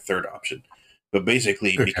was like a third option. But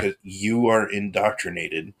basically, because you are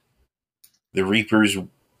indoctrinated, the Reapers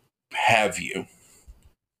have you.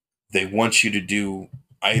 They want you to do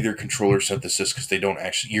either controller synthesis because they don't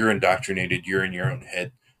actually, you're indoctrinated, you're in your own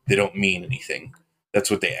head. They don't mean anything. That's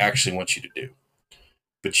what they actually want you to do.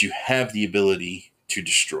 But you have the ability to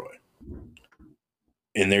destroy.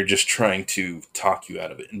 And they're just trying to talk you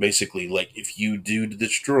out of it. And basically, like, if you do the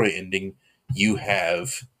destroy ending, you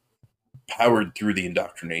have powered through the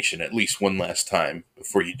indoctrination at least one last time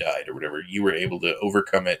before you died or whatever. You were able to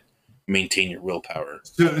overcome it, maintain your willpower,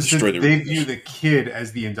 destroy the. They view the kid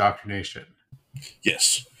as the indoctrination.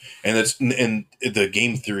 Yes, and that's in the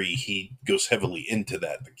game 3. He goes heavily into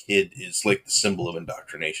that. The kid is like the symbol of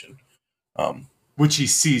indoctrination, which he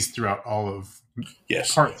sees throughout all of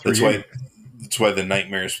part 3. That's why the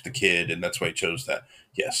nightmares with the kid, and that's why he chose that.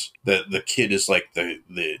 Yes, the kid is like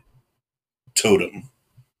the totem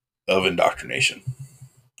of indoctrination.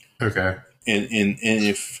 Okay. In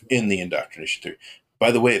the indoctrination theory.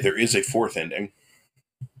 By the way, there is a 4th ending.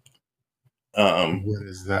 What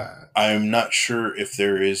is that? I'm not sure if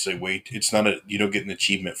there is a way. It's not you don't get an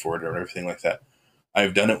achievement for it or everything like that.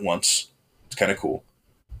 I've done it once. It's kind of cool.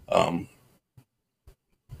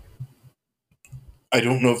 I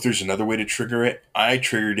don't know if there's another way to trigger it. I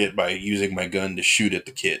triggered it by using my gun to shoot at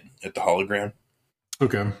the kid, at the hologram.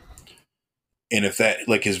 Okay. And if that,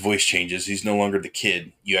 like, his voice changes, he's no longer the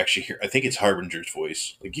kid. You actually hear, I think it's Harbinger's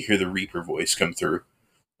voice. Like, you hear the Reaper voice come through.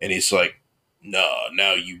 And he's like, no,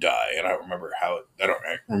 now you die. And I don't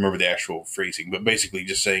remember the actual phrasing, but basically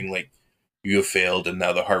just saying, like, you have failed and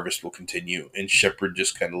now the harvest will continue. And Shepard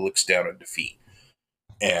just kind of looks down in defeat.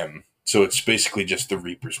 And so it's basically just the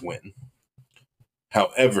Reaper's win.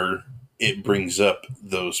 However, it brings up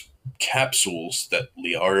those capsules that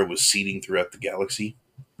Liara was seeding throughout the galaxy.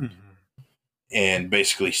 Mm-hmm. And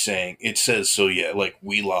basically saying, it says, so yeah, like,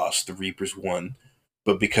 we lost, the Reapers won.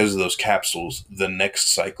 But because of those capsules, the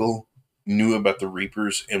next cycle knew about the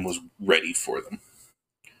Reapers and was ready for them.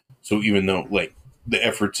 So even though, like, the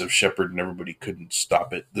efforts of Shepard and everybody couldn't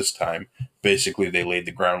stop it this time, basically they laid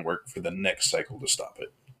the groundwork for the next cycle to stop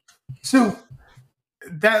it. So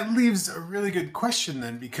that leaves a really good question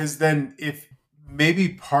then, because then if maybe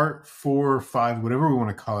part 4 or 5, whatever we want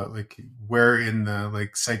to call it, like, where in the,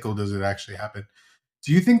 like, cycle does it actually happen?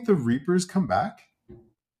 Do you think the Reapers come back?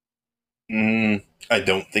 I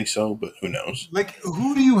don't think so, but who knows? Like,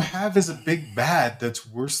 who do you have as a big bad that's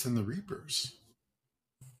worse than the Reapers?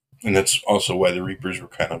 And that's also why the Reapers were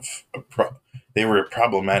kind of they were a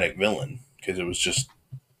problematic villain, because it was just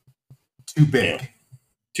too big.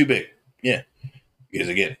 Too big, yeah. Because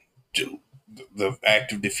again, the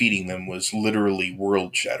act of defeating them was literally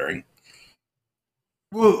world-shattering.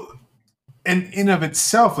 Well, and in of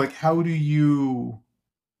itself, like, how do you,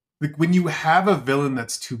 like, when you have a villain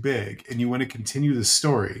that's too big and you want to continue the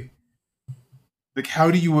story, like, how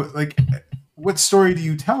do you, like, what story do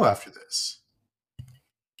you tell after this?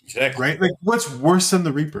 Exactly. Right? Like, what's worse than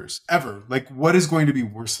the Reapers ever? Like, what is going to be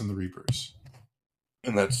worse than the Reapers?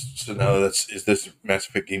 And is this Mass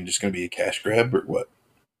Effect game just going to be a cash grab or what?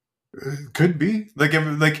 Could be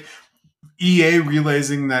like EA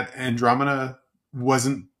realizing that Andromeda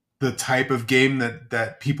wasn't the type of game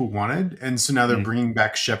that people wanted, and so now they're bringing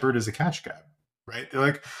back Shepard as a cash grab, right? They're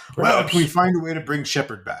like, well, can we find a way to bring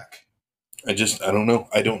Shepard back? I don't know.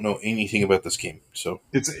 I don't know anything about this game, so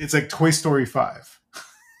it's like Toy Story 5.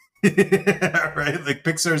 Right? Like,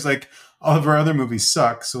 Pixar's like, all of our other movies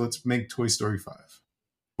suck, so let's make Toy Story 5.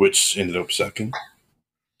 Which ended up sucking.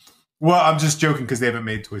 Well, I'm just joking because they haven't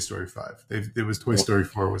made Toy Story 5. It was Toy Story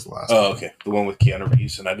 4 was the last one. Okay. The one with Keanu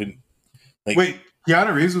Reeves, and I didn't... Like, wait,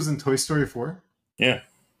 Keanu Reeves was in Toy Story 4? Yeah.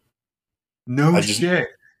 Shit.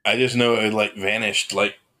 I just know it, like, vanished.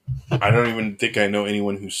 Like, I don't even think I know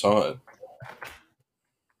anyone who saw it.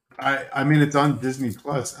 I mean, it's on Disney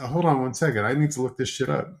Plus. Hold on one second. I need to look this shit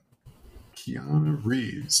up. Keanu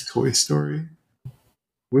Reeves, Toy Story.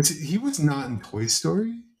 He was not in Toy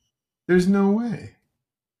Story? There's no way.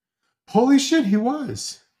 Holy shit, he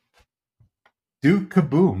was. Duke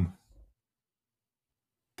Kaboom.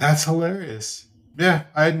 That's hilarious. Yeah,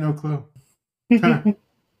 I had no clue. I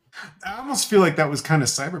almost feel like that was kind of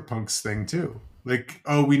Cyberpunk's thing too. Like,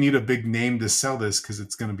 oh, we need a big name to sell this because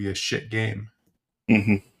it's going to be a shit game.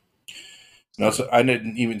 Mm-hmm. Also, I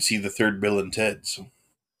didn't even see the third Bill and Ted. So.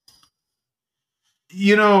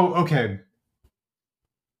 You know, okay.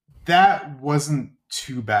 That wasn't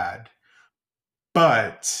too bad.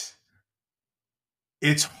 But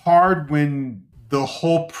it's hard when the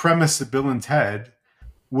whole premise of Bill and Ted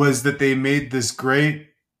was that they made this great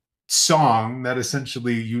song that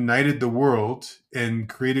essentially united the world and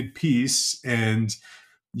created peace, and,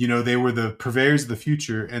 you know, they were the purveyors of the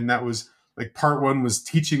future, and that was like part one was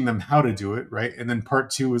teaching them how to do it, right? And then part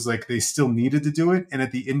two was like they still needed to do it. And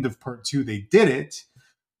at the end of part two, they did it.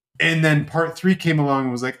 And then part three came along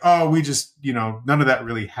and was like, oh, we just, none of that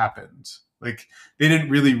really happened. Like they didn't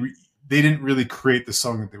really create the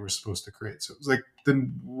song that they were supposed to create. So it was like,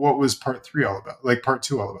 then what was part three all about? Like part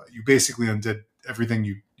two all about? You basically undid everything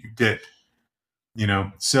you did,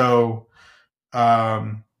 So,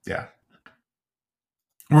 yeah,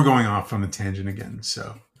 we're going off on a tangent again.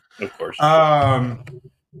 So, of course,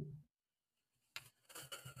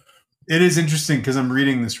 it is interesting because I'm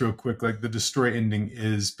reading this real quick. Like the Destroy ending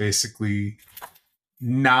is basically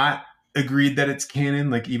not agreed that it's canon.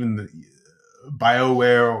 Like even the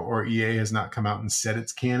BioWare or EA has not come out and said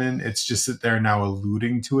it's canon. It's just that they're now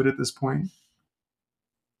alluding to it at this point.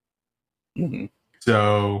 Mm-hmm.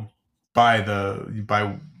 So by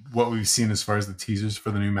what we've seen as far as the teasers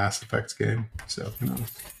for the new Mass Effect game. So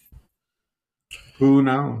who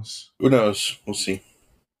knows? Who knows? We'll see.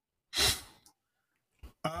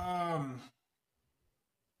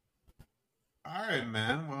 All right,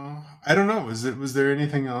 man. Well, I don't know. Was there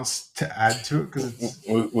anything else to add to it? Because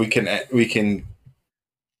we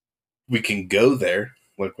can go there,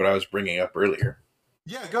 like what I was bringing up earlier.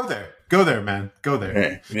 Yeah, go there, man. Go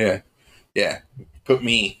there. Yeah. Put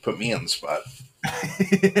me on the spot.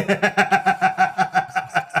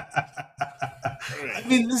 I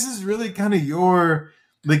mean, this is really kind of your.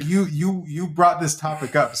 Like you brought this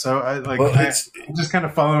topic up, so I'm just kind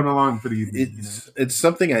of following along for the evening. It's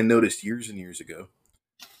something I noticed years and years ago,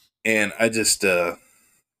 and I just I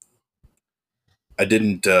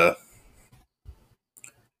didn't. I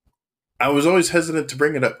was always hesitant to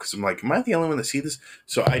bring it up because I'm like, am I the only one that see this?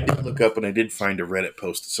 So I did look up and I did find a Reddit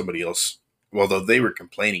post that somebody else, although they were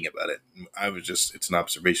complaining about it, it's an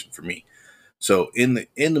observation for me. So in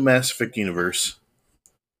the Mass Effect universe,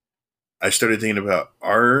 I started thinking about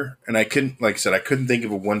and I couldn't, like I said, I couldn't think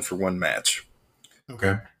of a 1-for-1 match.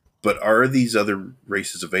 Okay. But are these other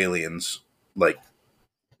races of aliens like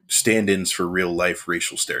stand-ins for real life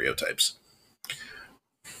racial stereotypes?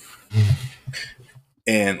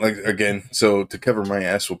 And like, again, so to cover my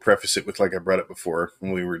ass, we'll preface it with, like I brought it before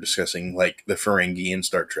when we were discussing like the Ferengi in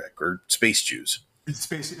Star Trek or space Jews.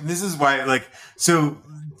 Space, and this is why, like, so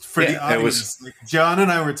for the audience, like John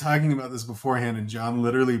and I were talking about this beforehand, and John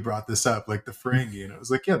literally brought this up, like the Ferengi, and it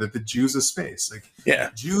was like, yeah, that the Jews of space, like,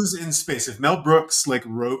 Jews in space. If Mel Brooks like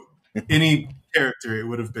wrote any character, it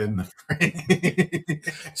would have been the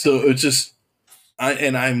Ferengi. So it's just,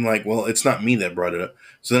 I'm like, well, it's not me that brought it up.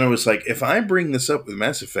 So then I was like, if I bring this up with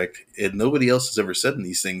Mass Effect and nobody else has ever said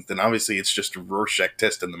these things, then obviously it's just a Rorschach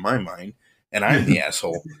test in my mind. And I'm the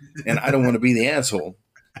asshole, and I don't want to be the asshole.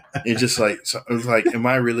 It's just like, so I was like, am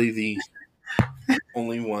I really the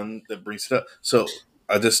only one that brings it up? So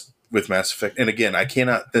I just, with Mass Effect, and again, I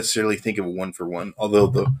cannot necessarily think of a 1-for-1,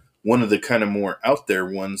 although one of the kind of more out there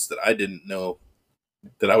ones that I didn't know,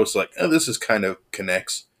 that I was like, oh, this is kind of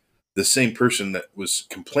connects. The same person that was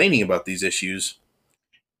complaining about these issues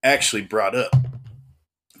actually brought up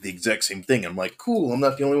the exact same thing. I'm like, cool, I'm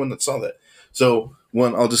not the only one that saw that. So,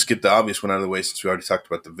 one, I'll just get the obvious one out of the way since we already talked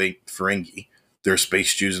about the Ferengi. They're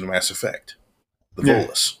space Jews in Mass Effect. The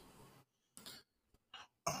Volus.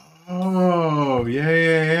 Oh,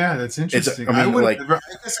 yeah. That's interesting. I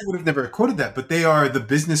guess I would have never quoted that, but they are the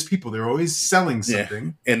business people. They're always selling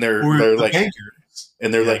something. Yeah. And they're like bankers.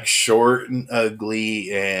 And they're like short and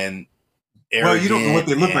ugly and arrogant. Well, you don't know what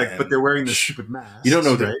they look like, but they're wearing the stupid masks. You don't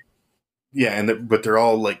know, right? Yeah, but they're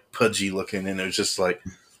all like pudgy looking, and it's just like,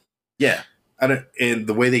 yeah. And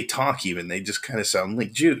the way they talk, even, they just kind of sound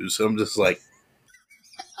like Jews. So I'm just like,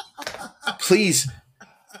 please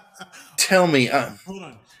tell me. Hold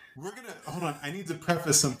on. I need to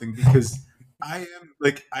preface something because I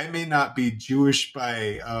may not be Jewish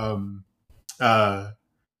by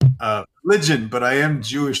religion, but I am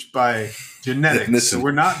Jewish by genetics. So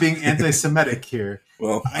we're not being anti-Semitic here.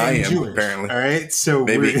 Well, I am Jewish, apparently. All right, so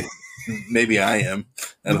maybe I am.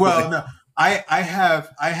 Well, no. I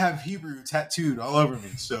have Hebrew tattooed all over me,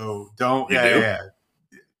 so don't. Yeah.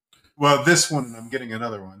 Well, this one, I'm getting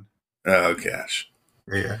another one. Oh gosh.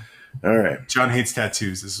 Yeah. All right. John hates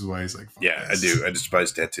tattoos. This is why he's like, yeah, I do. I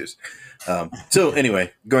despise tattoos. So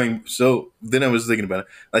anyway, then I was thinking about it.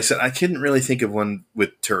 Like I said, I couldn't really think of one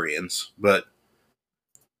with Turians, but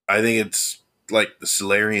I think it's like the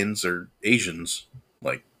Solarians or Asians,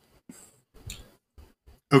 like.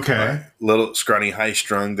 Okay. Little scrawny, high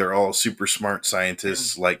strung. They're all super smart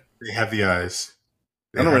scientists. Like they have the eyes.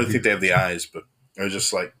 I don't really think they have the eyes, but they're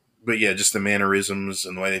just like. But yeah, just the mannerisms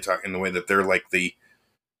and the way they talk, and the way that they're like the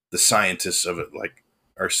scientists of it. Like,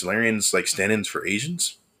 are Solarians like stand-ins for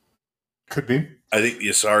Asians? Could be. I think the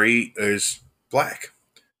Asari is black,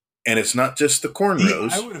 and it's not just the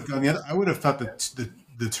cornrows. I would have gone the other. I would have thought that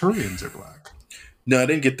the Turians are black. No, I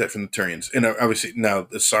didn't get that from the Turians, and obviously now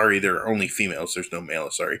the Asari, there are only females. There's no male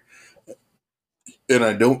Asari, and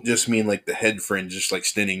I don't just mean like the head fringe, just like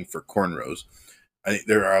standing for cornrows. I think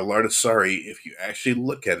there are a lot of Asari. If you actually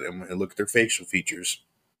look at them and look at their facial features,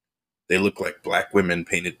 they look like black women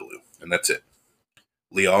painted blue, and that's it.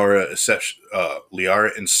 Liara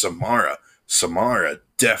and Samara. Samara,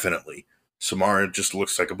 definitely. Samara just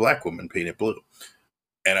looks like a black woman painted blue.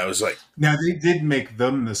 And I was like... Now, they did make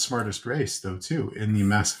them the smartest race, though, too, in the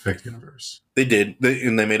Mass Effect universe. They did.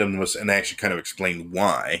 And they made them the most... And they actually kind of explained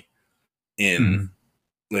why in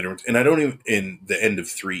later... And I don't even... In the end of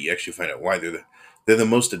 3, you actually find out why they're the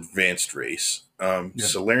most advanced race.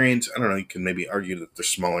 Solarians, I don't know, you can maybe argue that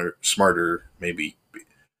they're smarter, maybe.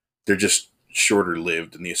 They're just shorter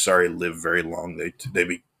lived, and the Asari live very long. They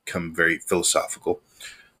become very philosophical.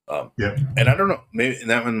 And I don't know, maybe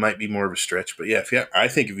that one might be more of a stretch, but I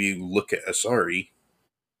think if you look at Asari,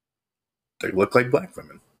 they look like black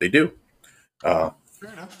women. They do. Fair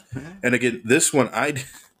enough. And again, this one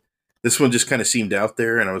just kind of seemed out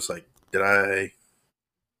there, and I was like, did I?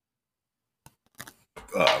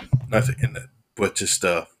 Nothing in it, but just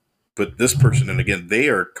but this person, and again, they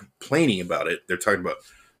are complaining about it. They're talking about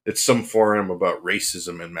it's some forum about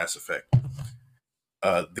racism in Mass Effect.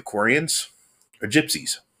 The Quarians are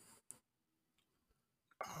gypsies.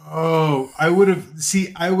 Oh, I would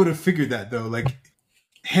have figured that, though. Like,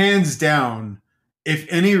 hands down, if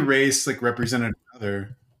any race like represented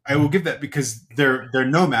another, I will give that, because they're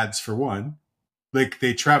nomads for one. Like,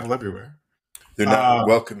 they travel everywhere. They're not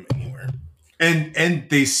welcome anywhere. And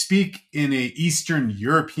they speak in a Eastern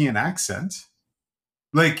European accent.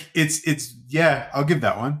 Like, it's I'll give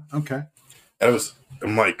that one. Okay.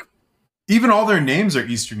 I'm like, even all their names are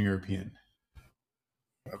Eastern European.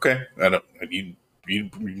 Okay. I don't you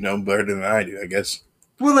know better than I do, I guess.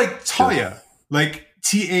 Well, like Talia, like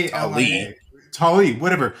Talia, Tali,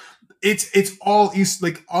 whatever. It's all East.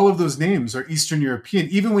 Like, all of those names are Eastern European.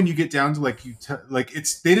 Even when you get down to like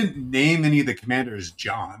they didn't name any of the commanders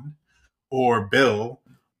John or Bill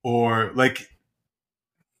or like,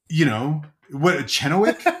 what,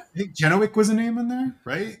 Chenowick? I think Chenowick was a name in there,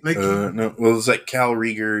 right? Like, no, well, it's like Cal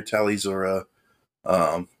Rieger, Talizora,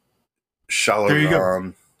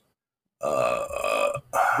 Shalaron,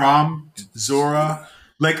 Ram, Zora,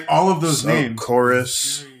 like all of those names.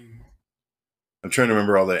 Chorus. I'm trying to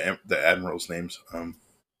remember all the admirals' names.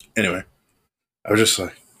 Anyway, I was just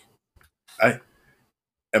like,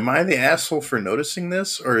 am I the asshole for noticing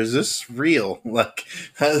this, or is this real? Like,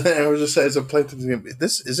 I was just, as I played through,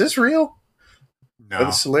 is this real? No. Are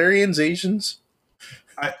the Solarians Asians?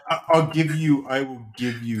 I will give you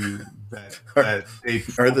that they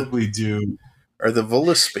probably do. Are the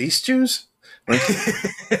Volus space Jews? Like,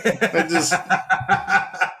 I just.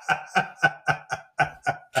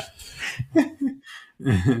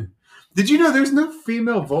 Did you know there's no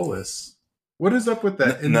female Volus? What is up with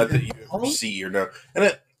that? Not that you ever see or know.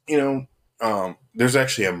 And there's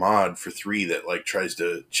actually a mod for 3 that like tries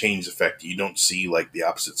to change the fact that you don't see like the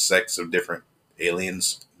opposite sex of different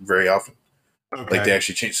aliens very often. Okay. Like, they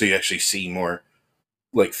actually change, so you actually see more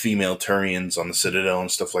like female Turians on the Citadel and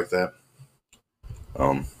stuff like that.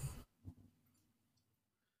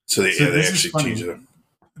 So they actually change it.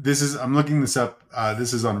 I'm looking this up.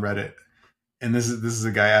 This is on Reddit, and this is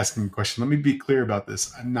a guy asking a question. Let me be clear about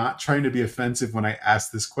this. I'm not trying to be offensive when I ask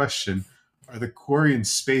this question. Are the Quarians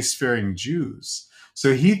spacefaring Jews?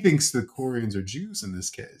 So he thinks the Quarians are Jews in this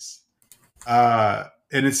case.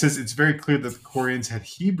 And it says it's very clear that the Quarians had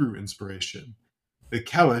Hebrew inspiration. The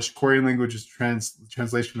Kelish, Quarian language's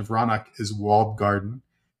translation of Rannoch, is walled garden.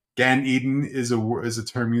 Gan Eden is a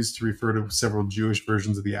term used to refer to several Jewish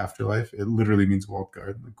versions of the afterlife. It literally means walled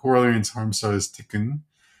garden. The Quarians' Harmsar is tikkun.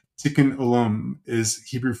 Tikkun olam is a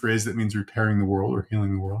Hebrew phrase that means repairing the world or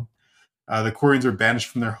healing the world. The Quarians were banished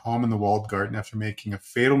from their home in the walled garden after making a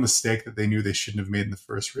fatal mistake that they knew they shouldn't have made in the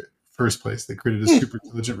first place. They created a super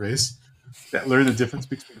intelligent race that learned the difference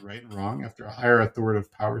between right and wrong after a higher authoritative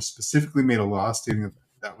power specifically made a law stating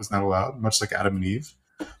that was not allowed, much like Adam and Eve.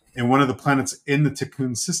 And one of the planets in the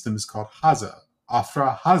Tikkun system is called Haza.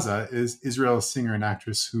 Afra Haza is Israel's singer and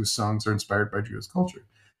actress whose songs are inspired by Jewish culture.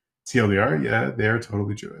 TLDR, yeah, they are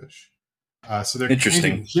totally Jewish. So they're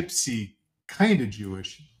interesting. Kind of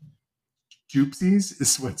Jewish. Gypsies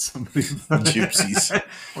is what somebody Gypsies.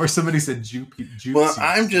 Or somebody said Gypsies. Well,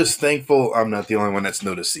 I'm just thankful I'm not the only one that's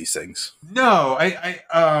noticed these things. No, and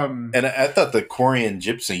I thought the Quarian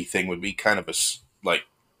gypsy thing would be kind of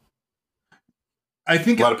I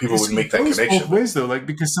think a lot of people would make that goes connection. Both ways though, like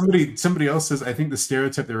because somebody else says I think the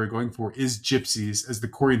stereotype they were going for is gypsies, as the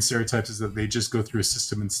Korean stereotypes is that they just go through a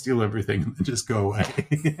system and steal everything and then just go away.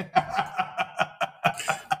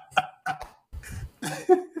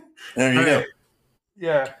 There you go.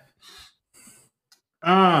 Yeah.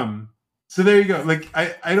 So there you go. Like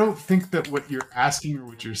I don't think that what you're asking or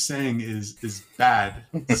what you're saying is bad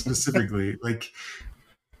specifically. Like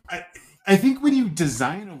I think when you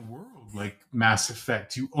design a world like Mass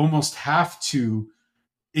Effect, you almost have to,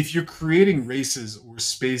 if you're creating races or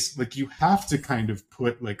space, like you have to kind of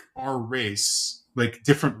put like our race, like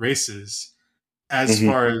different races, as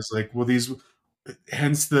far as like, well, these,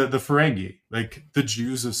 hence the Ferengi, like the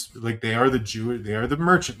Jews of, like they are the Jew, they are the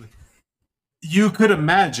merchant. You could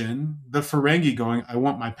imagine the Ferengi going, I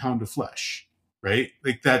want my pound of flesh, right?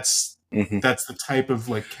 Like that's the type of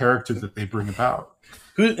like character that they bring about.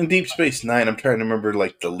 Who in Deep Space Nine? I'm trying to remember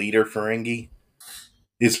like the leader Ferengi.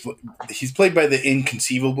 He's played by the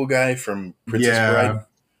inconceivable guy from Princess Bride.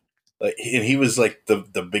 Like, and he was like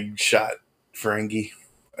the big shot Ferengi.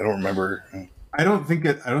 I don't remember. I don't think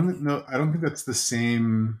that's the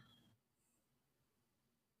same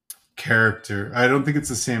character. I don't think it's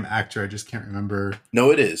the same actor. I just can't remember.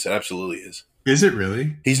 No, it is. It absolutely is. Is it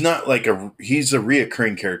really? He's not like he's a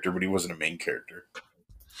reoccurring character, but he wasn't a main character.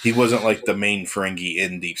 He wasn't like the main Ferengi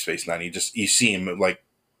in Deep Space Nine. You see him like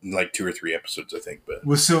 2 or 3 episodes, I think. But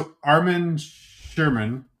well, so Armin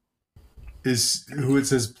Sherman is who it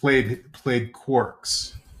says played Quark,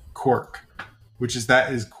 which is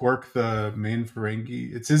Quark the main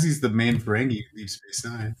Ferengi? It says he's the main Ferengi in Deep Space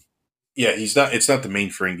Nine. Yeah, he's not. It's not the main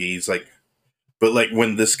Ferengi. He's like, but like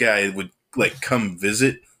when this guy would like come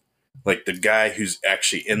visit. Like the guy who's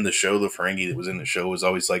actually in the show, the Ferengi that was in the show, was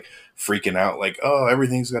always like freaking out, like, "Oh,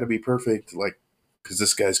 everything's got to be perfect," like because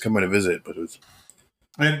this guy's coming to visit. But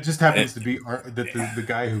it just happens to be that the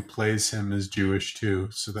guy who plays him is Jewish too.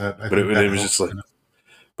 So that, it was just like,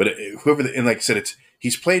 whoever, and like I said,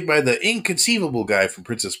 he's played by the inconceivable guy from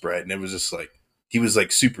Princess Bride, and it was just like he was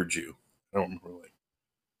like super Jew. I don't remember like.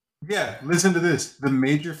 Yeah, listen to this: the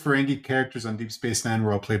major Ferengi characters on Deep Space Nine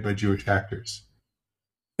were all played by Jewish actors.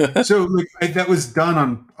 So like that was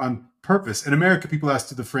done on purpose. In America, people asked,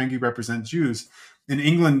 do the Ferengi represent Jews? In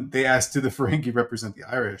England, they asked, do the Ferengi represent the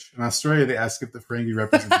Irish? In Australia, they asked if the Ferengi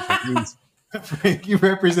represent the Chinese. The Ferengi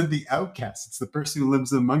represent the outcast. It's the person who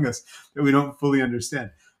lives among us that we don't fully understand.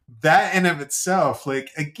 That in of itself, like,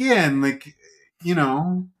 again, like, you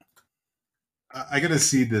know, I got to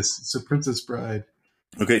see this. So Princess Bride.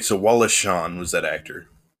 Okay, so Wallace Shawn was that actor.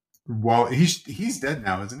 He's dead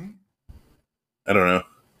now, isn't he? I don't know.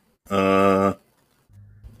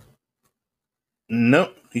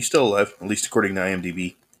 Nope, he's still alive, at least according to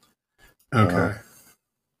IMDb. Okay.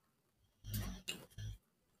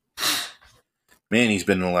 Man, he's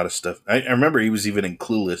been in a lot of stuff. I remember he was even in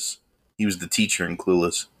Clueless. He was the teacher in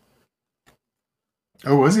Clueless.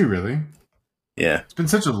 Oh, was he really? Yeah. It's been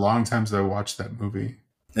such a long time since I watched that movie.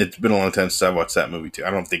 It's been a long time since I watched that movie, too. I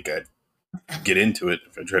don't think I'd get into it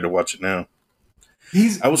if I tried to watch it now.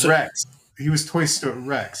 Rex. He was Toy Story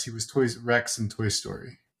Rex. He was Rex in Toy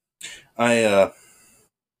Story. I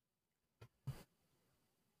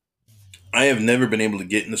have never been able to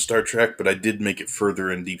get into Star Trek, but I did make it further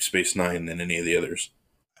in Deep Space Nine than any of the others.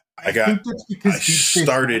 I think that's because Deep Space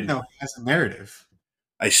Nine now has a narrative.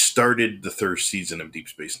 I started the 3rd season of Deep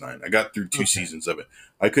Space Nine. I got through 2 seasons of it.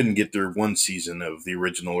 I couldn't get through 1 season of the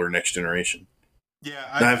original or Next Generation. Yeah,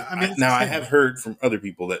 I have heard from other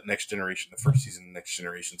people that Next Generation, the 1st season of Next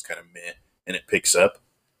Generation is kind of meh, and it picks up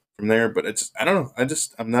from there. But I don't know.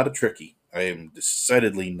 I'm not a Trekkie. I am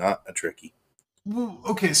decidedly not a Trekkie. Well,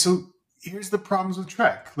 okay, so here's the problems with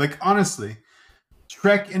Trek. Like, honestly,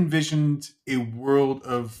 Trek envisioned a world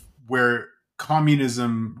of where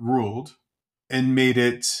communism ruled and made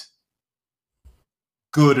it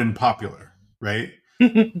good and popular, right?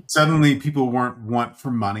 Suddenly people weren't want for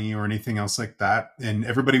money or anything else like that, and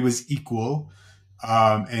everybody was equal,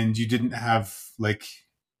 and you didn't have like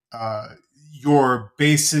your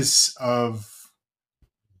basis of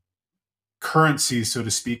currency, so to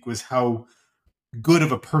speak, was how good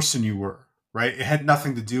of a person you were, right? It had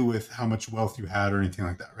nothing to do with how much wealth you had or anything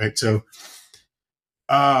like that, right? So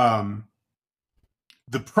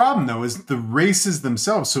the problem though is the races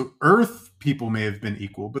themselves. So Earth people may have been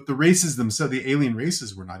equal, but the races themselves, the alien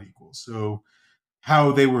races, were not equal. So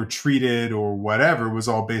how they were treated or whatever was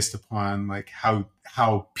all based upon like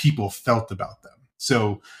how people felt about them.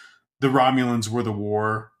 So the Romulans were the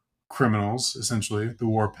war criminals, essentially, the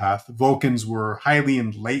warpath. The Vulcans were highly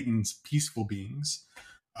enlightened, peaceful beings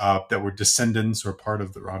that were descendants or part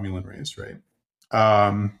of the Romulan race, right?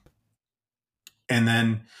 And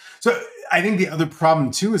then, so I think the other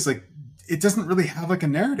problem too is like, it doesn't really have like a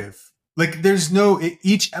narrative. Like there's no,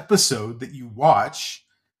 each episode that you watch,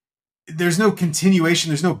 there's no continuation.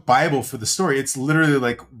 There's no Bible for the story. It's literally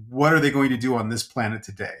like, what are they going to do on this planet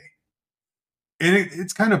today? And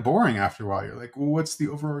it's kind of boring after a while. You're like, well, what's the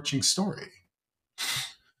overarching story?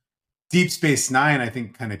 Deep Space Nine, I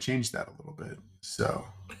think, kind of changed that a little bit. So,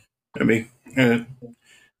 I mean, I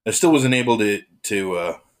still wasn't able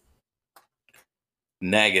to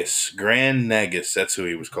Nagus, Grand Nagus. That's who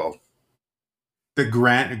he was called. The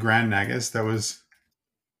Grand Nagus. That was.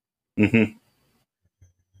 Mm-hmm.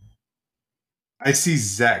 I see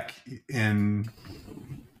Zek in.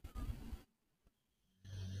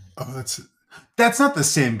 Oh, that's not the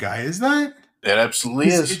same guy, is that? It absolutely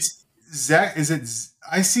is. It's Zek. Is it?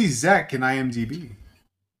 I see Zek in IMDb.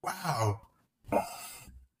 Wow.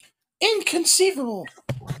 Inconceivable.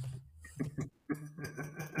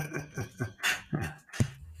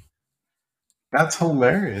 That's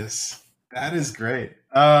hilarious. That is great.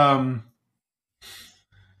 So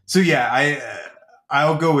yeah,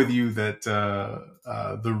 I'll go with you that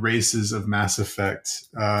the races of Mass Effect.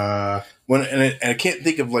 And I can't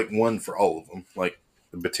think of like one for all of them, like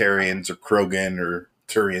the Batarians or Krogan or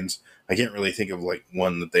Turians. I can't really think of like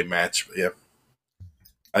one that they match. But yeah,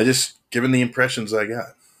 I just given the impressions I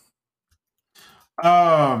got.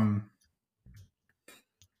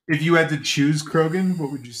 If you had to choose Krogan,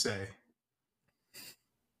 what would you say?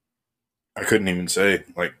 I couldn't even say.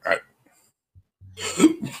 Like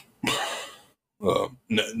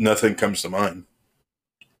nothing comes to mind.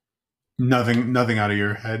 Nothing out of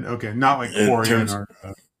your head. Okay, not like Quarian or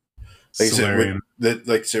Solarian. Like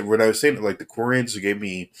I said, when I was saying it, like the Quarians gave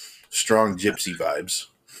me strong gypsy vibes.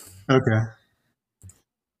 Okay.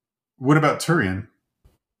 What about Turian?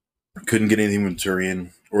 Couldn't get anything with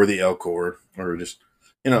Turian or the Elcor, or just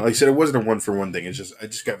like I said, it wasn't a one for one thing. It's just I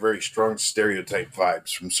just got very strong stereotype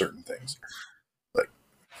vibes from certain things. Like,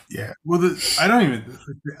 yeah, well, I don't even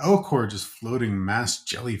the Elcor just floating mass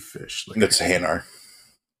jellyfish. Like that's Hanar.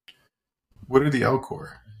 What are the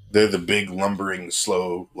Elcor? They're the big lumbering,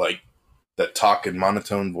 slow, like that talk in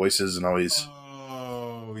monotone voices and always.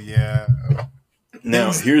 Oh yeah.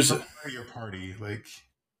 Now here's your party like.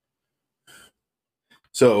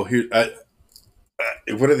 So here,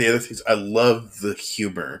 one of the other things I love the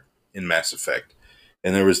humor in Mass Effect,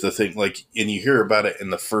 and there was the thing like, and you hear about it in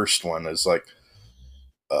the first one is like,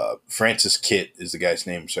 Francis Kitt is the guy's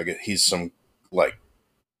name, so I guess he's some like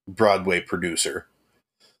Broadway producer,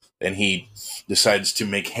 and he decides to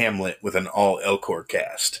make Hamlet with an all Elcor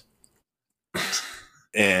cast,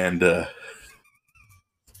 and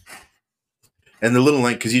the little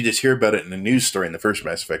line, because you just hear about it in the news story in the first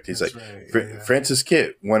Mass Effect. He's That's like, right, yeah. Francis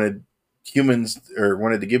Kitt wanted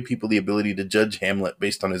to give people the ability to judge Hamlet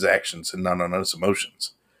based on his actions and not on his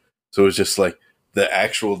emotions. So it was just like the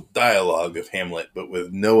actual dialogue of Hamlet, but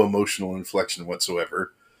with no emotional inflection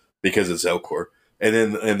whatsoever because it's Elcor. And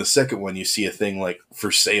then in the second one, you see a thing like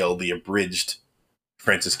For Sale, the abridged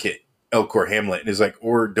Francis Kitt Elcor Hamlet. And it's like,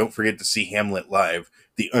 or don't forget to see Hamlet live,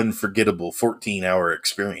 the unforgettable 14-hour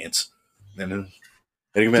experience. And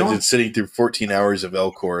I can imagine sitting through 14 hours of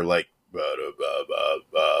Elcor, like,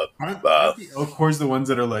 aren't the Elcors the ones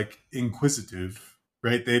that are like inquisitive,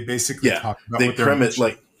 right? They basically talk about they premise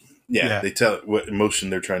like, they tell what emotion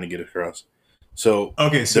they're trying to get across. So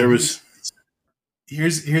okay, so there was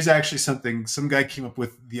here's actually something some guy came up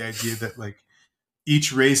with the idea that like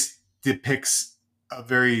each race depicts a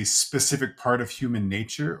very specific part of human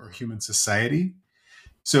nature or human society.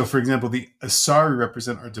 So, for example, the Asari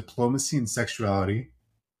represent our diplomacy and sexuality.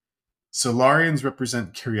 Solarians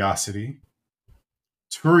represent curiosity.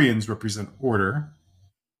 Turians represent order.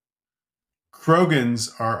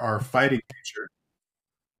 Krogans are our fighting nature.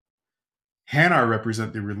 Hanar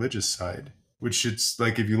represent the religious side, which it's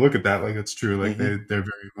like, if you look at that, like it's true. Like they're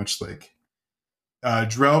very much like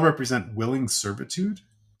Drell represent willing servitude.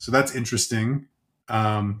 So that's interesting.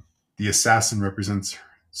 The assassin represents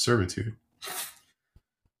servitude.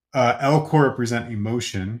 Elcor represent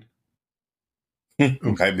emotion. I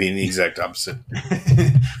mean the exact opposite.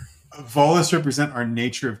 Volus represent our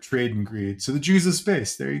nature of trade and greed. So the Jews of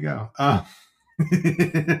space. There you go.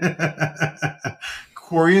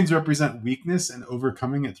 Quarians represent weakness and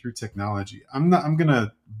overcoming it through technology. I'm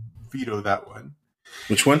gonna veto that one.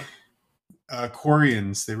 Which one?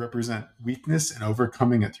 Quarians. They represent weakness and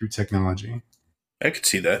overcoming it through technology. I could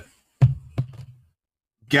see that.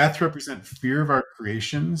 Geth represent fear of our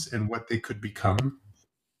creations and what they could become.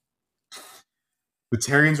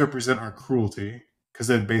 Batarians represent our cruelty. because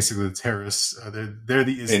they're basically the terrorists. They're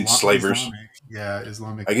the enslavers.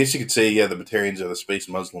 Islamic. I guess you could say, the Batarians are the space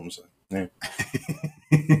Muslims. Yeah.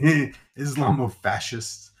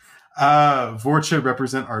 Islamofascists. Vorcha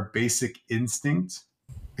represent our basic instinct.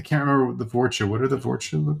 I can't remember the Vorcha. What do the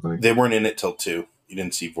Vorcha look like? They weren't in it till 2. You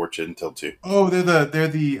didn't see Vorcha until 2. Oh, they're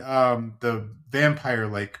the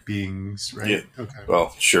vampire-like beings, right? Yeah. Okay.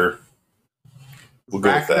 Well, sure. We'll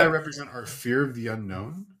go with that. Represent our fear of the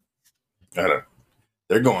unknown. I don't.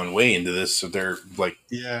 They're going way into this, so they're like.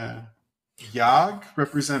 Yeah. Yog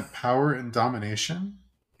represent power and domination.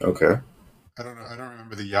 Okay. I don't know. I don't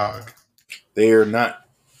remember the Yog. They are not.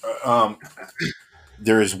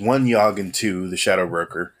 There is one Yog and 2, the Shadow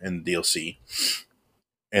Broker in the DLC,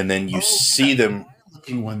 and then you see them.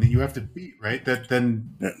 Looking one that you have to beat, right? That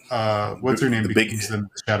then, what's her name becomes the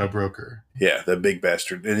Shadow Broker. Yeah, the big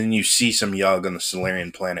bastard, and then you see some Yog on the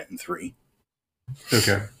Solarian planet in 3.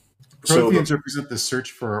 Okay. Protheans represent the search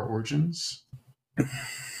for our origins.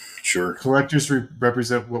 Sure. Collectors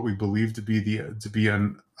represent what we believe to be the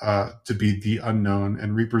unknown,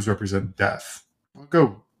 and Reapers represent death. I'll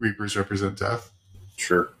go. Reapers represent death.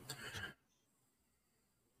 Sure.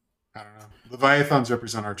 I don't know. Leviathans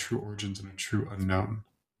represent our true origins and a true unknown.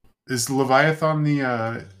 Is Leviathan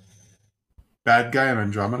the bad guy in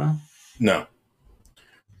Andromeda? No.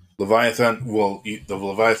 Leviathan. Well, the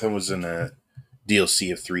Leviathan was in a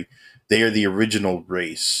DLC of 3. They are the original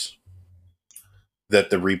race that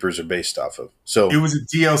the Reapers are based off of. So it was a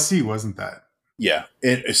DLC, wasn't that? Yeah.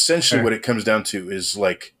 And essentially what it comes down to is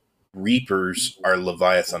like Reapers are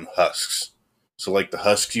Leviathan husks. So like the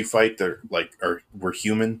husks you fight, were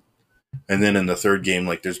human. And then in the third game,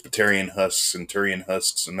 like there's Batarian husks and Turian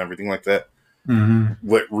husks and everything like that. Mm-hmm.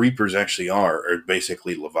 What Reapers actually are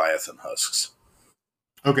basically Leviathan husks.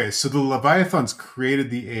 Okay, so the Leviathans created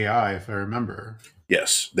the AI, if I remember.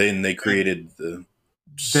 Yes. Then they created the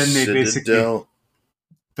Then they basically felt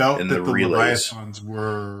that the relays. Leviathans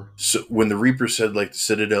were... So when the Reaper said like the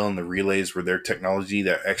Citadel and the relays were their technology,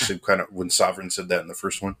 that actually kind of, when Sovereign said that in the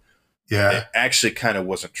first one, it actually kind of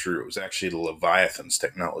wasn't true. It was actually the Leviathan's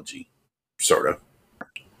technology, sort of.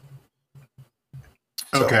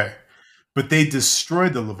 Okay. But they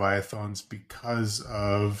destroyed the Leviathans because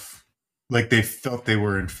of, like, they felt they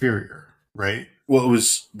were inferior, right? Well, it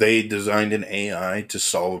was, they designed an AI to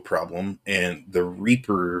solve a problem, and the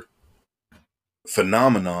Reaper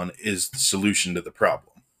phenomenon is the solution to the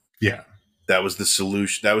problem. Yeah. That was the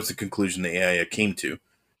solution. That was the conclusion the AI came to.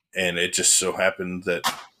 And it just so happened that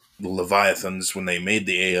the Leviathans, when they made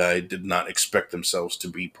the AI, did not expect themselves to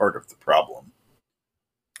be part of the problem.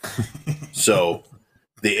 So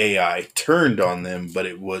the AI turned on them, but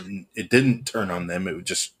it didn't turn on them. It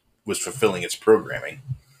just was fulfilling its programming.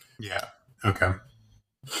 Yeah. Okay.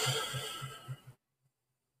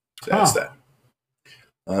 So that's that.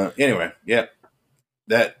 Anyway, yeah.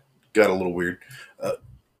 That got a little weird.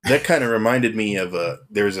 That kind of reminded me of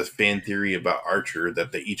there's a fan theory about Archer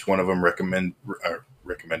that each one of them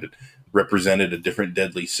represented a different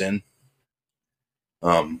deadly sin.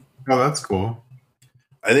 Oh, that's cool.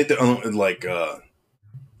 I think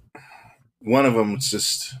one of them was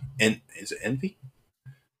just is it envy?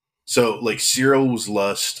 So like Cyril was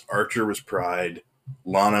lust, Archer was pride,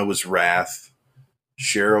 Lana was wrath,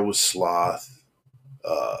 Cheryl was sloth,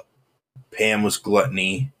 Pam was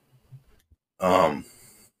gluttony. I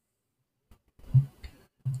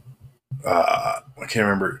can't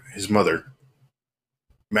remember his mother.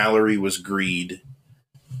 Mallory was greed.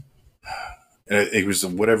 And it was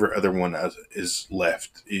whatever other one is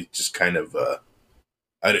left. It just kind of,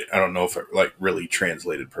 I don't know if it like really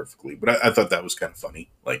translated perfectly, but I thought that was kind of funny.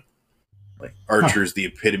 Like Archer's the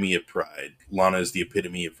epitome of pride. Lana is the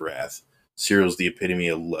epitome of wrath. Cyril's the epitome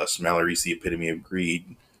of lust. Mallory's the epitome of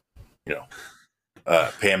greed. You know,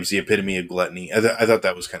 Pam's the epitome of gluttony. I thought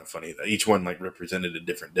that was kind of funny. Each one like represented a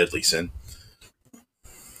different deadly sin.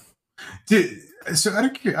 So out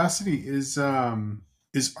of curiosity, is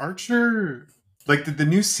Archer, like, did the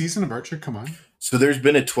new season of Archer come on? So there's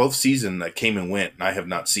been a 12th season that came and went, and I have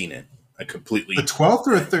not seen it. I completely... The 12th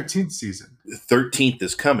or a 13th season? The 13th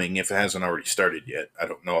is coming, if it hasn't already started yet. I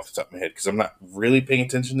don't know off the top of my head, because I'm not really paying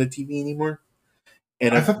attention to TV anymore.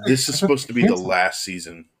 And this is supposed to be the last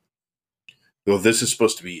season. Well, this is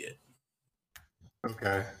supposed to be it.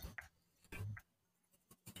 Okay.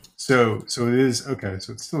 So it is... Okay,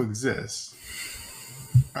 so it still exists.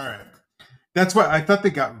 All right. That's why I thought they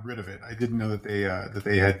got rid of it. I didn't know that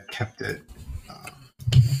they had kept it.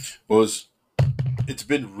 Well, it's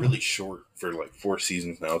been really short for like 4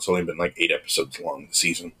 seasons now. It's only been like 8 episodes long this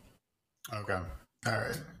season. Okay. All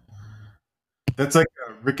right. That's like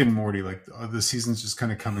Rick and Morty, like the seasons just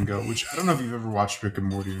kind of come and go. Which I don't know if you've ever watched Rick and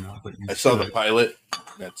Morty or not, but I saw the pilot.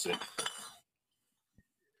 That's it.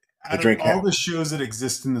 Out of all the shows that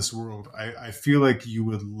exist in this world, I feel like you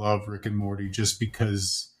would love Rick and Morty just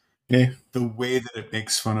because the way that it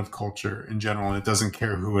makes fun of culture in general, and it doesn't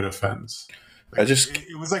care who it offends. Like,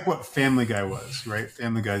 it was like what Family Guy was, right?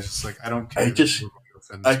 Family Guy's just like, I don't care.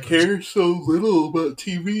 I care so little about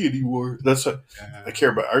TV anymore. That's what I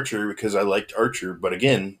care about Archer because I liked Archer, but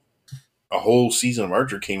again, a whole season of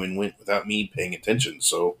Archer came and went without me paying attention.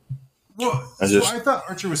 So, I thought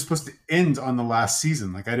Archer was supposed to end on the last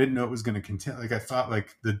season. Like I didn't know it was going to continue. Like I thought,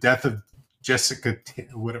 like the death of Jessica,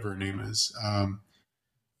 whatever her name is,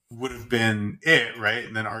 would have been it, right?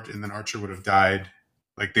 And then Archer would have died.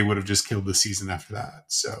 Like they would have just killed the season after that.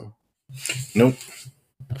 So, nope.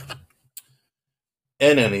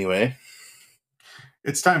 And anyway,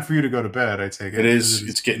 it's time for you to go to bed. I take it. It is.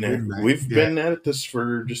 It's getting there. We've been at this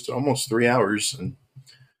for just almost 3 hours, and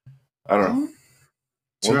I don't know.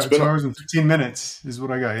 2 hours and 15 minutes is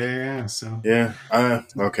what I got. Yeah. So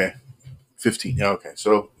okay, 15. Yeah, okay.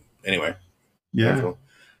 So anyway, yeah.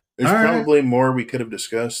 There's probably more we could have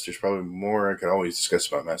discussed. There's probably more I could always discuss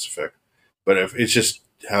about Mass Effect, but if it's just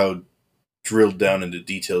how drilled down into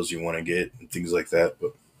details you want to get and things like that.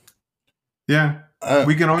 But yeah,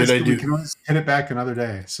 we can always hit it back another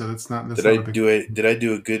day. So that's not. Did I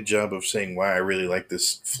do a good job of saying why I really like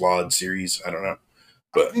this flawed series? I don't know.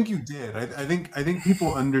 But I think you did. I think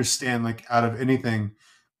people understand, like, out of anything,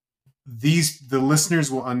 the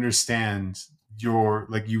listeners will understand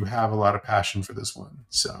you have a lot of passion for this one.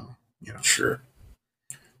 So, Sure.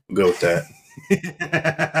 We'll go with that.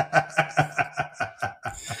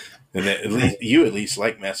 And at least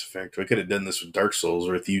like Mass Effect. We could have done this with Dark Souls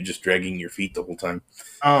with you just dragging your feet the whole time.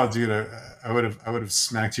 Oh, dude, I would have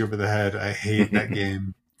smacked you over the head. I hate that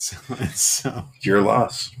game. So your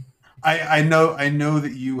loss. I know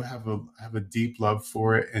that you have a deep love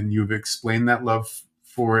for it, and you've explained that love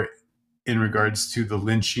for it in regards to the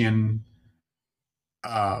Lynchian.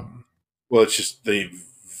 Well, it's just the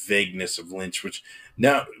vagueness of Lynch. Which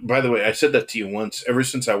now, by the way, I said that to you once. Ever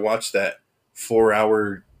since I watched that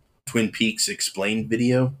 4-hour Twin Peaks explained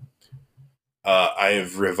video, I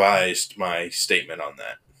have revised my statement on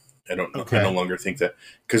that. I don't know. Okay. I no longer think that,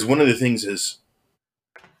 because one of the things is,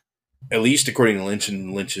 at least according to Lynch,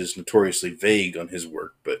 and Lynch is notoriously vague on his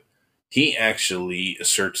work, but he actually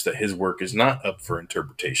asserts that his work is not up for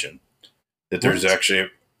interpretation. That there's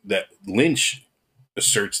that Lynch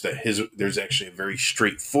asserts that there's actually a very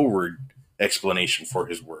straightforward explanation for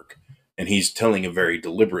his work, and he's telling a very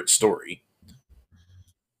deliberate story.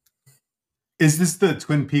 Is this the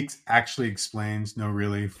Twin Peaks actually explains? No,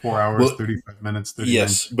 really, 4 hours, 35 minutes. 30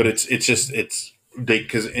 yes, but it's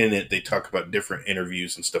because in it they talk about different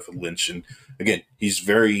interviews and stuff with Lynch, and again, he's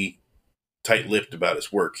very tight-lipped about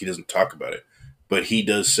his work. He doesn't talk about it, but he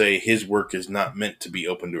does say his work is not meant to be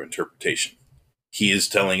open to interpretation. He is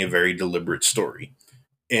telling a very deliberate story,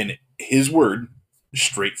 and his word is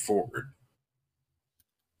straightforward.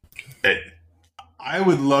 I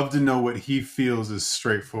would love to know what he feels is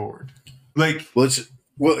straightforward. Like,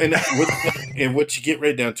 and what you get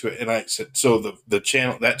right down to it, and I said, so the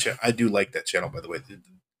channel, I do like that channel, by the way,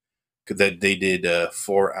 because they did a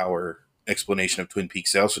 4-hour explanation of Twin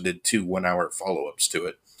Peaks. They also did 2 1-hour follow-ups to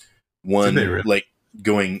it. One really? Like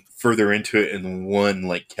going further into it, and one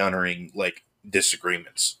like countering like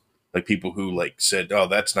disagreements, like people who like said, "Oh,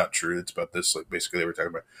 that's not true. It's about this." Like basically, they were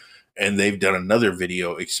talking about, and they've done another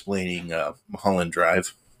video explaining Mulholland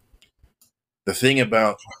Drive. The thing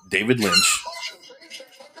about David Lynch.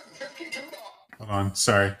 Hold on,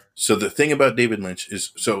 sorry. So the thing about David Lynch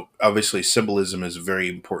is, so obviously symbolism is very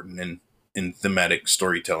important in thematic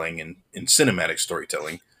storytelling and in cinematic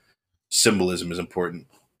storytelling. Symbolism is important.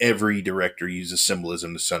 Every director uses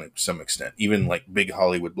symbolism to some extent. Even like big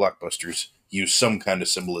Hollywood blockbusters use some kind of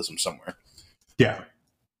symbolism somewhere. Yeah.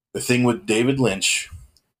 The thing with David Lynch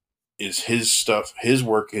is his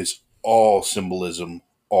work is all symbolism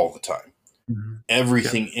all the time. Mm-hmm.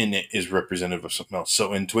 Everything in it is representative of something else.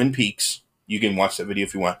 So in Twin Peaks, you can watch that video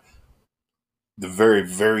if you want. The very,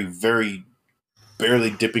 very, very barely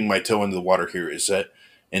dipping my toe into the water here is that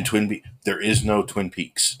in Twin Peaks, there is no Twin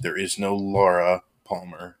Peaks. There is no Laura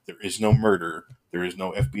Palmer. There is no murder. There is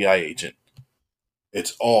no FBI agent.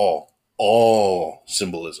 It's all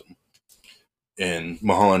symbolism. And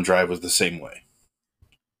Mulholland Drive was the same way.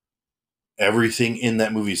 Everything in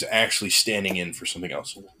that movie is actually standing in for something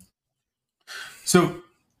else. So,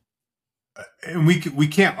 and we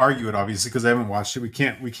can't argue it obviously because I haven't watched it. We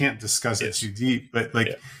can't discuss it too deep. But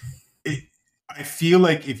like, I feel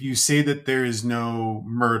like if you say that there is no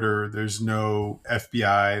murder, there's no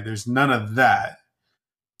FBI, there's none of that,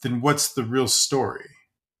 then what's the real story?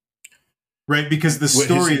 Right? Because the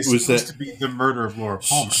story is supposed to be the murder of Laura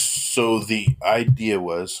Palmer. So the idea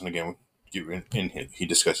was, and again, he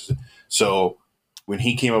discusses it. So when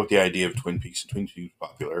he came up with the idea of Twin Peaks, and Twin Peaks was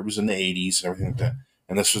popular, it was in the 80s and everything like that.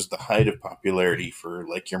 And this was the height of popularity for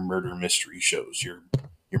like your murder mystery shows, your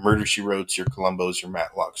Murder She Wrote, your Columbos, your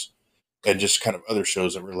Matlocks, and just kind of other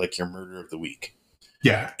shows that were like your murder of the week.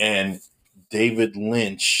 Yeah. And David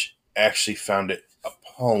Lynch actually found it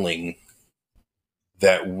appalling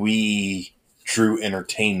that we drew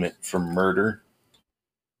entertainment from murder.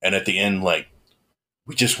 And at the end, like,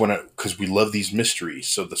 we just want to, because we love these mysteries.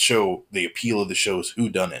 So the appeal of the show is who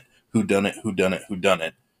done it,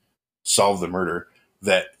 solve the murder,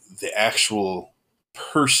 that the actual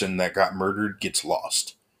person that got murdered gets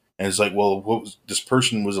lost. And it's like, well, this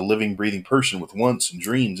person was a living, breathing person with wants and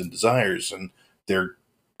dreams and desires, and they're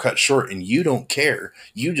cut short, and you don't care.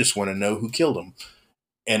 You just want to know who killed them.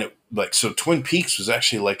 And so Twin Peaks was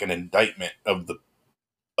actually like an indictment of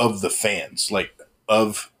the fans, like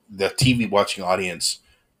of the TV watching audience.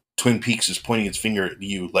 Twin Peaks is pointing its finger at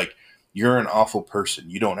you, like, you're an awful person.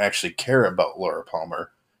 You don't actually care about Laura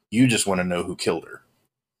Palmer. You just want to know who killed her.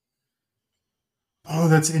 Oh,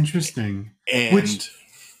 that's interesting. And which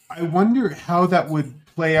I wonder how that would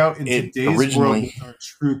play out in today's world with our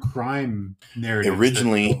true crime narrative.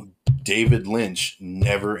 Originally, David Lynch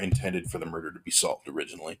never intended for the murder to be solved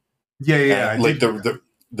originally. Yeah. Like the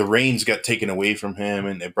reins got taken away from him,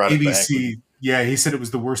 and they brought ABC, it back. Yeah, he said it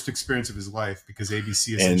was the worst experience of his life because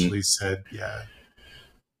ABC essentially said, yeah.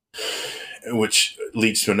 Which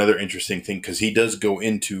leads to another interesting thing, because he does go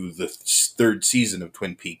into the third season of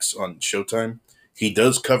Twin Peaks on Showtime. He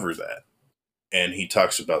does cover that, and he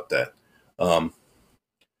talks about that. And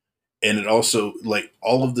it also, like,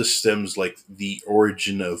 all of this stems, like, the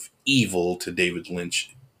origin of evil to David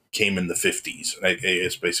Lynch came in the 50s.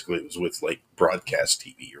 It's basically, it was with, like, broadcast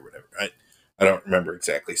TV or whatever. I don't remember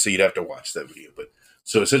exactly, so you'd have to watch that video. But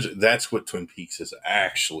so essentially, that's what Twin Peaks is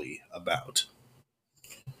actually about.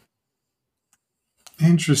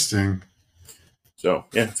 Interesting. So,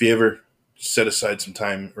 yeah, if you ever set aside some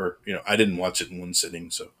time, or, I didn't watch it in one sitting,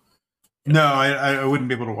 so. No, I wouldn't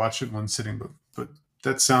be able to watch it in one sitting, but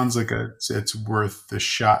that sounds like it's worth the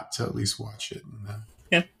shot to at least watch it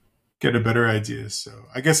and get a better idea. So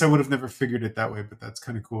I guess I would have never figured it that way, but that's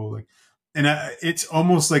kind of cool. Like, and it's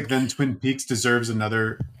almost like then Twin Peaks deserves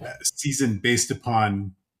another season based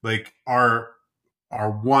upon like our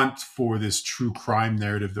want for this true crime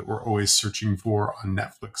narrative that we're always searching for on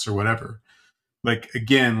Netflix or whatever. Like,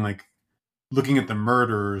 again, like looking at the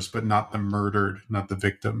murderers, but not the murdered, not the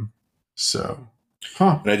victim. So,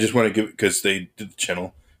 And I just want to give, because they did the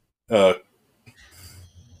channel,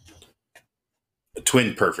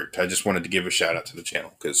 Twin Perfect. I just wanted to give a shout out to the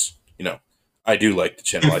channel because, I do like the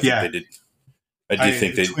channel. I think they did. I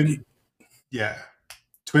think they did. Yeah.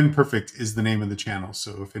 Twin Perfect is the name of the channel.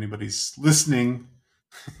 So if anybody's listening,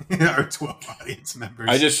 our 12 audience members.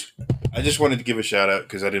 I just wanted to give a shout out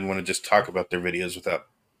because I didn't want to just talk about their videos without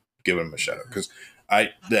giving them a shout out, because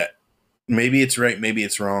maybe it's right, maybe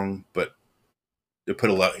it's wrong, but they put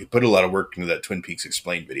a lot of work into that Twin Peaks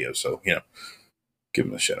Explained video. So, give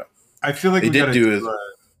them a shout out. I feel like we got to do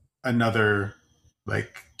another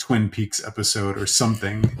like Twin Peaks episode or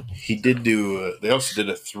something. He did do. They also did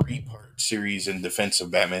a 3-part series in defense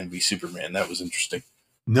of Batman v Superman. That was interesting.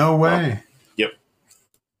 No way. Yep.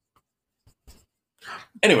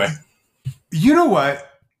 Anyway, you know what?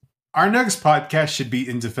 Our next podcast should be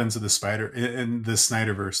in defense of the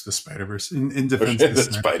Snyderverse, the Spider-Verse, in defense of the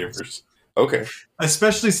Spider-Verse. Okay.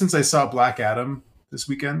 Especially since I saw Black Adam this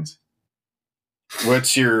weekend.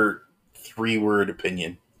 What's your 3-word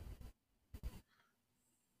opinion?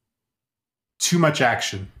 Too much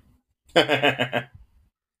action.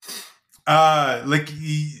 I'll make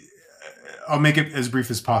it as brief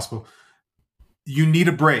as possible. You need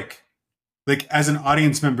a break. Like, as an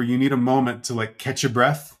audience member, you need a moment to like catch your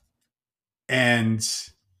breath.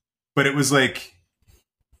 But it was like,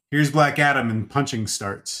 here's Black Adam and punching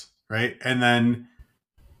starts, right? And then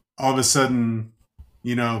all of a sudden,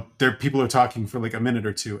 people are talking for like a minute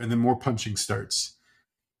or two, and then more punching starts.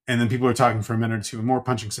 And then people are talking for a minute or two, and more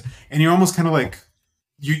punching starts. And you're almost kind of like,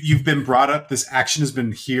 you've been brought up, this action has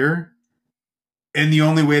been here. And the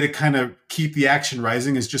only way to kind of keep the action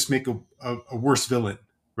rising is just make a worse villain,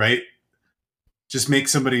 right? Just make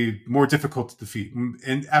somebody more difficult to defeat.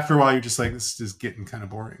 And after a while, you're just like, this is getting kind of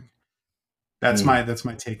boring. That's my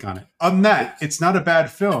take on it. On that, it's not a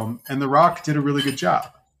bad film, and The Rock did a really good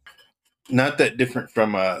job. not that different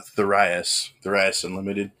from Thrias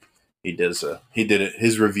Unlimited. He does. He did it.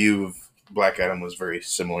 His review of Black Adam was very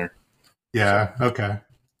similar. Yeah. So. Okay.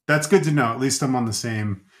 That's good to know. At least I'm on the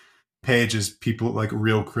same page as people like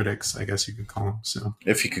real critics, I guess you could call them. So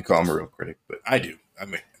if you could call him a real critic, but I do. I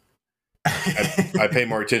mean, I pay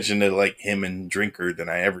more attention to like him and Drinker than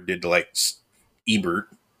I ever did to like Ebert.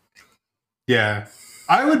 Yeah,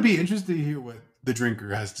 I would be interested to hear what the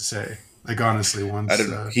Drinker has to say. Like honestly, once I don't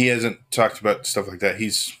know. He hasn't talked about stuff like that.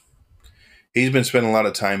 He's been spending a lot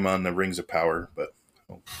of time on the Rings of Power, but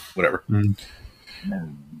whatever. Mm.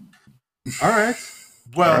 All right.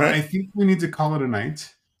 Well, all right. I think we need to call it a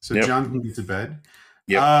night. So John can get to bed.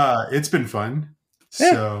 Yeah, it's been fun.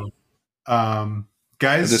 Yeah. So,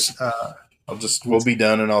 guys, we'll be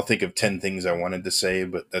done, and I'll think of 10 things I wanted to say,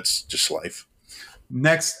 but that's just life.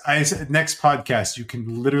 Next podcast, you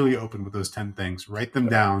can literally open with those 10 things. Write them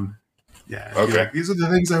down. Yeah. Okay. Like, these are the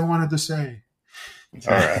things I wanted to say.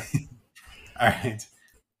 All right. All right.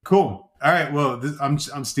 Cool. All right. Well,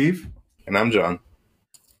 I'm Steve, and I'm John,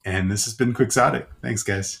 and this has been Quixotic. Thanks,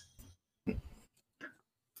 guys.